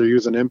tires, or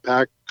use an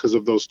impact because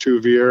of those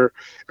two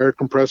air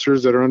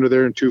compressors that are under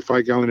there and 2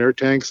 5-gallon air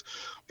tanks.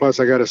 Plus,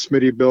 I got a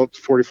Smitty built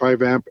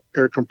 45 amp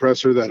air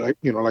compressor that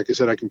like I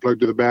said, I can plug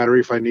to the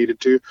battery if I needed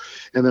to.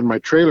 And then my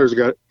trailer's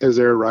got as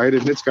air ride,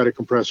 and it's got a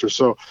compressor.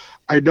 So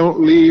I don't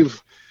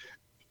leave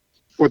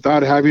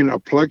without having a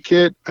plug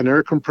kit, an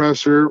air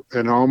compressor,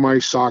 and all my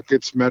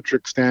sockets,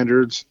 metric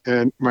standards,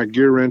 and my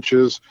gear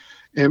wrenches.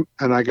 And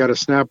I got a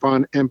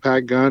Snap-on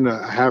impact gun, a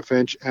 1/2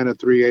 inch and a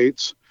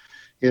 3/8,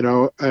 and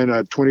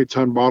a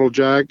 20-ton bottle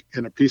jack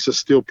and a piece of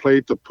steel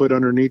plate to put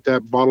underneath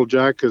that bottle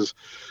jack. Because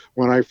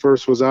when I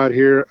first was out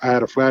here, I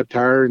had a flat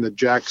tire and the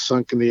jack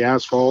sunk in the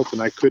asphalt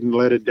and I couldn't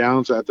let it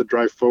down. So I had to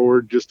drive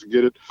forward just to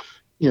get it,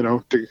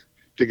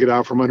 to get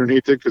out from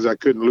underneath it, because I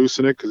couldn't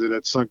loosen it because it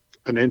had sunk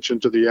an inch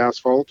into the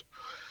asphalt.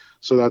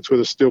 So that's where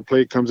the steel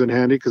plate comes in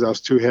handy, because I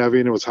was too heavy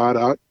and it was hot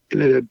out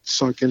and it had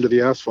sunk into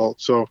the asphalt.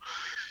 So,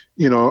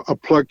 a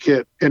plug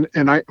kit, and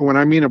when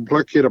I mean a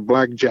plug kit, a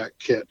blackjack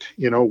kit,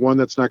 one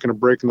that's not going to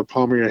break in the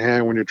palm of your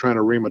hand when you're trying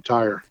to ream a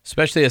tire.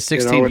 Especially a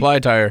 16-ply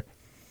tire.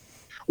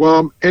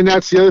 Well, and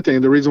that's the other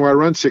thing. The reason why I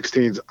run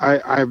 16s,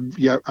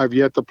 I've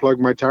yet to plug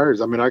my tires.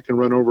 I mean, I can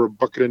run over a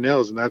bucket of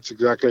nails, and that's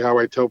exactly how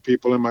I tell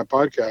people in my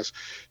podcast,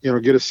 get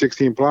a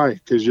 16-ply,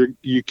 because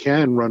you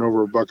can run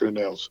over a bucket of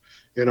nails.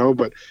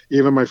 But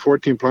even my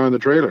 14-ply on the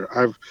trailer,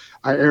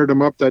 I aired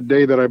them up that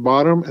day that I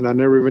bought them, and I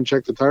never even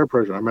checked the tire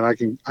pressure. I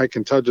mean, I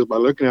can tell just by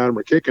looking at them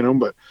or kicking them,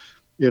 but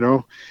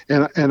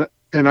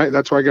and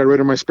that's why I got rid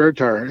of my spare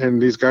tire.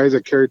 And these guys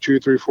that carry 2,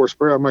 3, 4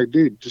 spare, I'm like,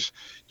 dude, just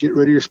get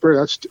rid of your spare.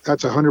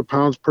 That's 100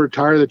 pounds per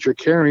tire that you're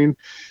carrying.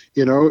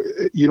 You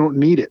don't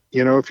need it.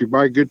 If you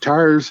buy good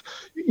tires,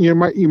 you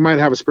might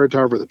have a spare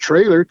tire for the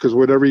trailer, because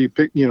whatever you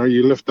pick,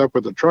 you lift up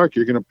with the truck,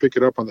 you're going to pick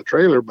it up on the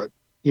trailer. But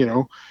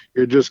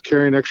you're just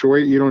carrying extra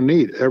weight you don't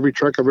need. Every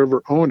truck I've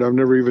ever owned, I've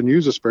never even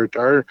used a spare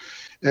tire,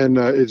 and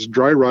it's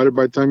dry rotted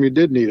by the time you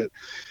did need it.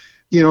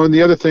 And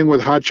the other thing with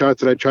hot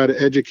shots that I try to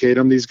educate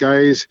them, these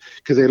guys,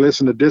 because they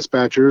listen to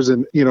dispatchers,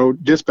 and,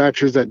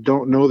 dispatchers that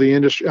don't know the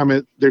industry. I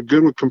mean, they're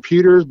good with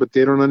computers, but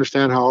they don't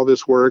understand how all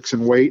this works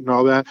and weight and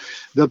all that.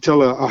 They'll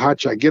tell a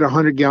hot shot, get a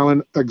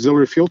 100-gallon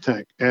auxiliary fuel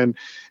tank. And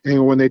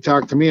when they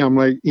talk to me, I'm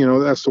like,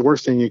 that's the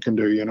worst thing you can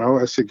do.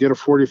 I said, get a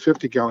 40,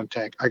 50-gallon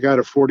tank. I got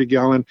a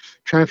 40-gallon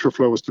transfer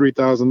flow, was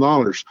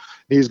 $3,000.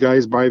 These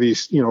guys buy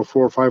these, $400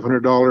 or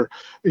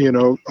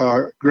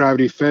 $500,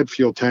 gravity fed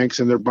fuel tanks,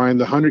 and they're buying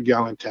the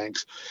 100-gallon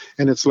tanks.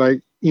 And it's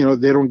like, they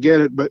don't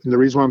get it. But the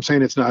reason why I'm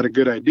saying it's not a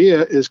good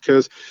idea is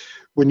because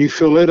when you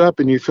fill it up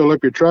and you fill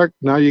up your truck,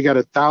 now you got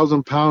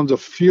 1,000 pounds of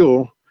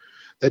fuel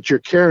that you're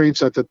carrying.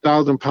 So that's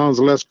 1,000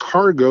 pounds less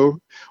cargo,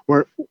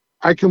 where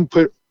I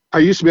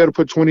used to be able to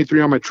put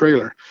 23 on my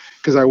trailer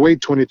because I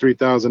weighed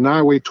 23,000. Now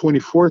I weigh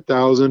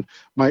 24,000.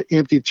 My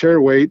empty chair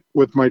weight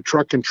with my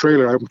truck and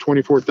trailer, I'm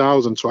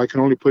 24,000. So I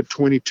can only put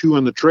 22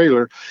 on the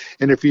trailer.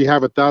 And if you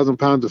have 1,000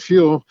 pounds of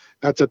fuel,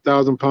 that's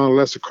 1,000 pounds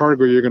less of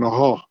cargo you're going to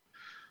haul.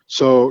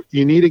 So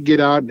you need to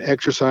get out and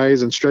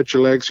exercise and stretch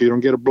your legs so you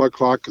don't get a blood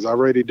clot, because I've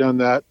already done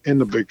that in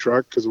the big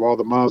truck because of all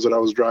the miles that I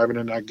was driving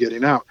and not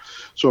getting out.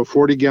 So a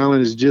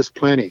 40-gallon is just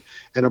plenty.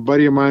 And a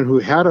buddy of mine who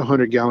had a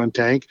 100-gallon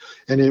tank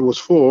and it was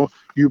full,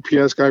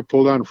 UPS guy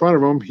pulled out in front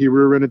of him. He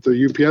rear-ended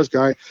the UPS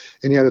guy,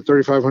 and he had a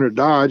 3500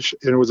 Dodge,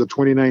 and it was a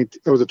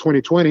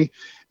 2020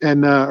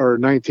 and or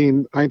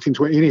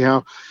 1920.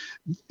 Anyhow,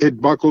 it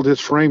buckled his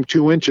frame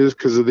 2 inches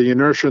because of the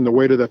inertia and the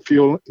weight of the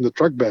fuel in the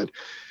truck bed.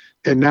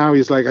 And now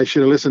he's like, I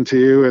should have listened to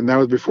you. And that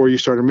was before you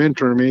started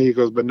mentoring me. He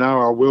goes, but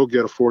now I will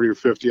get a 40 or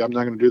 50. I'm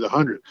not going to do the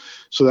 100.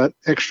 So that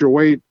extra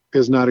weight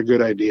is not a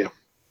good idea.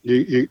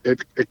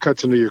 It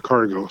cuts into your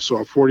cargo. So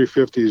a 40,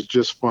 50 is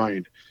just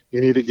fine.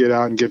 You need to get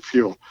out and get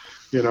fuel.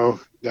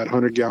 That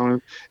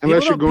 100-gallon.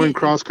 Unless you're going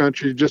cross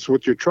country just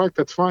with your truck,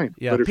 that's fine.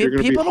 Yeah, but if you're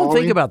going to be people don't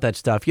think about that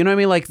stuff. You know what I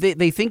mean? Like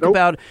they think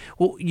about,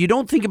 you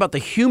don't think about the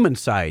human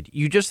side.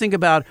 You just think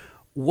about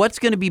what's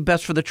going to be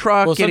best for the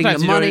truck, getting the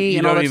money,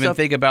 and all that stuff. You don't even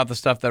think about the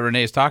stuff that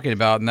Renee's talking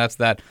about, and that's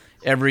that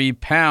every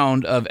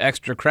pound of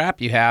extra crap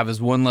you have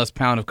is one less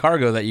pound of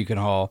cargo that you can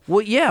haul.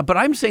 Well, yeah, but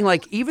I'm saying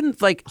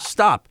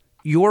stop.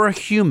 You're a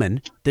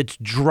human that's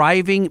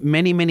driving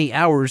many, many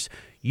hours.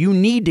 You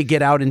need to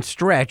get out and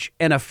stretch,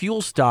 and a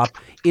fuel stop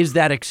is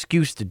that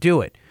excuse to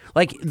do it.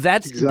 Like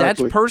that's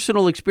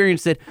personal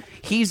experience that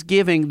he's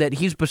giving, that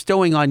he's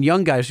bestowing on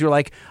young guys. You're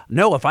like,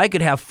 no, if I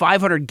could have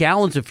 500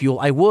 gallons of fuel,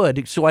 I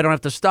would, so I don't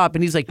have to stop.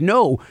 And he's like,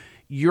 no,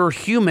 you're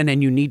human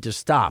and you need to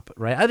stop,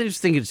 right? I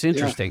just think it's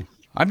interesting.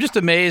 I'm just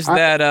amazed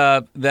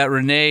that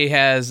Renee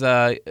has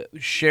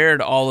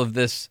shared all of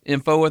this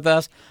info with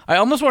us. I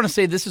almost want to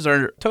say this is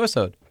our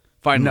Toasode.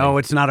 Finally. No,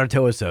 it's not our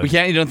Toasode. We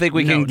can't. You don't think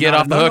we can get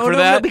off the hook for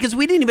that? No, because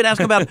we didn't even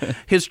ask about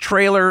his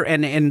trailer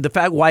and the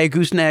fact why a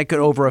gooseneck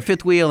over a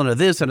fifth wheel and a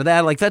this and a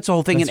that. Like that's the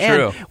whole thing. That's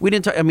and true. We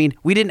didn't.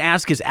 We didn't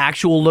ask his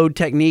actual load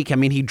technique. I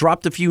mean, he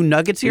dropped a few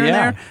nuggets here and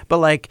there, but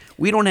like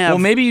we don't have. Well,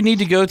 maybe you need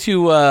to go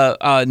to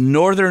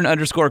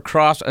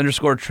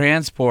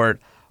northern_cross_transport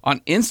on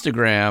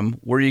Instagram,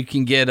 where you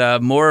can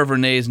get more of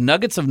Renee's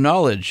nuggets of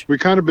knowledge. We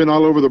kind of been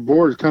all over the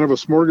board. It's kind of a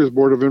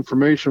smorgasbord of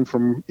information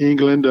from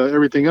England to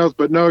everything else.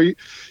 But no,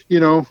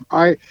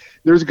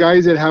 there's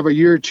guys that have a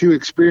year or two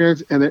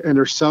experience, and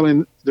they're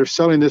selling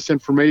this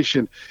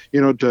information,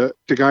 to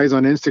guys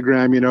on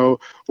Instagram.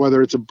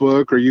 Whether it's a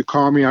book or you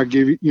call me, I'll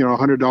give you,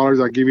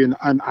 $100. I'll give you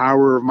an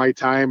hour of my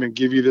time and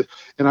give you this.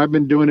 And I've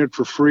been doing it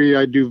for free.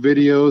 I do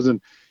videos and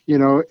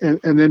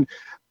then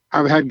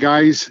I've had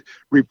guys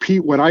repeat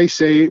what I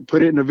say,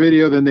 put it in a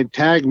video, then they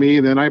tag me,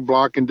 and then I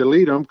block and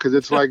delete them because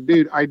it's like,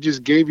 dude, I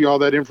just gave you all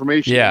that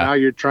information. Yeah. And now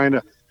you're trying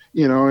to,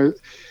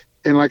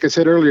 and like I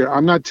said earlier,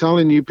 I'm not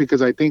telling you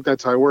because I think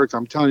that's how it works.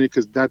 I'm telling you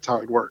because that's how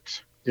it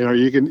works.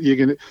 You can take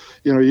it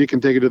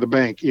to the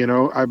bank.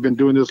 I've been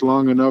doing this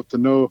long enough to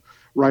know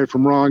right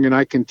from wrong, and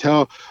I can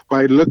tell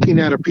by looking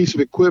at a piece of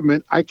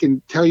equipment, I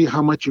can tell you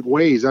how much it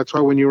weighs. That's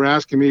why when you were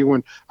asking me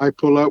when I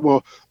pull up,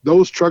 well,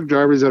 those truck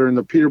drivers that are in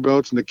the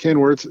Peterbilts and the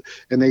Kenworths,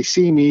 and they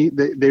see me,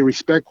 they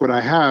respect what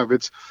I have.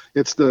 It's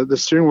the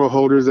steering wheel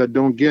holders that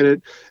don't get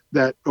it,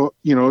 that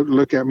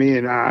look at me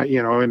and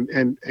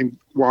and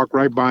walk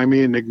right by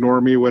me and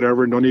ignore me,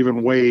 whatever, and don't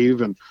even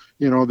wave and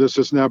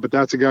this now. But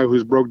that's a guy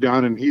who's broke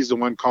down, and he's the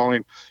one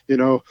calling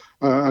a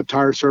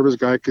tire service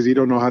guy because he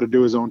don't know how to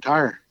do his own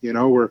tire.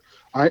 Where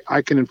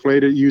I can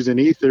inflate it using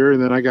ether,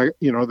 and then I got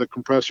the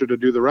compressor to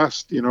do the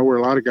rest. Where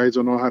a lot of guys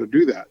don't know how to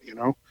do that.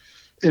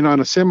 And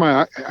on a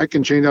semi, I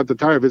can change out the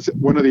tire if it's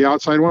one of the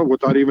outside one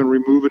without even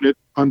removing it,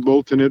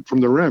 unbolting it from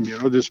the rim.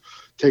 Just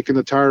taking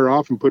the tire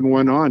off and putting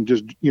one on.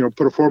 Just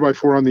put a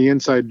 4x4 on the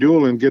inside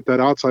dual and get that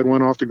outside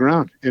one off the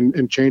ground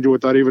and change it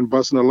without even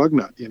busting a lug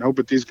nut.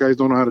 But these guys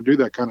don't know how to do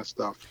that kind of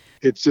stuff.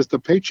 It's just a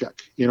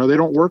paycheck. They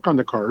don't work on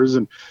the cars.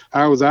 And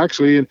I was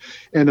actually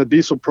in a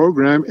diesel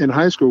program in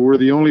high school. We're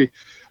the only.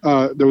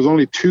 There was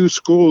only 2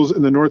 schools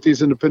in the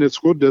Northeast Independent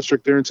School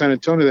District there in San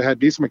Antonio that had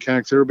diesel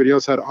mechanics. Everybody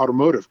else had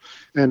automotive.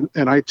 And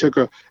I took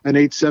an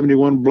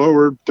 871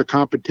 blower to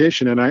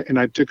competition, and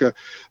I took a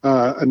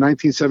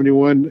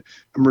 1971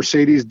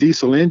 Mercedes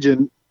diesel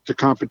engine to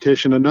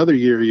competition another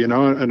year, and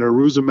a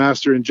Arusa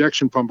Master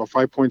injection pump, a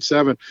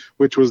 5.7,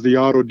 which was the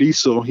auto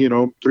diesel,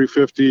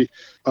 350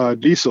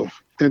 diesel.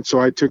 And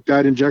so I took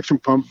that injection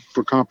pump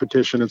for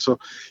competition. And so,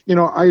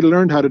 I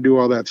learned how to do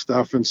all that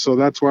stuff. And so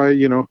that's why,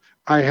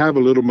 I have a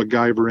little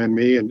MacGyver in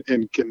me and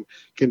can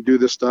do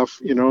this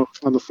stuff,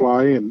 on the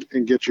fly and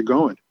get you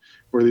going.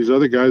 Where these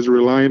other guys are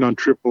relying on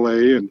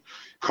AAA and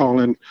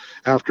calling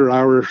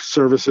after-hour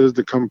services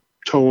to come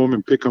tow them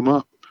and pick them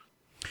up.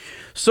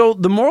 So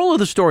the moral of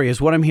the story is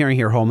what I'm hearing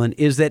here, Holman,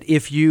 is that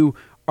if you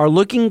are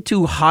looking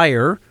to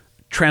hire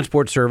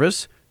transport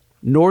service,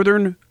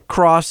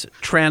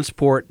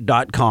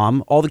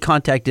 northernCrossTransport.com. All the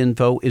contact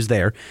info is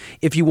there.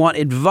 If you want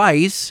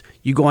advice,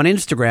 you go on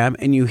Instagram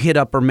and you hit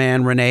up our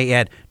man Renee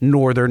at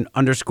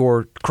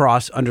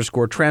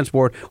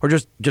northern_cross_transport, or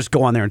just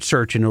go on there and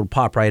search and it'll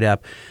pop right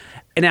up.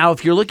 And now,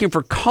 if you're looking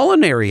for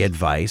culinary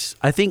advice,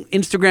 I think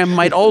Instagram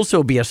might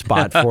also be a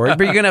spot for it,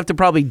 but you're going to have to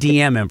probably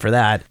DM him for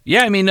that.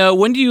 Yeah, I mean,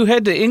 when do you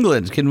head to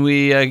England? Can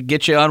we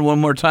get you on one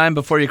more time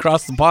before you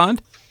cross the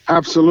pond?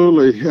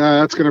 Absolutely.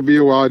 That's going to be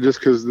a while just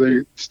because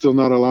they're still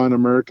not allowing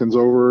Americans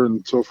over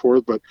and so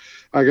forth. But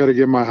I got to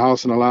get my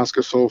house in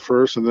Alaska sold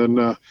first and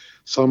then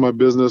sell my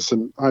business.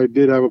 And I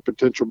did have a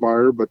potential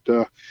buyer, but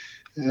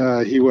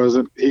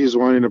he's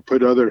wanting to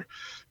put other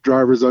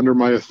drivers under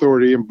my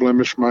authority and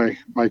blemish my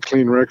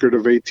clean record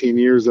of 18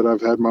 years that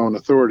I've had my own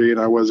authority. And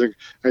I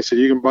said,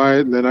 you can buy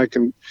it and then I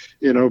can,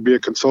 be a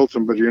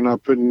consultant, but you're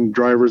not putting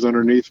drivers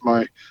underneath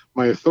my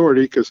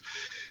authority because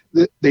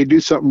they do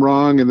something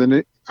wrong. And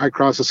then I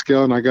cross a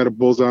scale and I got a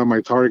bullseye on my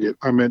target.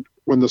 I mean,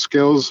 when the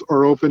scales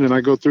are open and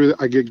I go through it,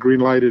 I get green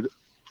lighted.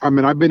 I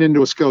mean, I've been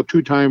into a scale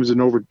 2 times in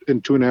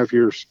 2.5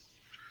 years.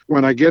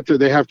 When I get there,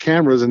 they have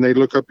cameras and they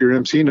look up your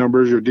MC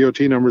numbers, your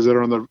DOT numbers that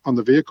are on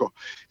the vehicle,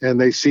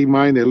 and they see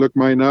mine. They look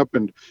mine up,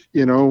 and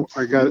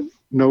I got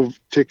no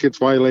tickets,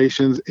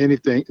 violations,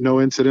 anything, no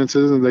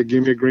incidences, and they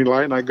give me a green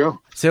light and I go.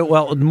 So,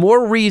 well,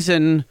 more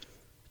reason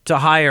to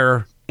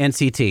hire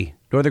NCT.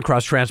 Northern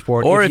Cross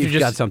Transport, or if you've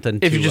got something.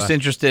 If you're just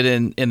interested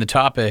in the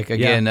topic,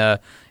 again,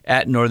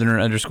 at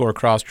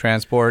Northern_Cross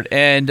Transport.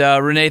 And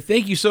Renee,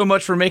 thank you so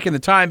much for making the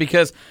time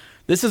because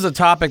This is a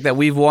topic that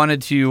we've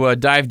wanted to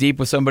dive deep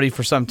with somebody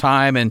for some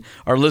time, and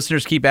our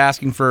listeners keep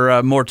asking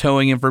for more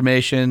towing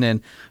information.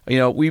 And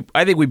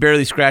I think we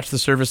barely scratched the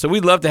surface. So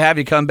we'd love to have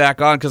you come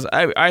back on because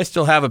I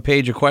still have a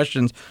page of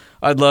questions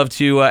I'd love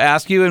to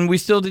ask you, and we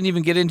still didn't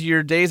even get into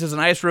your days as an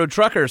ice road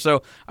trucker.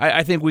 So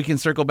I think we can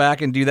circle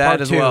back and do that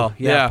Part as two. well.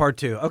 Yeah, part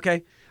 2.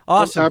 Okay,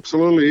 awesome.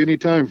 Absolutely,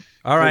 anytime.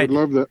 All right. I would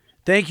love that.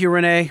 Thank you,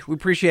 Renee. We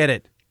appreciate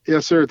it.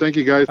 Yes, sir. Thank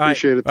you, guys. All right.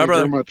 Appreciate it. All Thank right, you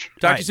brother. very much.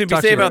 Talk to you soon. Be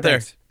safe out there.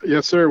 Thanks.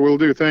 Yes, sir. Will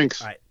do.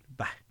 Thanks. All right,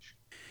 bye.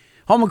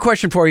 Home, a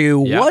question for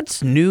you. Yeah.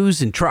 What's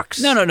news in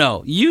trucks?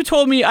 No. You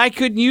told me I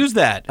couldn't use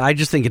that. I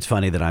just think it's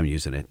funny that I'm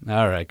using it.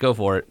 All right, go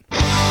for it.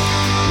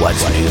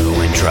 What's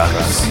new in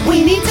trucks?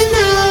 We need to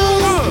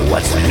know.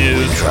 What's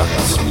new in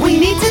trucks? We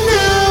need to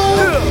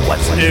know.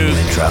 What's new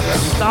in trucks?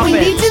 Stop We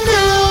it. need to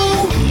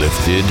know.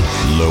 Lifted,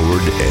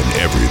 lowered, and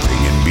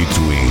everything in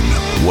between.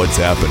 What's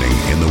happening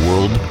in the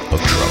world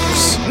of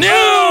trucks?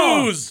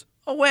 News!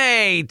 Oh,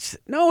 wait.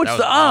 No, it's That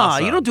was the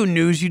awesome. You don't do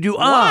news, you do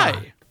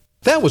Why?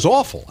 That was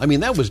awful. I mean,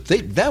 that was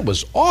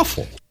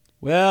awful.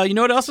 Well, you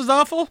know what else is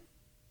awful?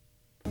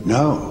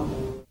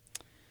 No.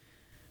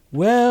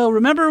 Well,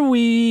 remember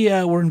we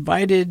were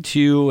invited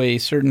to a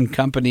certain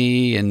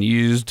company and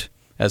used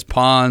as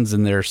pawns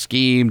in their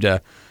scheme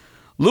to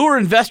lure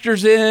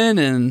investors in,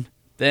 and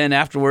then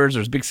afterwards there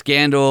was a big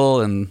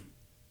scandal, and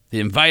the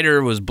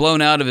inviter was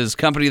blown out of his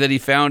company that he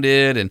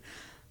founded, and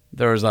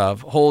there was a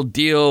whole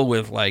deal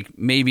with, like,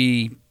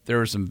 maybe there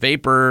was some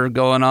vapor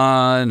going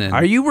on. And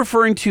Are you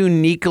referring to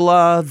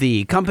Nikola,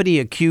 the company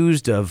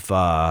accused of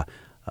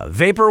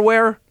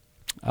vaporware?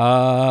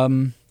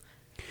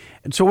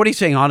 And so what are you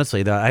saying,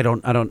 honestly? That I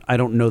don't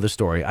know the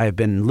story. I have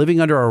been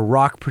living under a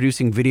rock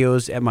producing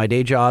videos at my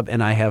day job,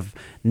 and I have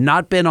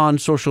not been on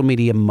social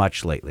media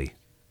much lately.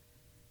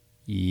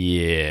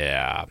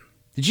 Yeah.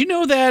 Did you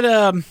know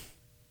that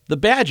the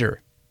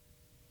Badger,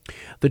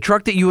 The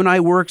truck that you and I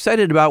were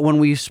excited about when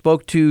we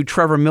spoke to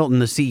Trevor Milton,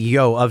 the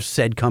CEO of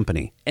said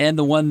company. and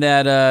the one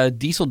that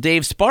Diesel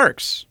Dave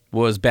Sparks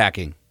was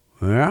backing?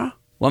 Yeah?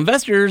 Well,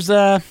 investors,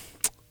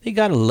 they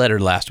got a letter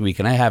last week,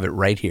 and I have it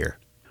right here.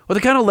 Well,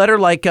 the kind of letter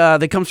like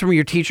that comes from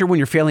your teacher when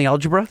you're failing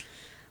algebra?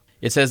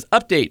 It says,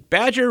 Update,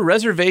 Badger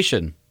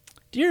Reservation.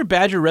 Dear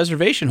Badger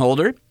Reservation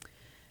holder,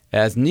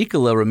 as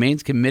Nikola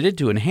remains committed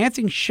to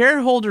enhancing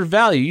shareholder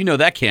value, you know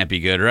that can't be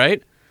good,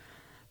 right?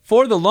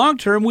 For the long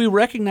term, we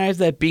recognize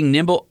that being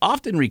nimble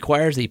often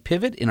requires a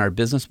pivot in our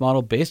business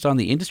model based on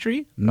the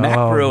industry,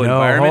 macro Oh, no.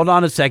 environment, Hold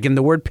on a second.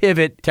 The word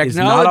pivot technology, is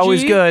not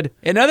always good.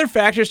 and other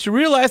factors to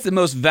realize the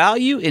most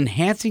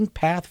value-enhancing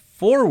path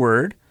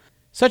forward.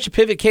 Such a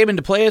pivot came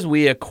into play as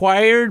we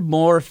acquired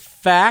more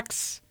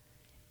facts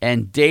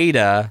and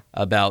data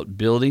about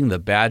building the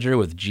Badger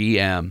with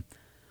GM.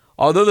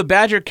 Although the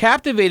Badger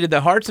captivated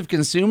the hearts of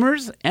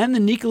consumers and the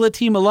Nikola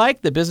team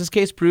alike, the business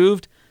case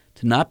proved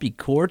to not be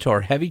core to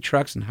our heavy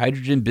trucks and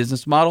hydrogen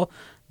business model.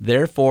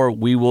 Therefore,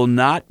 we will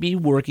not be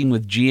working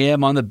with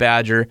GM on the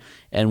Badger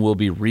and will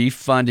be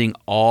refunding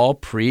all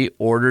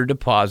pre-order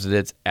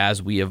deposits,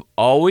 as we have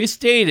always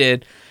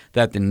stated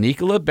that the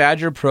Nikola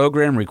Badger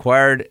program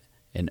required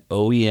an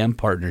OEM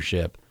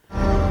partnership.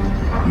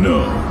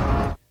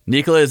 No.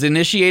 Nikola has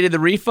initiated the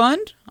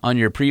refund on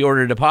your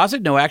pre-order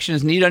deposit. No action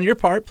is needed on your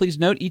part. Please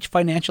note each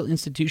financial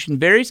institution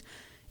varies.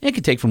 It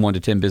can take from 1 to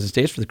 10 business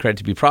days for the credit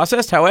to be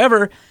processed.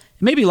 However, it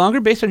may be longer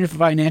based on your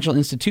financial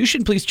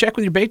institution. Please check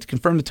with your bank to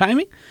confirm the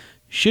timing.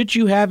 Should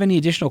you have any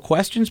additional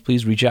questions,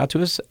 please reach out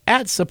to us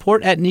at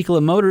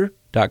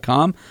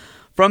support@nikolamotor.com.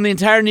 From the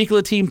entire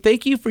Nikola team,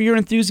 thank you for your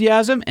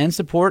enthusiasm and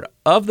support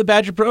of the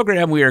Badger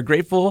program. We are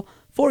grateful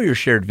for your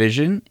shared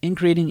vision in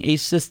creating a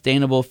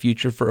sustainable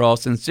future for all.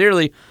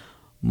 Sincerely,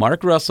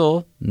 Mark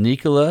Russell,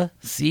 Nikola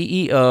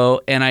CEO.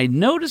 And I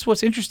noticed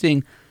what's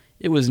interesting,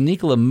 it was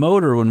Nikola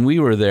Motor when we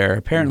were there.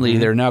 Apparently,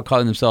 they're now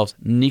calling themselves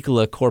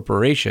Nikola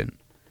Corporation.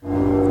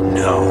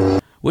 No.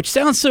 Which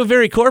sounds so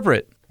very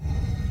corporate.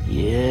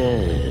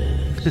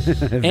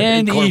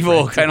 And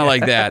evil, kind of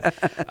like that.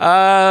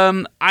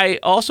 I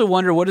also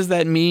wonder, what does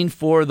that mean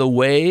for the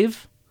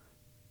Wave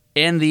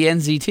and the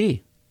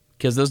NZT?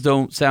 Because those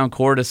don't sound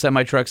core to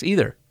semi-trucks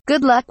either.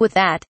 Good luck with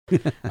that.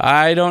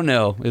 I don't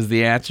know is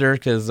the answer,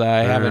 because I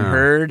haven't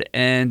heard,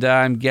 and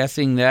I'm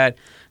guessing that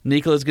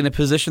Nikola is going to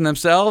position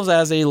themselves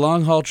as a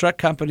long-haul truck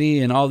company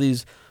and all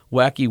these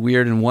wacky,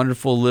 weird, and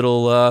wonderful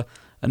little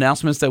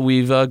announcements that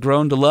we've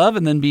grown to love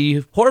and then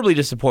be horribly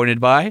disappointed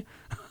by.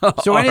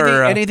 So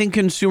anything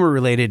consumer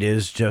related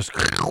is just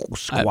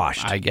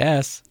squashed. I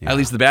guess. Yeah. At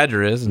least the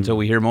Badger is until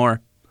we hear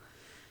more.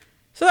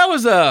 So that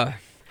was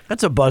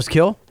that's a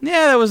buzzkill.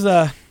 Yeah, that was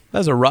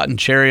a rotten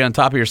cherry on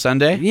top of your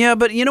sundae. Yeah,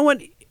 but you know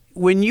what?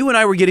 When you and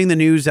I were getting the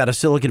news out of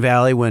Silicon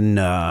Valley, when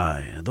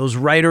those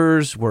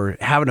writers were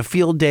having a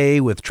field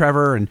day with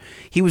Trevor, and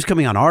he was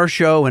coming on our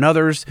show and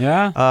others.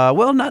 Yeah.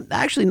 Well, not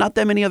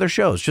that many other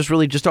shows,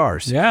 just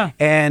ours. Yeah.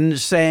 And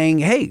saying,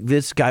 hey,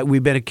 this guy,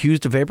 we've been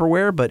accused of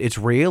vaporware, but it's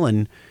real,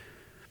 and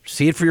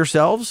see it for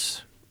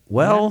yourselves.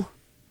 Well,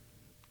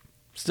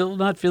 still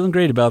not feeling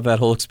great about that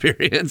whole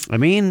experience. I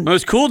mean, It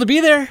was cool to be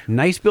there.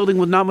 nice building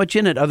with not much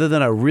in it other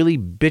than a really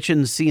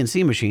bitchin'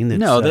 CNC machine.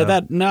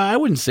 That's, No, I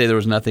wouldn't say there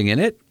was nothing in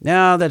it.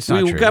 No, that's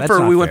not true. That's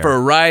not We went fair. for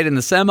a ride in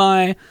the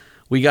semi.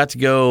 We got to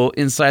go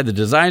inside the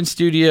design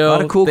studio. A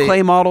lot of cool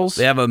clay models.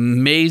 They have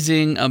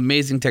amazing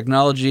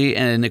technology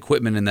and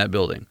equipment in that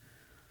building.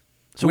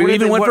 So we what are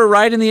even they- went what- for a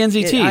ride in the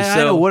NZT. I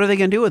know. What are they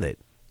going to do with it?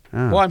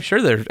 Well, I'm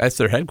sure that's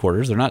their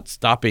headquarters. They're not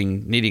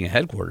stopping needing a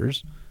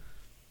headquarters.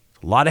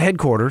 A lot of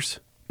headquarters.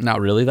 Not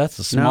really. That's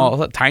a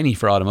small, tiny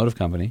for automotive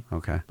company.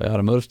 Okay. By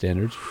automotive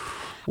standards.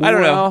 I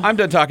don't know. I'm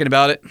done talking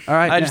about it. All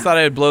right. I just thought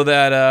I'd blow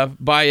that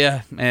by you,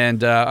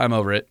 and I'm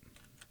over it.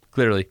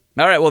 Clearly.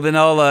 All right. Well, then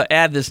I'll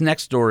add this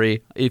next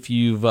story if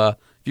you've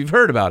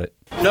heard about it.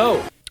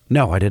 No,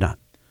 I did not.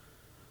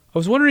 I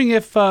was wondering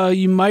if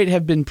you might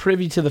have been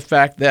privy to the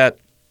fact that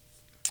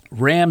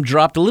Ram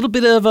dropped a little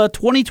bit of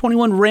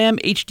 2021 Ram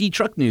HD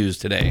truck news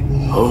today.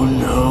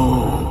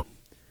 No,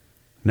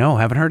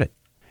 haven't heard it.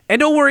 And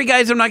don't worry,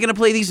 guys. I'm not going to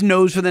play these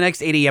no's for the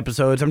next 80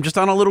 episodes. I'm just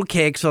on a little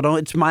kick, so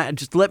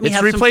just let me It's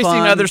have replacing some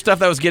fun. other stuff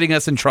that was getting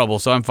us in trouble,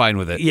 so I'm fine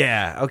with it.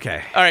 Yeah.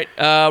 Okay. All right,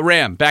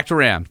 Ram. Back to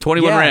Ram.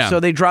 21 Yeah. Ram.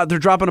 So they're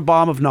dropping a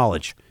bomb of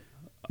knowledge.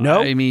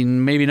 No. I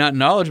mean, maybe not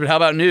knowledge, but how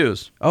about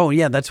news? Oh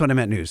yeah, that's what I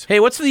meant. News.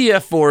 Hey, what's the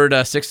Ford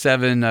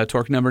 6.7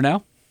 torque number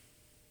now?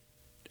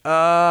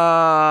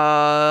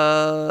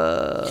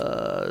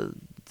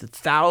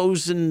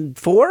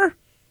 1,004.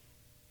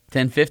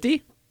 1050?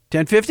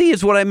 1050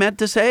 is what I meant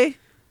to say.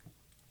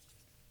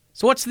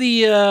 So what's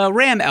the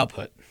RAM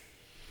output?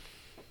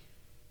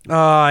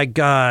 Well,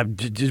 they're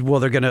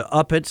going to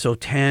up it, so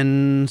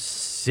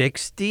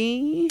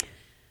 1060.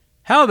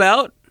 How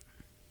about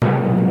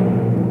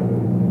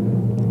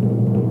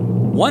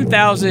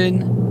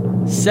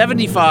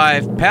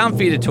 1,075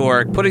 pound-feet of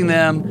torque, putting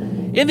them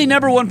in the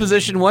number one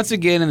position once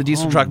again in the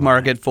diesel truck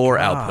market for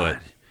output.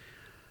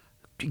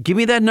 Give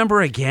me that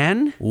number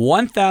again.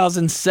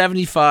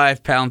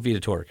 1,075 pound-feet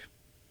of torque.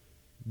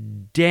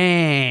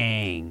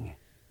 Dang.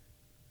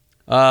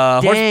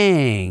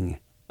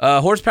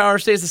 Horsepower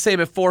stays the same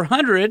at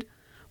 400,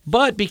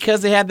 but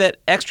because they had that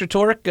extra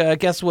torque,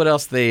 guess what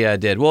else they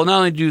did? Well, not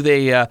only do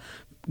they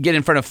get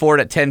in front of Ford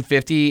at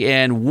 1050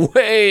 and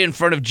way in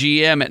front of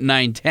GM at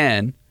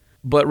 910,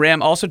 but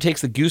Ram also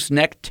takes the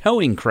gooseneck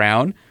towing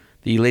crown,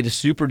 the latest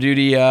Super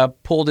Duty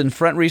pulled in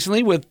front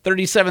recently with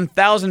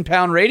 37,000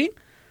 pound rating.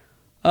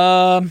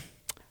 Ram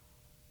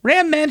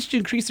managed to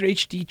increase their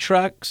HD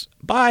trucks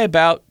by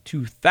about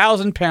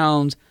 2,000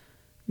 pounds,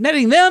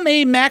 netting them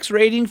a max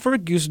rating for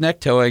gooseneck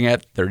towing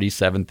at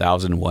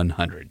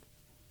 37,100.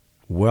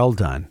 Well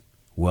done.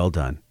 Well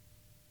done.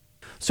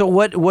 So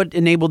what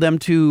enabled them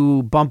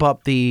to bump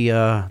up the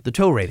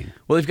tow rating?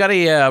 Well, they've got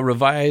a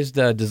revised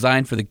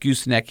design for the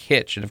gooseneck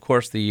hitch, and of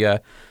course the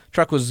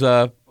truck was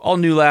all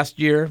new last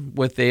year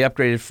with a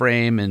upgraded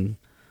frame and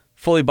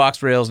fully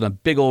boxed rails and a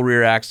big old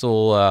rear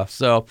axle.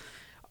 So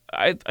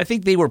I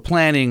think they were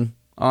planning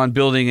on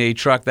building a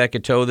truck that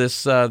could tow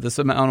this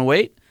amount of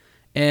weight,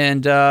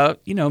 and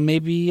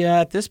maybe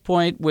at this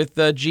point with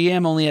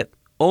GM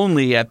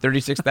only at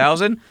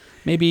 36,000.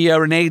 Maybe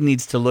Renee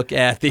needs to look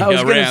at the I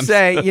was going to Ram.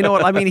 say, you know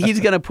what? I mean,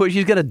 he's going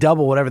to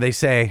double whatever they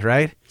say,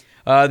 right?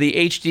 The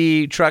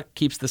HD truck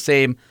keeps the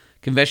same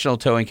conventional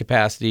towing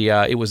capacity.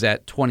 It was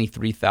at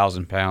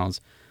 23,000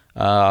 pounds.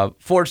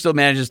 Ford still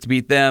manages to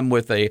beat them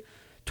with a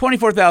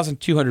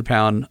 24,200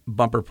 pound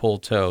bumper pull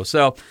tow.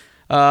 So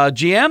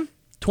GM,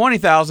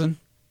 20,000.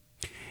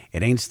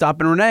 It ain't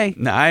stopping Renee.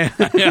 No, I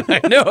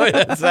know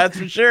that's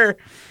for sure.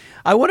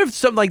 I wonder if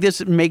something like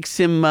this makes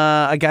him,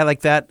 a guy like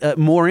that,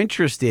 more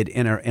interested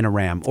in a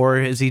Ram, or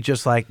is he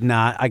just like,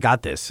 nah, I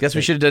got this? Guess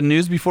we should have done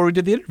news before we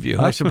did the interview.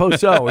 I suppose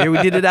so. We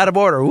did it out of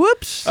order.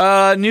 Whoops.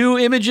 New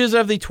images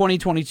of the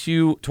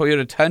 2022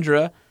 Toyota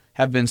Tundra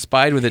have been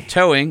spied with it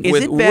towing Is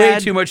with it way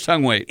bad? too much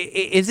tongue weight.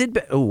 Is it?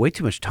 Way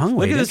too much tongue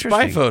weight. Look at the spy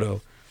Interesting.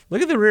 photo.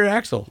 Look at the rear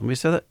axle. Let me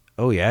say that.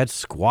 Oh yeah, it's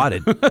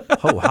squatted.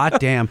 Oh hot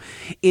damn.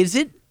 Is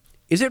it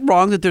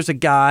wrong that there's a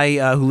guy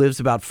who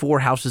lives about 4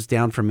 houses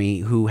down from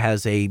me who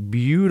has a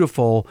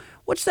beautiful,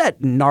 what's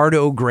that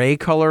Nardo gray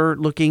color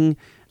looking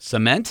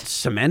Cement?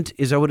 cement?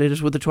 Is that what it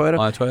is with the Toyota?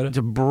 On a Toyota? It's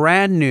a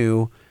brand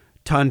new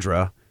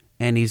Tundra,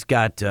 and he's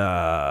got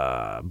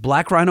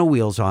black Rhino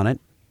wheels on it.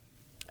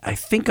 I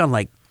think on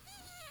like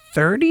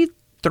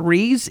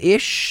 33s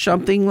ish,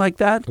 something like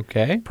that.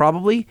 Okay.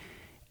 Probably.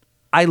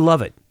 I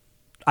love it.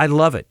 I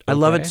love it. I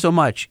love it Okay. so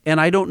much. And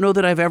I don't know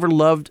that I've ever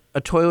loved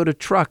a Toyota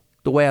truck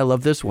the way I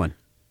love this one.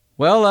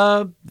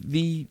 Well,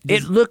 The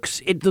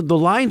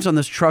lines on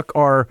this truck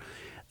are,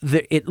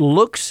 it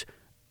looks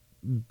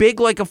big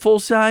like a full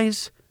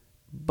size,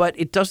 but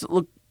it doesn't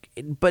look,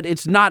 but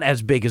it's not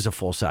as big as a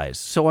full size.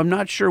 So I'm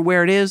not sure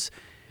where it is.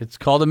 it's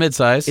called a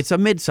midsize. It's a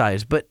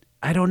midsize, but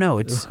I don't know.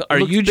 It looks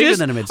you bigger just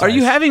than a midsize. are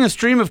you having a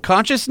stream of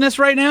consciousness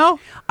right now?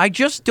 I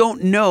just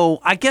don't know.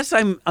 I guess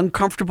I'm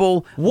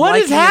uncomfortable. What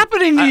is liking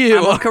happening to you?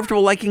 I'm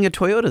uncomfortable liking a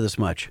Toyota this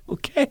much.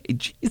 Okay,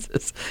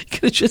 Jesus, you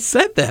could have just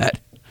said that.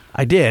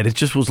 I did. It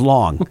just was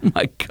long. Oh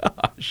my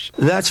gosh.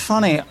 That's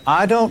funny.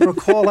 I don't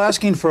recall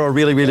asking for a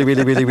really boring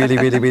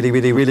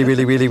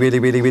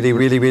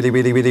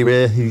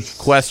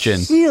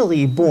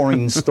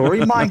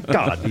story. My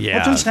God. Yeah. Don't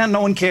you understand?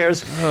 No one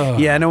cares.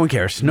 Yeah, no one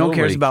cares. No one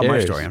cares Nobody about my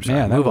cares. story. I'm sorry.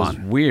 Man, that Move was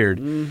on. weird.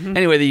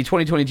 Anyway, the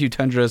 2022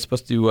 Tundra is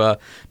supposed to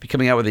be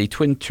coming out with a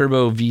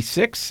twin-turbo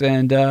V6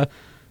 and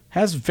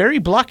has very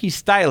blocky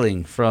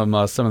styling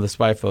from some of the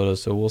spy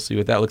photos, so we'll see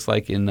what that looks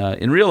like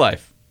in real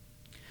life.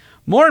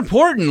 More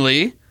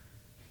importantly,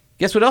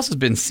 guess what else has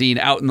been seen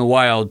out in the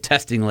wild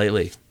testing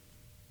lately?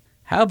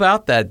 How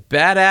about that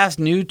badass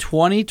new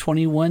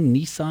 2021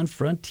 Nissan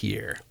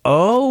Frontier?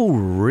 Oh,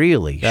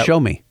 really? That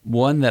Show me.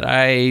 One that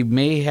I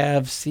may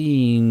have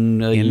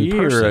seen a In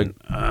year person.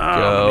 ago.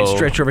 Let me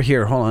stretch over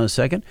here. Hold on a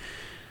second.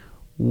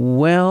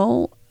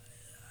 Well,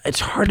 it's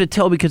hard to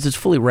tell because it's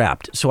fully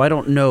wrapped, so I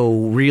don't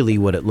know really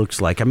what it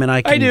looks like. I mean,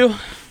 I do.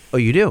 Oh,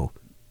 you do?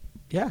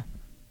 Yeah.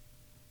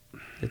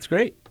 It's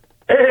great.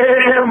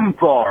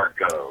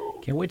 Embargo.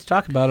 Can't wait to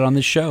talk about it on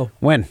this show.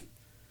 When?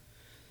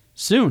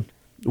 Soon.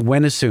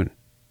 When is soon?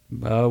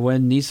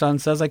 When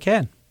Nissan says I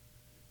can.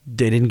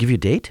 They didn't give you a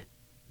date?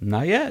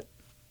 Not yet.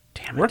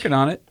 Damn it. Working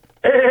on it.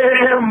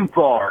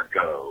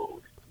 Embargo.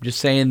 I'm just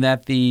saying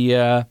that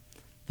the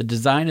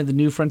design of the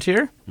new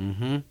Frontier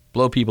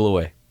blow people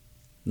away.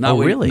 Not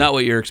what, really? Not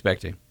what you're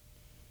expecting.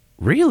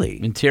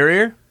 Really?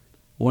 Interior,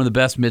 one of the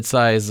best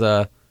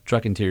midsize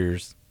truck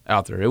interiors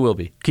out there. It will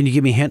be. Can you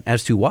give me a hint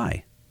as to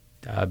why?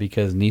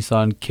 Because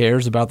Nissan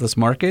cares about this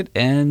market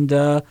and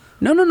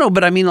No.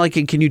 But I mean, like,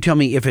 can you tell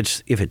me if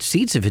it's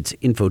seats, if it's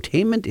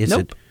infotainment, is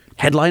Nope. it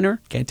headliner?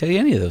 Can't tell you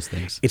any of those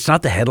things. It's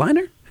not the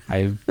headliner?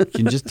 I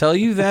can just tell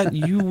you that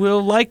you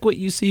will like what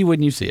you see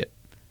when you see it.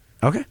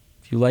 Okay.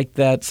 If you like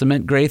that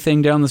cement gray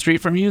thing down the street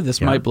from you,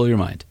 this might blow your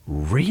mind.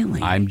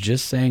 Really? I'm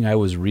just saying I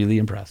was really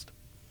impressed.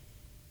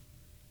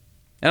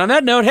 And on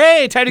that note,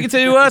 hey, time to get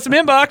to some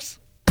inbox.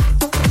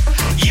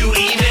 You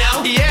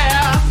email?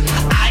 Yeah.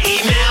 I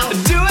email?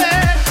 Do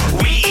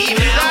it. We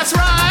email? That's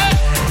right.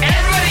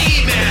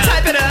 Everybody email.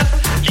 Type it up.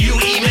 You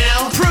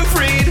email?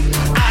 Proofread.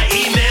 I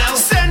email?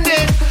 Send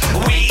it.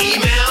 We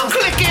email?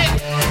 Click it.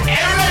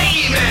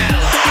 Everybody email.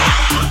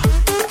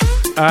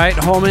 All right,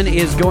 Holman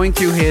is going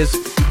through his...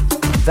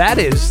 That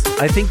is,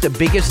 I think, the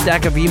biggest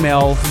stack of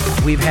email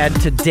we've had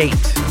to date.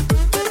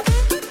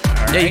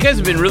 Yeah, you guys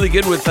have been really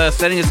good with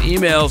sending us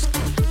emails.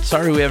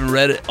 Sorry we haven't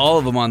read all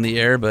of them on the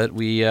air, but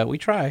we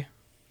try.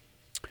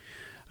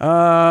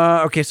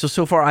 Okay,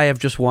 so far I have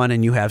just one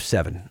and you have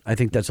 7. I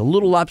think that's a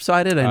little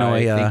lopsided. I know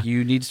I think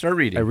you need to start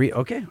reading.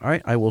 Okay, all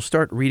right. I will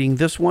start reading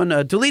this one.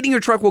 Deleting your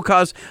truck will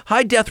cause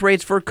high death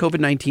rates for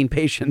COVID-19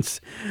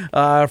 patients.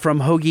 From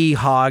Hoagie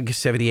Hog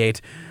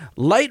 78.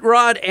 Light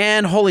Rod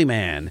and Holy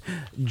Man.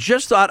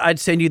 Just thought I'd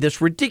send you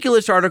this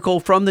ridiculous article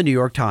from the New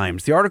York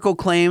Times. The article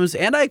claims,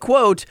 and I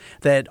quote,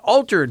 that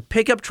altered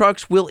pickup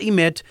trucks will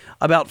emit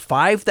about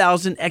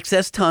 5,000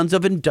 excess tons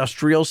of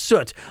industrial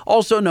soot,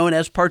 also known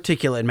as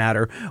particulate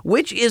matter,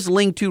 which is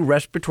linked to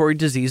respiratory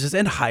diseases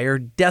and higher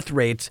death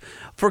rates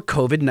for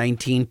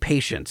COVID-19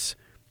 patients.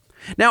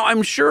 Now,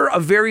 I'm sure a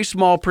very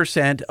small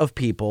percent of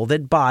people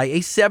that buy a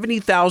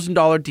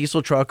 $70,000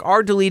 diesel truck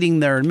are deleting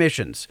their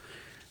emissions.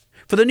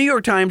 For the New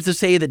York Times to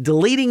say that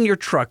deleting your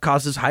truck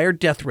causes higher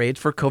death rates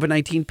for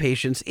COVID-19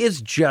 patients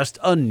is just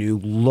a new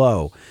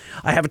low.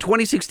 I have a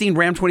 2016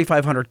 Ram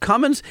 2500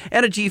 Cummins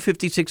and a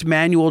G56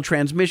 manual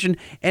transmission,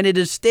 and it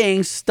is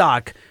staying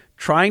stock,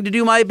 trying to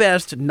do my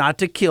best not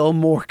to kill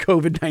more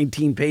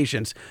COVID-19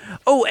 patients.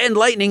 Oh, and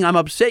Lightning, I'm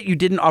upset you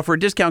didn't offer a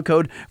discount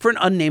code for an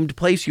unnamed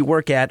place you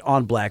work at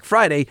on Black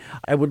Friday.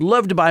 I would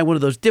love to buy one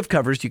of those diff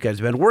covers you guys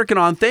have been working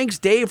on. Thanks,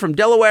 Dave from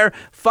Delaware.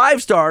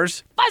 5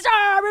 stars.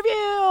 5-star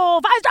review!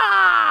 5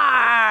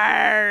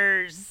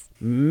 stars!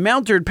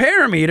 Mounted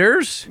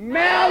parameters.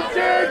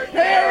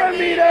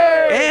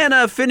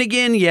 Anna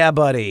Finnegan, yeah,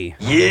 buddy.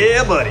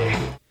 Yeah, buddy.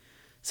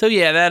 So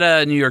yeah,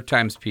 that New York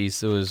Times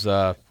piece, it was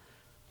a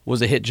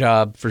hit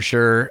job for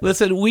sure.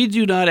 Listen, we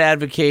do not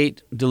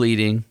advocate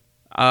deleting.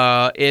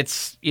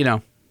 It's,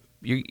 if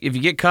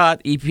you get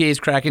caught, EPA is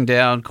cracking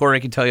down. Corey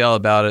can tell you all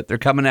about it. They're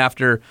coming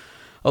after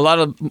a lot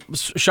of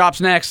shops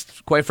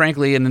next, quite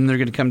frankly, and then they're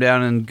going to come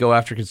down and go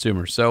after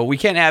consumers. So we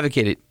can't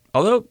advocate it.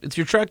 Although it's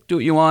your truck, do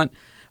what you want.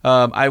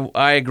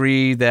 I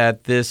agree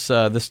that this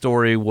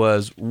story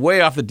was way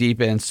off the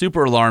deep end,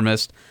 super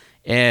alarmist,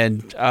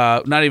 and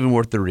not even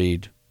worth the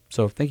read.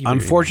 So thank you.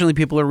 Unfortunately,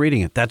 people are reading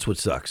it. That's what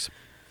sucks.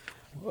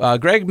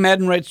 Greg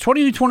Madden writes,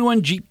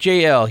 2021 Jeep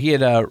JL. He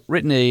had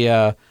written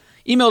a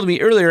email to me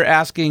earlier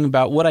asking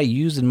about what I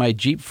use in my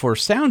Jeep for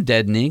sound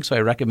deadening, so I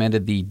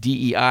recommended the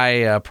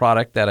DEI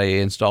product that I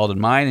installed in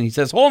mine. And he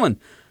says, Holman,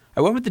 I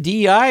went with the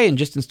DEI and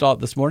just installed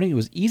it this morning. It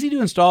was easy to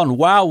install, and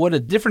wow, what a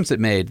difference it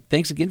made.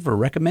 Thanks again for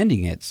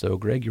recommending it. So,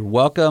 Greg, you're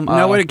welcome.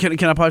 No, wait,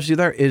 can I pause you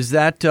there? Is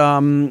that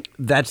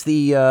that's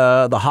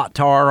the hot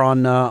tar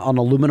on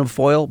aluminum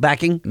foil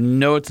backing?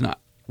 No, it's not.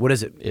 What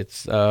is it?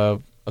 It's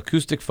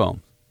acoustic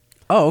foam.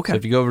 Oh, okay. So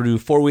if you go over to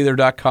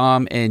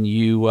fourwheeler.com and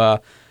you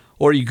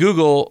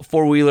Google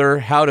four-wheeler,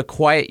 how to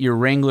quiet your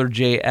Wrangler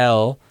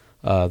JL,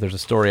 There's a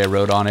story I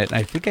wrote on it, and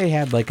I think I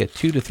had like a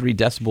 2 to 3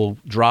 decibel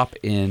drop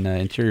in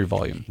interior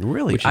volume.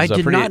 Really? Which is I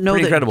did not know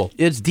pretty that. Incredible.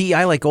 It's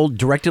DEI, like old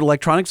directed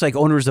electronics, like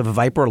owners of a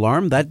Viper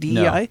alarm. That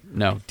DEI?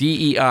 No.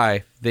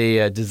 DEI.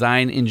 They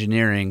design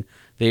engineering.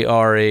 They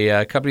are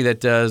a company that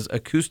does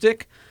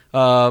acoustic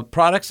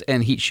products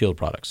and heat shield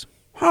products.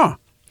 Huh.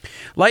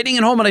 Lightning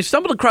and Holman, I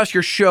stumbled across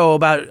your show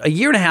about a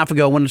year and a half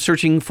ago when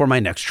searching for my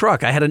next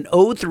truck. I had an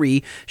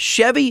 03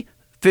 Chevy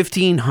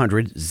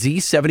 1500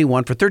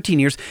 Z71 for 13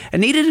 years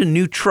and needed a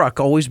new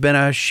truck, always been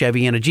a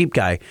Chevy and a Jeep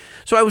guy.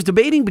 So I was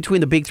debating between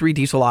the big 3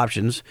 diesel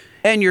options,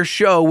 and your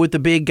show with the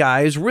big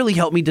guys really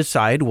helped me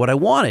decide what I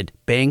wanted.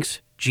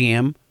 Banks,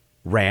 GM,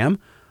 Ram.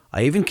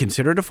 I even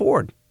considered a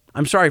Ford.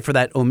 I'm sorry for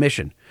that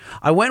omission.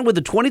 I went with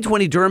the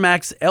 2020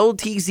 Duramax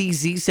LTZ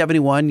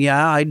Z71.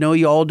 Yeah, I know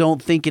you all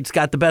don't think it's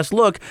got the best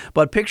look,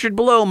 but pictured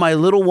below, my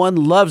little one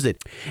loves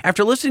it.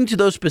 After listening to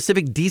those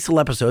specific diesel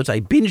episodes, I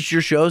binged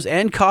your shows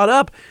and caught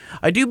up.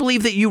 I do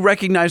believe that you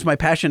recognize my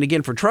passion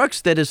again for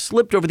trucks that has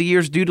slipped over the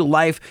years due to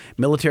life,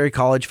 military,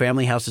 college,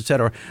 family, house,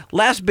 etc.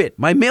 Last bit,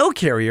 my mail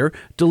carrier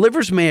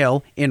delivers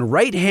mail in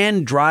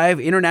right-hand drive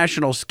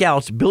International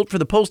Scouts built for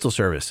the Postal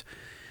Service.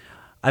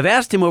 I've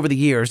asked him over the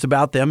years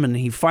about them, and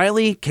he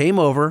finally came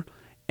over,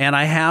 and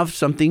I have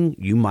something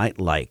you might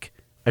like.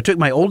 I took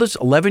my oldest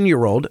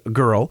 11-year-old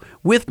girl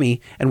with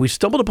me, and we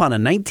stumbled upon a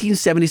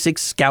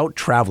 1976 Scout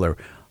Traveler,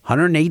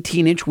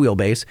 118-inch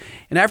wheelbase,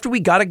 and after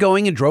we got it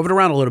going and drove it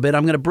around a little bit,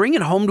 I'm going to bring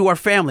it home to our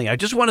family. I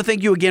just want to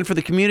thank you again for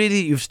the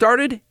community that you've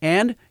started,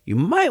 and you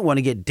might want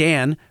to get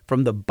Dan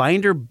from the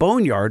Binder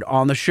Boneyard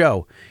on the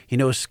show. He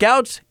knows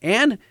Scouts,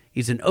 and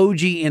he's an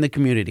OG in the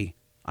community.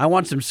 I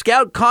want some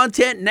Scout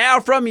content now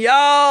from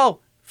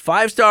y'all.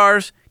 5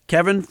 stars,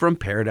 Kevin from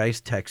Paradise,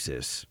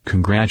 Texas.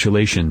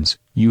 Congratulations,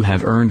 you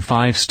have earned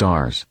 5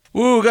 stars.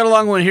 Ooh, got a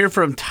long one here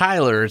from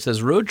Tyler. It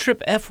says road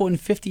trip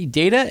F-150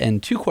 data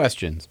and 2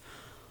 questions.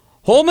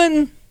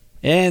 Holman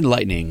and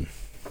Lightning.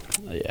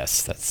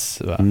 Yes, that's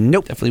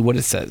definitely what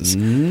it says.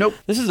 Nope.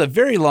 This is a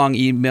very long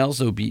email,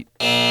 so be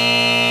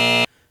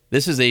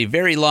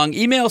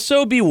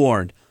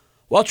warned.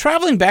 While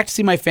traveling back to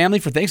see my family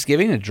for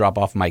Thanksgiving and drop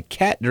off my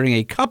cat during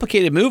a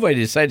complicated move, I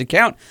decided to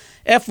count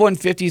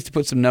F-150s to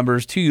put some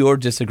numbers to your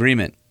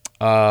disagreement.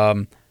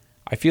 I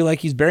feel like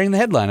he's burying the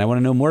headline. I want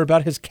to know more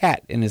about his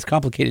cat and his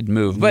complicated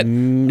move, but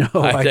no,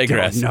 I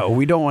digress. No,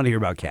 we don't want to hear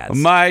about cats.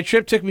 My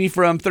trip took me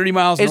from 30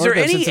 miles north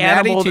of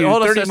Cincinnati to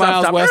 30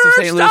 miles stop, west of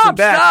St. Louis and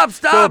back.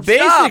 So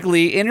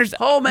basically,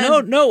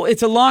 Holman, no,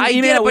 it's a long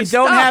email. We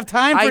don't have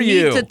time for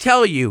you. I need to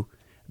tell you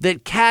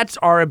that cats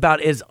are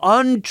about as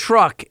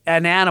untruck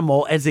an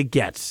animal as it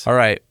gets. All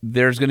right,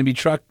 there's going to be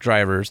truck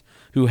drivers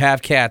who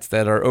have cats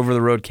that are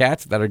over-the-road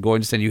cats that are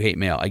going to send you hate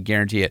mail. I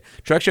guarantee it.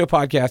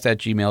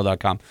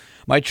 Truckshowpodcast@gmail.com.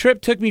 My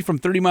trip took me from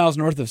 30 miles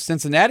north of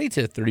Cincinnati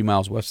to 30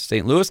 miles west of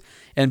St. Louis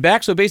and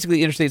back, so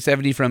basically Interstate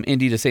 70 from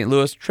Indy to St.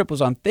 Louis. Trip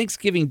was on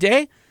Thanksgiving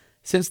Day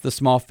since the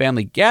small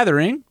family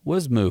gathering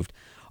was moved.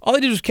 All I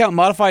did was count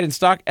modified and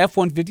stock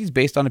F-150s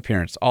based on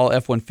appearance. All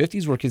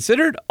F-150s were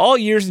considered, all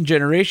years and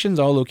generations,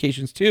 all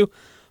locations too.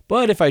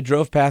 But if I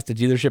drove past a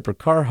dealership or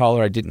car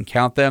hauler, I didn't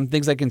count them.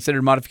 Things I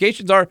considered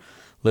modifications are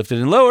lifted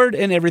and lowered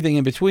and everything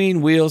in between,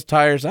 wheels,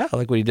 tires, I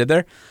like what he did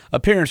there,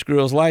 appearance,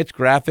 grills, lights,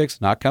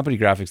 graphics, not company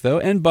graphics though,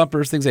 and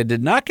bumpers. Things I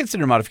did not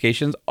consider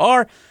modifications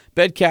are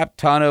bed cap,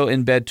 tonneau,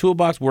 in bed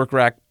toolbox, work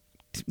rack,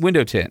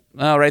 window tint.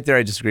 Oh, right there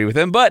I disagree with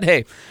him. But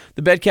hey,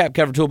 the bed cap,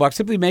 cover, toolbox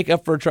simply make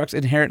up for a truck's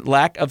inherent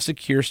lack of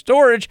secure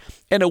storage,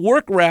 and a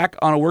work rack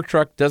on a work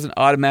truck doesn't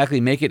automatically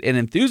make it an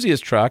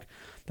enthusiast truck.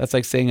 That's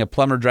like saying a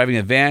plumber driving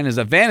a van is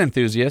a van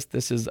enthusiast.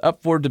 This is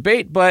up for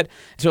debate, but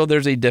until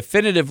there's a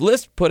definitive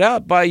list put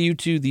out by you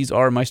two, these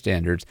are my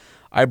standards.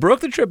 I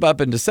broke the trip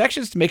up into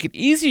sections to make it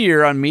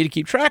easier on me to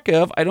keep track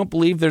of. I don't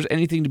believe there's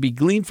anything to be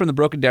gleaned from the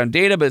broken down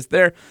data, but it's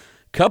there.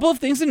 Couple of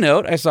things to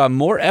note. I saw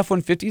more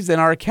F-150s than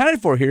are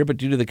accounted for here, but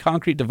due to the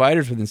concrete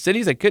dividers within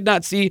cities, I could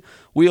not see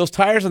wheels,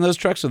 tires on those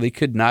trucks, so they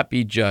could not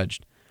be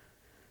judged.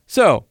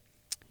 So,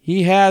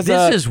 he has...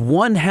 This is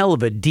one hell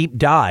of a deep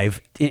dive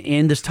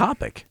in this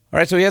topic. All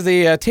right, so he has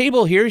a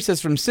table here. He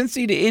says from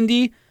Cincy to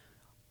Indy,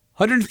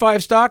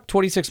 105 stock,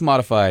 26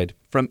 modified.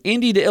 From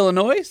Indy to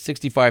Illinois,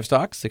 65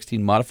 stock,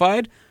 16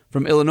 modified.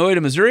 From Illinois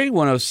to Missouri,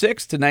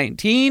 106 to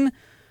 19.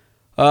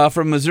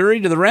 From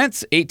Missouri to the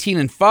Rents, 18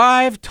 and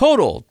 5.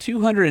 Total,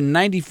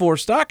 294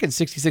 stock and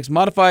 66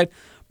 modified,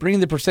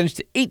 bringing the percentage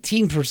to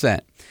 18%.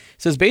 It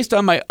says, based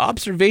on my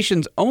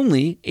observations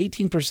only,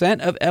 18%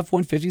 of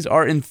F-150s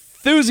are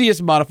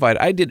enthusiast modified.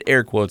 I did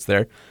air quotes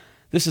there.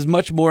 This is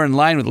much more in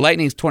line with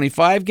Lightning's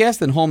 25 guess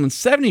than Holman's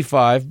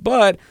 75,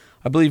 but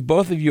I believe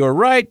both of you are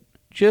right,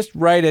 just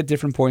right at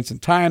different points in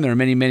time. There are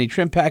many, many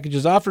trim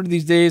packages offered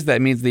these days.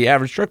 That means the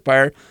average truck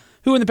buyer,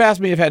 who in the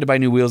past may have had to buy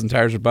new wheels and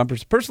tires or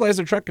bumpers to personalize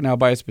their truck, can now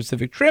buy a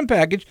specific trim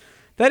package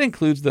that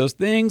includes those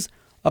things.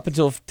 Up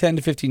until 10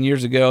 to 15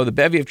 years ago, the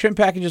bevy of trim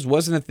packages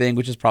wasn't a thing,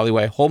 which is probably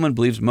why Holman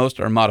believes most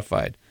are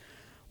modified.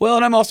 Well,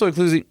 and I'm also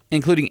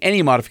including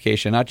any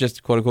modification, not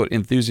just quote-unquote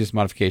enthusiast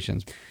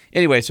modifications.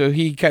 Anyway, so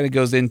he kind of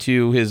goes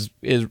into his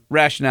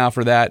rationale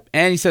for that,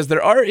 and he says,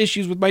 there are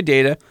issues with my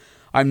data.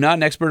 I'm not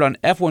an expert on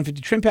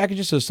F-150 trim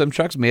packages, so some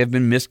trucks may have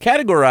been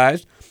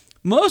miscategorized.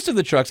 Most of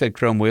the trucks had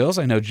chrome wheels.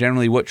 I know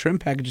generally what trim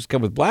packages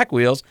come with black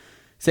wheels.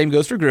 Same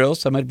goes for grills.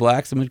 Some had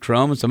black, some had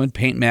chrome, and some had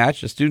paint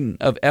match. A student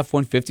of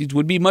F-150s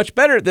would be much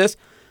better at this.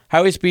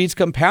 Highway speeds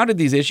compounded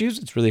these issues.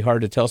 It's really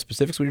hard to tell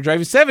specifics when you're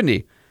driving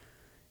 70.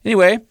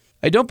 Anyway,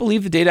 I don't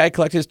believe the data I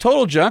collect is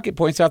total junk. It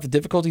points out the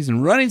difficulties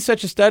in running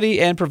such a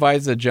study and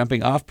provides a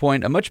jumping off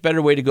point. A much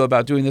better way to go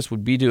about doing this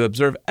would be to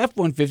observe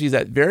F-150s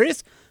at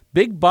various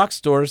big box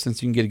stores,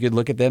 since you can get a good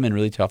look at them and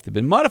really tell if they've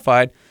been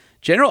modified.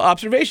 General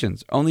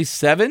observations: only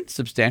 7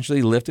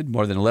 substantially lifted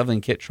more than 11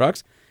 kit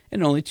trucks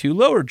and only 2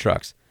 lowered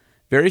trucks.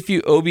 Very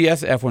few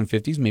OBS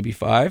F-150s, maybe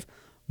 5.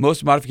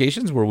 Most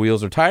modifications were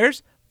wheels or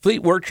tires.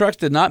 Fleet work trucks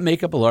did not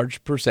make up a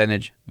large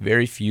percentage.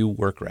 Very few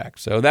work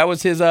racks. So that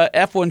was his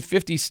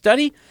F-150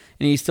 study,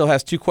 and he still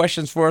has 2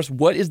 questions for us.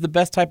 What is the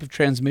best type of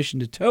transmission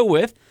to tow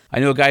with? I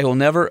know a guy who will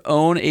never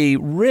own a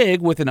rig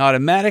with an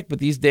automatic, but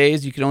these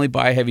days you can only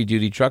buy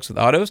heavy-duty trucks with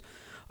autos.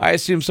 I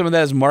assume some of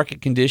that is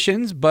market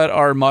conditions, but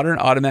are modern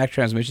automatic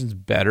transmissions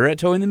better at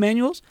towing than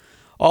manuals?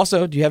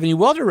 Also, do you have any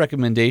welder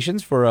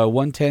recommendations for a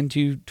 110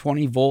 to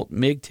 20-volt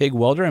MIG-TIG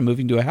welder? I'm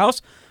moving to a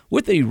house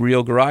with a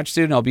real garage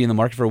soon. I'll be in the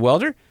market for a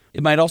welder.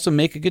 It might also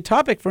make a good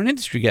topic for an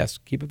industry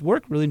guest. Keep up the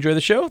work. Really enjoy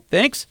the show.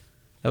 Thanks.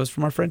 That was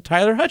from our friend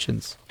Tyler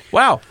Hutchins.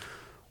 Wow.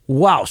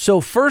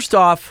 So first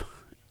off,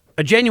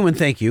 a genuine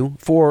thank you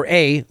for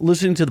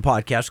listening to the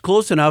podcast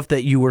close enough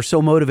that you were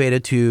so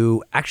motivated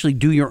to actually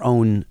do your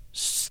own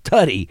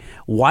study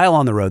while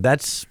on the road.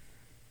 That's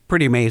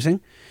pretty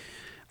amazing.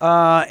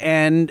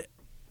 And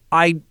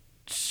I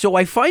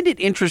find it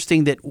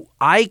interesting that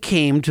I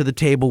came to the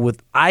table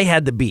with, I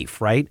had the beef,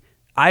 right?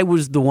 I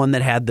was the one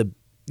that had the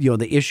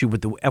issue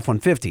with the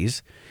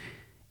F-150s.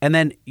 And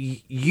then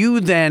you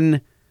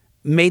then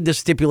made the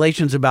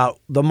stipulations about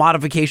the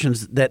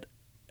modifications that,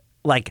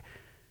 like,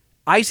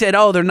 I said,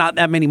 oh, they're not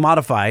that many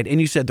modified.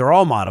 And you said they're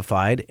all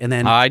modified. And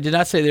then I did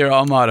not say they're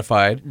all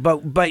modified.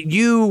 But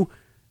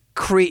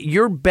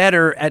you're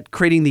better at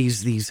creating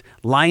these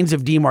lines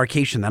of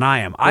demarcation than I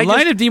am. The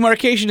line of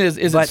demarcation is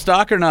it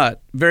stock or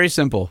not? Very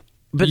simple.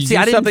 But you see,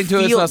 I didn't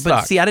feel. But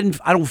stock. See, I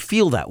don't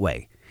feel that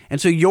way. And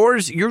so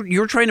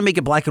you're trying to make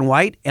it black and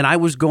white, and I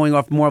was going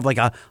off more of like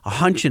a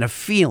hunch and a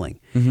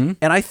feeling. Mm-hmm.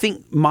 And I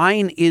think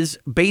mine is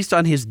based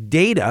on his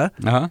data.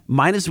 Uh-huh.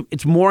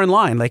 It's more in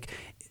line. Like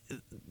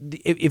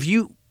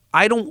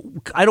I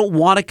don't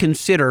want to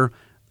consider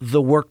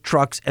the work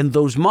trucks and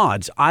those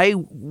mods.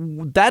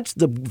 That's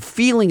the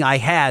feeling I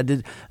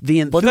had. The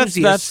enthusiasts.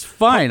 Well, that's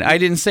fine. I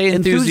didn't say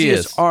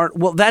enthusiasts aren't.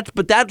 Well,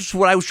 that's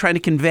what I was trying to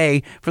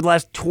convey for the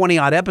last 20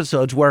 odd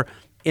episodes, where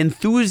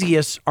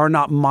enthusiasts are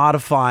not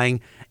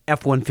modifying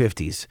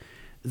F-150s,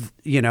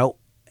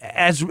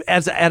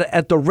 as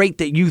at the rate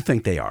that you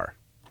think they are.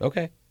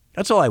 Okay.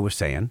 That's all I was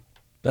saying.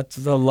 That's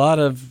a lot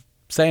of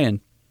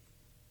saying.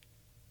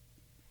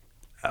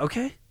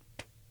 Okay.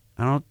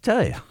 I don't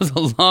tell you. It was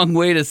a long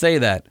way to say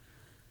that.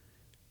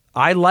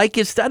 I like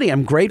his study.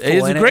 I'm grateful.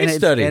 It's a great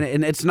study.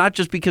 And it's not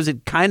just because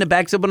it kind of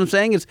backs up what I'm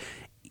saying. It's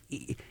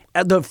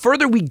the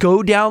further we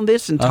go down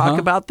this and talk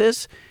about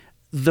this,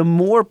 the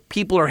more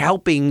people are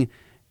helping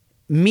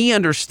me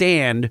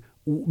understand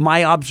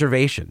my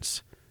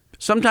observations.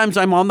 Sometimes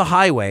I'm on the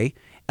highway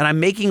and I'm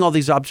making all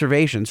these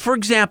observations. For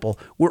example,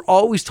 we're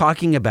always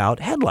talking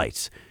about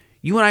headlights.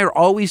 You and I are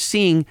always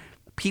seeing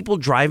people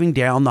driving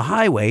down the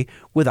highway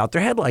without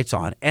their headlights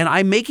on. And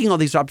I'm making all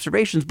these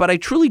observations, but I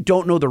truly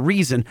don't know the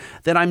reason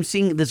that I'm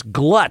seeing this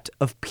glut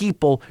of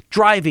people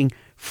driving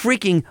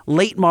freaking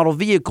late model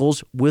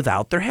vehicles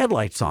without their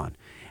headlights on.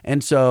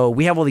 And so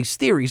we have all these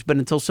theories, but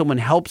until someone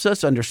helps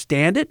us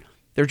understand it,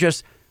 they're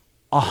just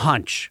a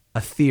hunch,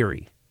 a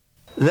theory.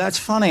 That's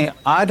funny.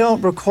 I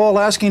don't recall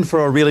asking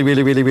for a really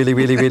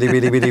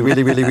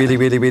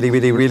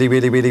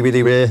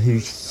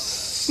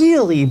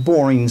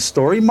boring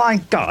story. My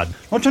God.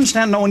 Don't you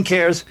understand? No one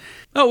cares.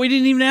 Oh, we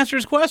didn't even answer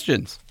his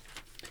questions.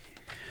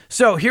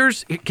 So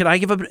can I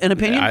give an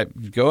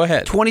opinion? Go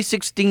ahead.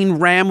 2016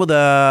 Ram with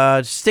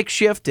a stick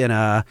shift and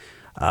a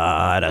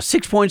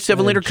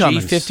 6.7 liter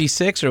Cummins.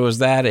 G56, or was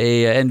that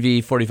a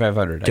NV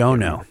 4500? Don't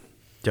know.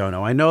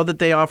 I know that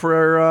they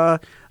offered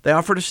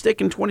a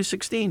stick in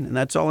 2016, and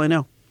that's all I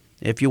know.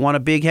 If you want a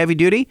big heavy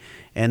duty,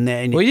 and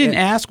then you didn't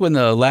ask when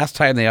the last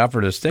time they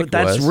offered a stick was.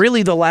 But that's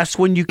really the last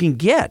one you can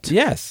get.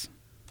 Yes,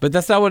 but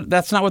that's not what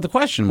the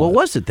question was. What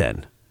was it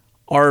then?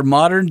 Are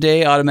modern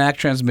day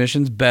automatic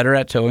transmissions better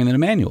at towing than a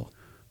manual?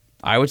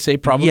 I would say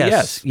probably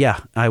yes.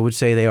 Yeah, I would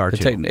say they are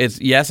too.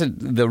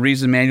 The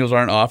reason manuals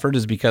aren't offered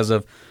is because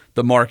of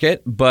the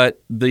market, but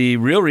the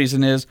real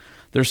reason is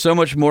there's so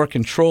much more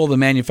control the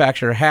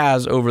manufacturer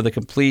has over the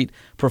complete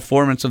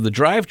performance of the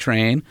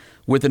drivetrain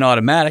with an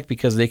automatic,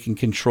 because they can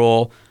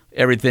control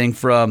everything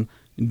from,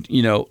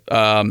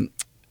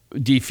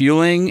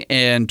 defueling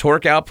and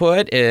torque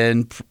output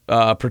and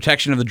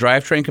protection of the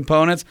drivetrain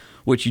components,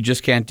 which you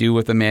just can't do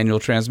with a manual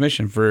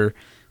transmission. For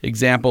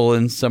example,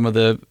 in some of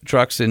the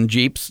trucks and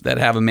Jeeps that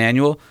have a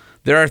manual,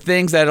 there are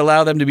things that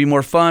allow them to be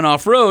more fun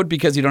off-road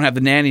because you don't have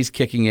the nannies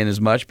kicking in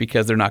as much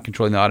because they're not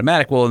controlling the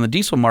automatic. Well, in the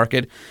diesel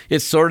market,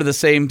 it's sort of the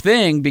same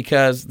thing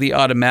because the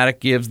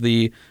automatic gives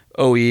the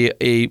OE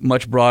a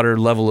much broader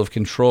level of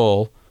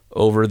control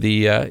over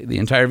the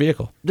entire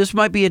vehicle. This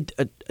might be a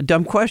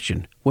dumb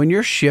question. When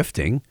you're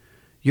shifting,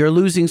 you're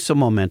losing some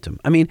momentum.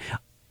 I mean,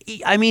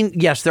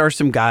 yes, there are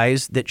some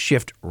guys that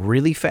shift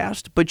really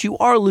fast, but you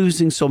are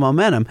losing some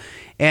momentum.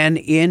 And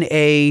in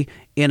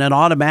an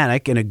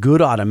automatic, in a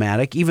good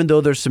automatic, even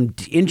though there's some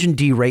engine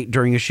derate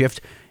during a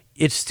shift,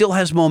 it still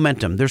has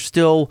momentum. There's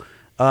still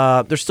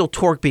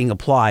torque being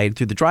applied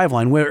through the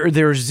driveline where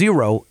there's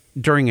zero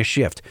during a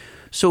shift.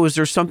 So is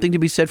there something to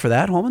be said for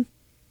that, Holman?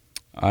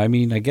 I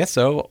mean, I guess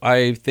so.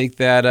 I think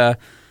that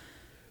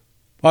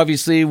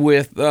obviously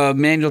with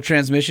manual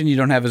transmission, you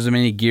don't have as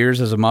many gears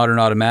as a modern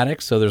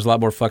automatic, so there's a lot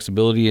more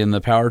flexibility in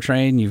the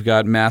powertrain. You've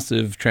got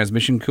massive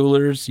transmission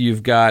coolers.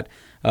 You've got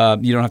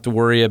you don't have to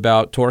worry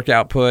about torque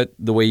output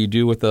the way you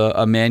do with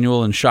a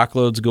manual and shock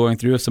loads going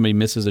through if somebody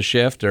misses a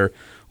shift or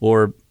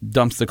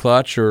dumps the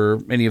clutch or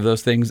any of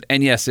those things.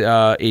 And yes,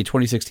 a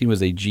 2016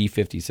 was a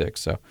G56,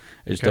 so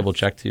I just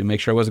double-checked to make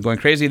sure I wasn't going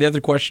crazy. The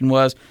other question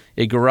was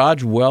a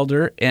garage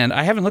welder, and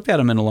I haven't looked at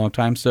them in a long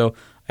time, so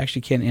I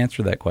actually can't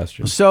answer that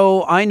question.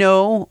 So I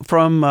know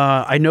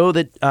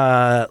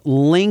that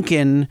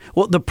Lincoln,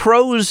 well, the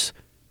pros,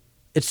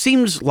 it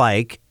seems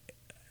like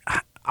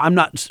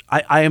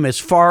I am as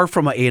far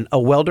from a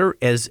welder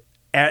as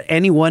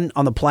anyone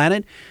on the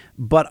planet,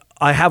 but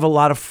I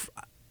have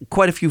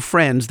quite a few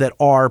friends that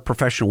are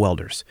professional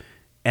welders,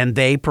 and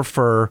they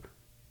prefer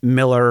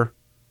Miller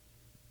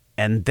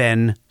and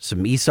then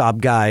some ESAB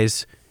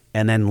guys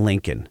and then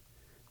Lincoln.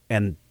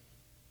 And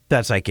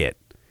that's like it.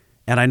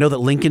 And I know that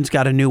Lincoln's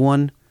got a new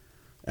one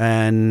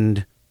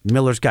and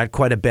Miller's got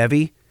quite a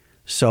bevy.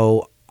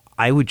 So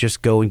I would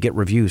just go and get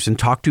reviews and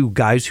talk to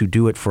guys who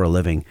do it for a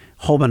living.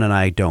 Holman and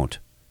I don't.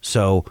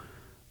 So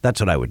that's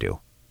what I would do.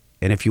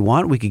 And if you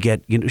want, we could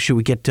get, should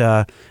we get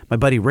my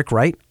buddy Rick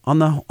Wright on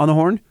the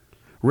horn?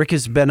 Rick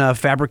has been a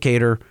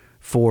fabricator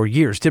for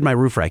years. Did my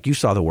roof rack. You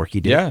saw the work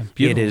he did. Yeah,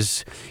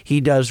 beautiful. He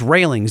does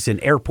railings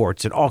in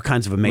airports and all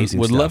kinds of amazing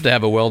stuff. Would love to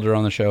have a welder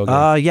on the show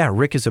again. Yeah,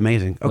 Rick is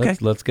amazing. Okay.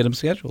 Let's get him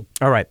scheduled.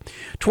 All right.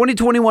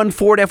 2021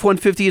 Ford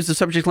F-150 is the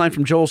subject line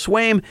from Joel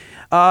Swaim.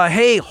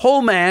 Hey,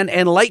 Holman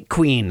and Light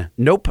Queen.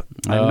 Nope.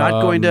 I'm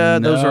not going to.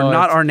 Those are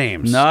not our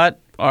names.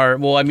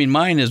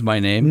 Mine is my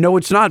name. No,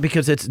 it's not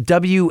because it's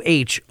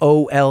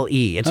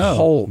W-H-O-L-E. It's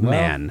whole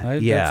man. I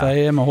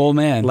am a whole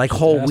man. Like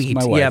whole wheat.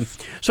 Yeah.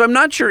 So I'm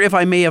not sure if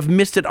I may have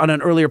missed it on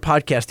an earlier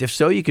podcast. If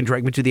so, you can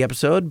direct me to the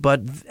episode.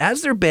 But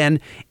has there been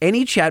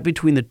any chat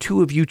between the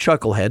two of you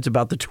chuckleheads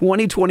about the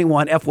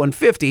 2021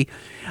 F-150?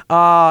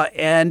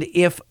 And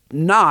if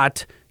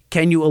not,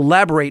 can you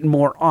elaborate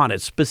more on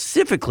it?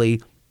 Specifically,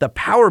 the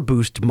Power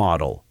Boost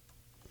model.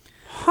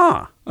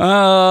 Huh.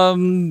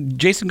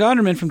 Jason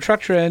Gonderman from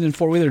Truck Trend and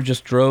Four Wheeler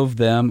just drove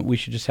them. We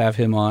should just have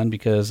him on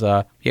because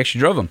he actually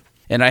drove them.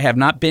 And I have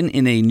not been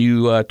in a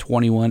new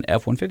 21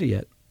 F-150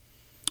 yet.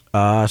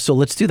 So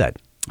let's do that.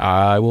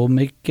 I will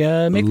make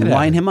that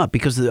line him up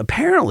because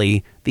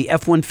apparently the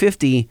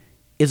F-150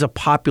 is a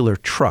popular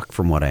truck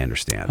from what I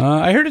understand.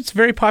 I heard it's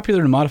very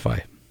popular to modify.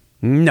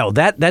 No,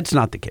 that's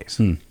not the case.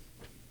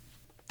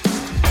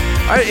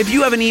 All right, if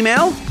you have an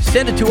email,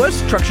 send it to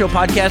us,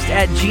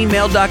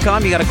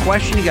 truckshowpodcast@gmail.com. You got a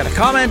question, you got a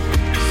comment,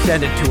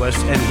 send it to us,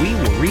 and we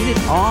will read it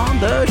on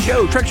the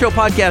show.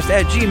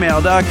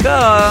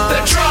 Truckshowpodcast@gmail.com.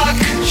 The Truck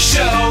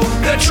Show,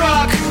 the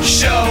Truck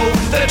Show,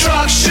 the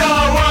Truck Show,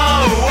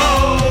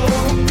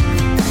 oh.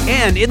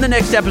 And in the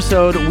next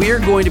episode, we're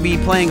going to be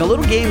playing a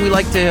little game we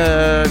like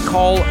to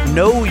call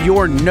Know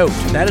Your Note.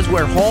 That is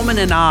where Holman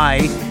and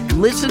I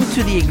listen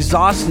to the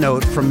exhaust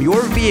note from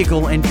your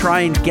vehicle and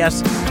try and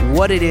guess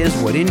what it is,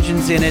 what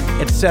engine's in it,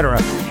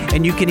 etc.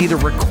 And you can either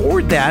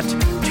record that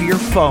to your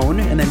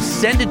phone and then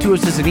send it to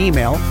us as an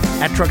email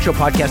at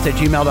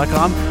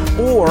truckshowpodcast@gmail.com,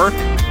 or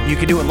you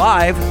can do it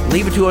live,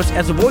 leave it to us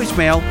as a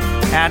voicemail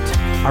at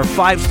our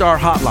 5-star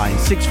hotline,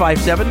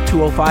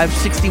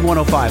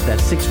 657-205-6105.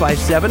 That's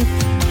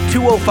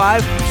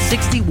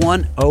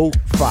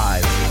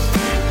 657-205-6105.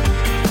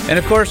 And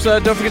of course,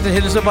 don't forget to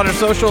hit us up on our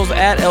socials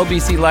at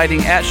LBC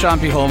Lighting, at Sean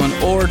P. Holman,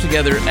 or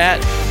together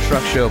at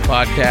Truck Show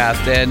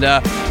Podcast. And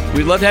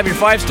we'd love to have your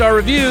 5-star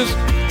reviews.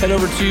 Head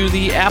over to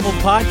the Apple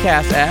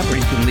Podcast app where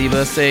you can leave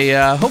us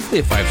hopefully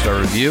a 5-star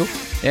review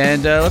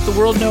and let the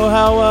world know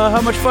how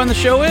much fun the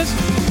show is,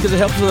 because it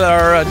helps with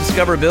our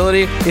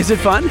discoverability. Is it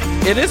fun?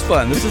 It is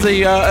fun. This is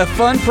a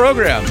fun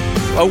program.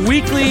 A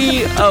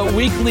weekly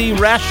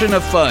ration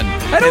of fun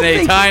in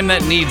a time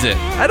that needs it.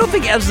 I don't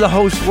think as the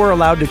host we're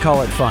allowed to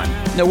call it fun.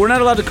 No, we're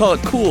not allowed to call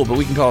it cool, but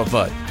we can call it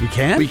fun. We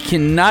can? We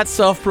cannot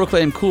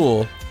self-proclaim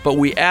cool, but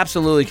we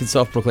absolutely can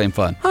self-proclaim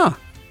fun. Huh.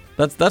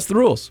 That's the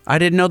rules. I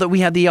didn't know that we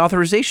had the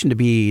authorization to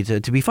be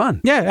fun.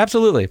 Yeah,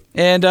 absolutely.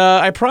 And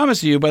I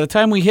promise you, by the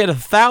time we hit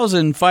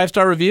 1,000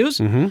 5-star reviews,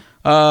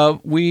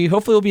 we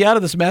hopefully will be out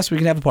of this mess. We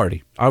can have a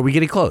party. Are we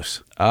getting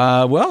close?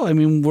 Well, I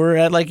mean, we're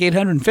at like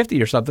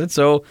 850 or something.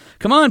 So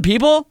come on,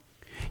 people.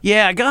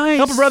 Yeah, guys.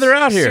 Help a brother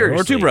out here.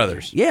 Seriously. Or two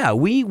brothers. Yeah,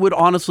 we would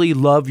honestly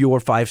love your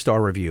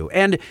 5-star review.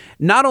 And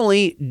not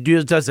only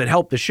does it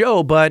help the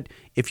show, but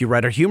if you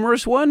write a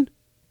humorous one,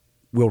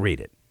 we'll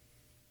read it.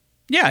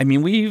 Yeah, I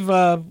mean, we've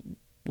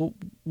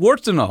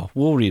warts and all.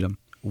 We'll read them.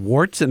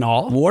 Warts and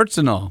all? Warts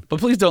and all. But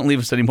please don't leave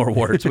us any more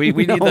warts. We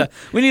need the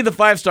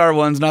 5-star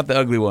ones, not the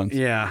ugly ones.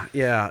 Yeah.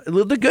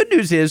 The good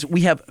news is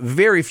we have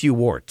very few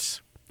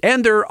warts.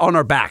 And they're on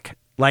our back,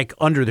 like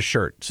under the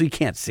shirt, so you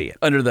can't see it.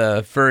 Under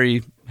the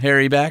furry,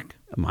 hairy back?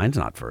 Mine's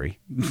not furry.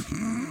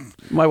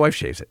 My wife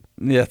shaves it.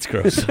 Yeah, it's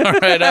gross. All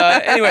right.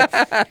 Anyway, we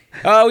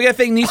got to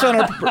thank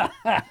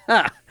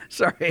Nissan.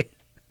 Sorry.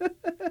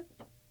 That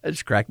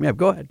just cracked me up.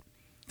 Go ahead.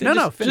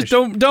 Finish.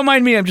 Just don't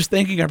mind me. I'm just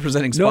thanking our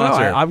presenting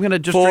sponsor. I'm going to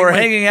just for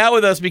hanging out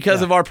with us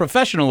because of our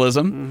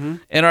professionalism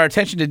and our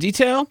attention to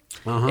detail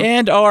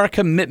and our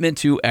commitment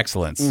to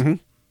excellence.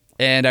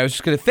 And I was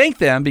just going to thank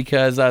them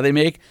because they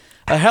make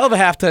a hell of a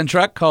half-ton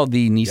truck called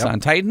the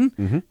Nissan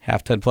Titan,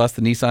 half-ton plus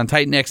the Nissan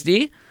Titan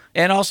XD,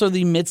 and also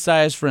the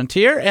midsize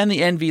Frontier and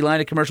the NV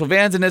line of commercial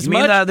vans. And I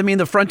mean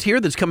the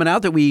Frontier that's coming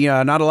out that we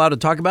not allowed to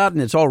talk about,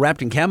 and it's all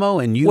wrapped in camo.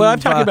 And well, I'm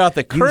talking about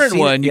the current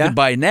one you can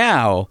buy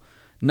now.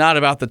 Not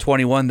about the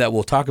 21 that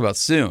we'll talk about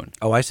soon.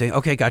 Oh, I see.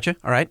 Okay, gotcha.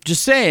 All right.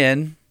 Just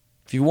saying,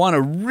 if you want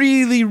a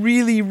really,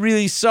 really,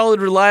 really solid,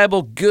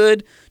 reliable,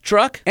 good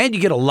truck. And you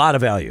get a lot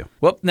of value.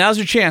 Well, now's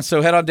your chance.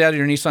 So head on down to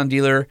your Nissan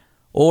dealer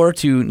or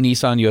to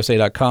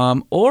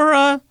nissanusa.com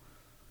or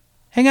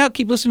hang out,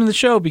 keep listening to the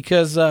show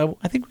because I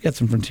think we got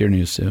some Frontier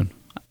news soon.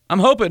 I'm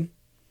hoping.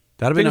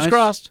 That'll be nice. Fingers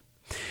crossed.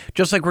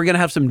 Just like we're going to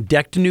have some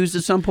decked news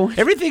at some point.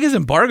 Everything is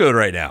embargoed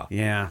right now.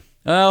 Yeah.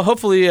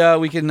 Hopefully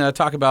we can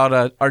talk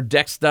about our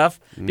deck stuff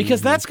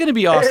because that's going to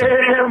be awesome.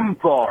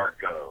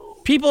 Embargo.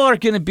 People are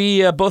going to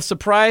be both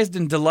surprised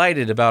and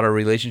delighted about our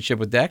relationship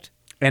with Decked.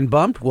 And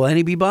bummed. Will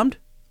any be bummed?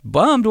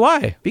 Bummed?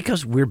 Why?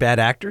 Because we're bad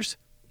actors.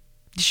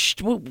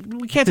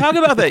 We can't talk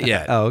about that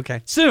yet. Oh,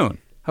 okay. Soon.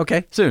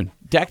 Okay. Soon.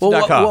 Decked.com.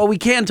 Well, what we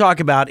can talk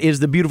about is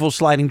the beautiful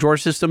sliding door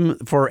system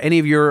for any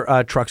of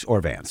your trucks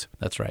or vans.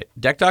 That's right.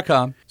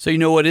 Decked.com. So you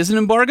know what isn't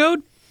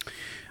embargoed?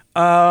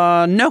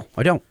 No,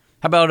 I don't.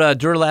 How about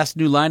Duralast's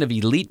new line of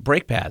Elite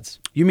brake pads?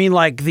 You mean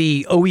like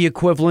the OE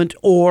equivalent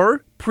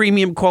or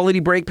premium quality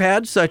brake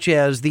pads, such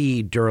as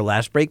the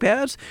Duralast brake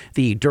pads,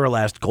 the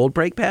Duralast Gold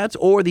brake pads,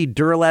 or the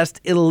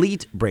Duralast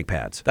Elite brake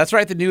pads? That's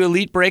right. The new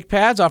Elite brake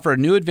pads offer a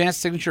new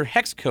advanced signature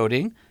hex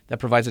coating that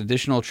provides an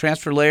additional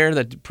transfer layer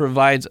that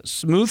provides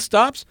smooth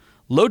stops,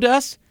 low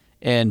dust,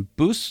 and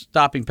boost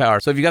stopping power.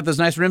 So if you got those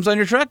nice rims on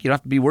your truck, you don't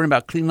have to be worrying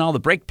about cleaning all the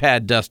brake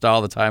pad dust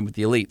all the time with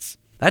the Elites.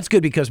 That's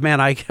good because,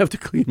 man, I have to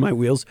clean my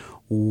wheels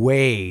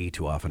way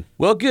too often.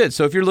 Well, good.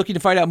 So if you're looking to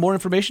find out more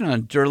information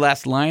on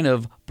Duralast's line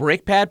of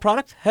brake pad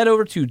products, head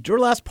over to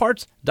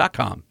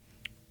duralastparts.com.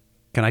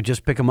 Can I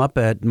just pick them up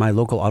at my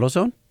local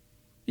AutoZone?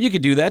 You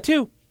could do that,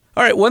 too.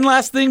 All right, one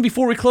last thing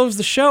before we close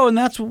the show, and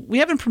that's we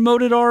haven't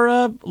promoted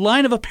our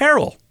line of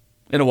apparel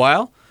in a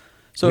while.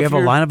 So we have a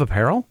line of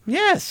apparel?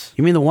 Yes.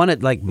 You mean the one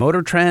at like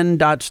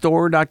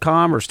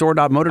motortrend.store.com or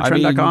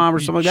store.motortrend.com or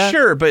something like that?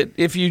 Sure, but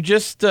if you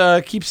just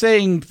keep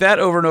saying that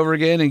over and over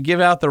again and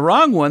give out the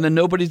wrong one, then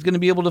nobody's going to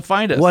be able to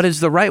find us. What is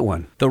the right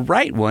one? The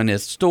right one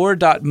is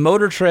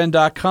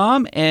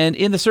store.motortrend.com, and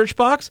in the search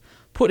box,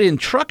 put in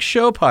Truck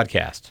Show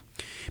Podcast.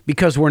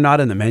 Because we're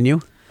not in the menu?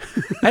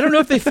 I don't know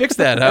if they fixed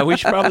that. We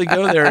should probably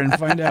go there and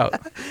find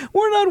out.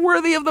 We're not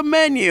worthy of the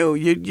menu.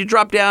 You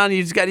drop down,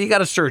 you got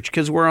to search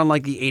because we're on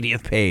like the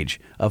 80th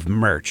page of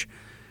merch.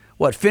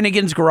 What,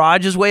 Finnegan's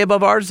Garage is way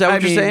above ours? Is that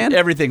what you're saying?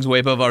 Everything's way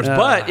above ours.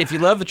 But if you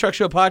love the Truck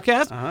Show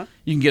Podcast,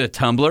 you can get a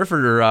tumbler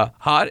for your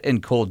hot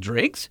and cold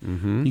drinks. You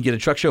can get a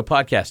Truck Show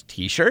Podcast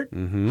T-shirt.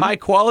 High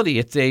quality.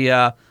 It's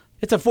a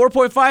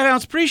 4.5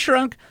 ounce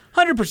pre-shrunk,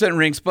 100%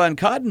 ring spun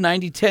cotton,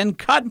 90-10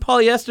 cotton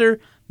polyester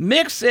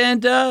mix,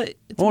 and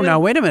now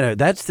wait a minute.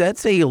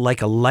 That's a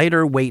like a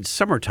lighter weight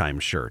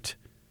summertime shirt.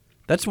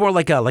 That's more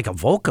like a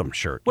Volcom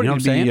shirt. You know what I'm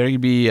saying? Are you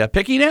be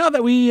picky now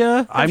that we?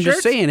 I'm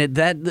just saying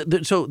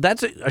it. So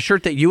that's a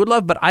shirt that you would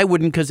love, but I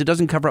wouldn't because it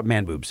doesn't cover up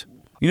man boobs.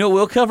 You know,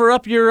 we'll cover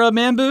up your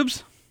man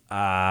boobs.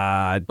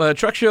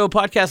 Truck Show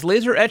Podcast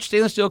laser etched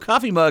stainless steel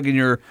coffee mug in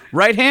your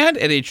right hand,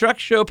 and a Truck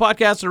Show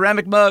Podcast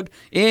ceramic mug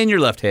in your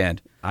left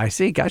hand. I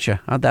see. Gotcha.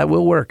 That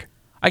will work.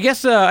 I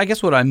guess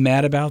what I'm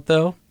mad about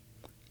though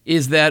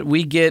is that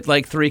we get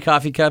like 3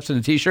 coffee cups and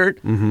a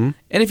T-shirt. And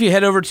if you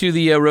head over to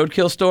the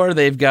Roadkill store,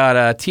 they've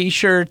got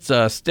T-shirts,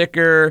 a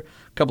sticker, a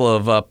couple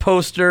of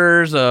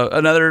posters,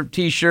 another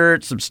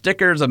T-shirt, some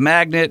stickers, a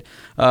magnet,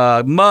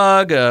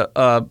 mug,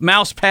 a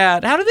mouse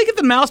pad. How do they get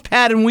the mouse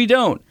pad and we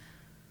don't?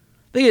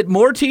 They get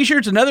more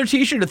T-shirts, another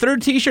T-shirt, a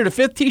third T-shirt, a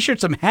 5th T-shirt,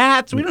 some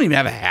hats. We don't even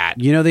have a hat.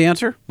 You know the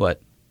answer?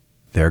 What?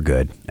 They're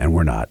good, and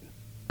we're not.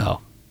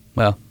 Oh,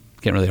 well,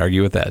 can't really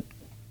argue with that.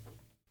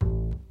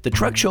 The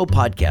Truck Show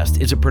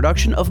Podcast is a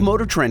production of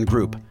Motor Trend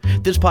Group.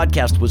 This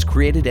podcast was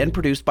created and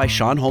produced by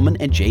Sean Holman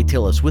and Jay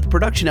Tillis, with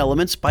production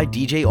elements by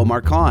DJ Omar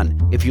Khan.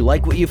 If you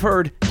like what you've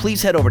heard,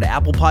 please head over to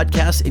Apple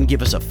Podcasts and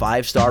give us a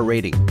 5-star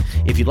rating.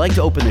 If you'd like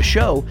to open the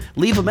show,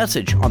 leave a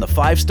message on the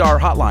 5-star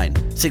hotline,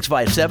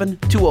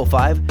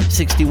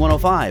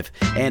 657-205-6105.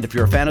 And if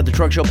you're a fan of the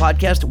Truck Show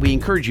Podcast, we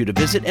encourage you to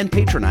visit and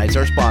patronize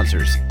our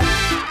sponsors.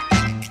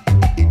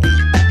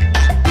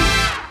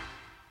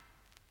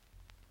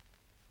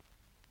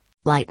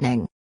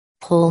 Lightning.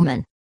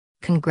 Holman.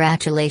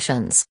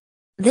 Congratulations.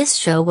 This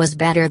show was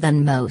better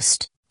than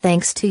most,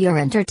 thanks to your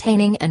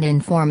entertaining and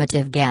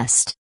informative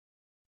guest.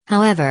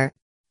 However,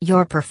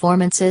 your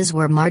performances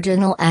were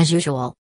marginal as usual.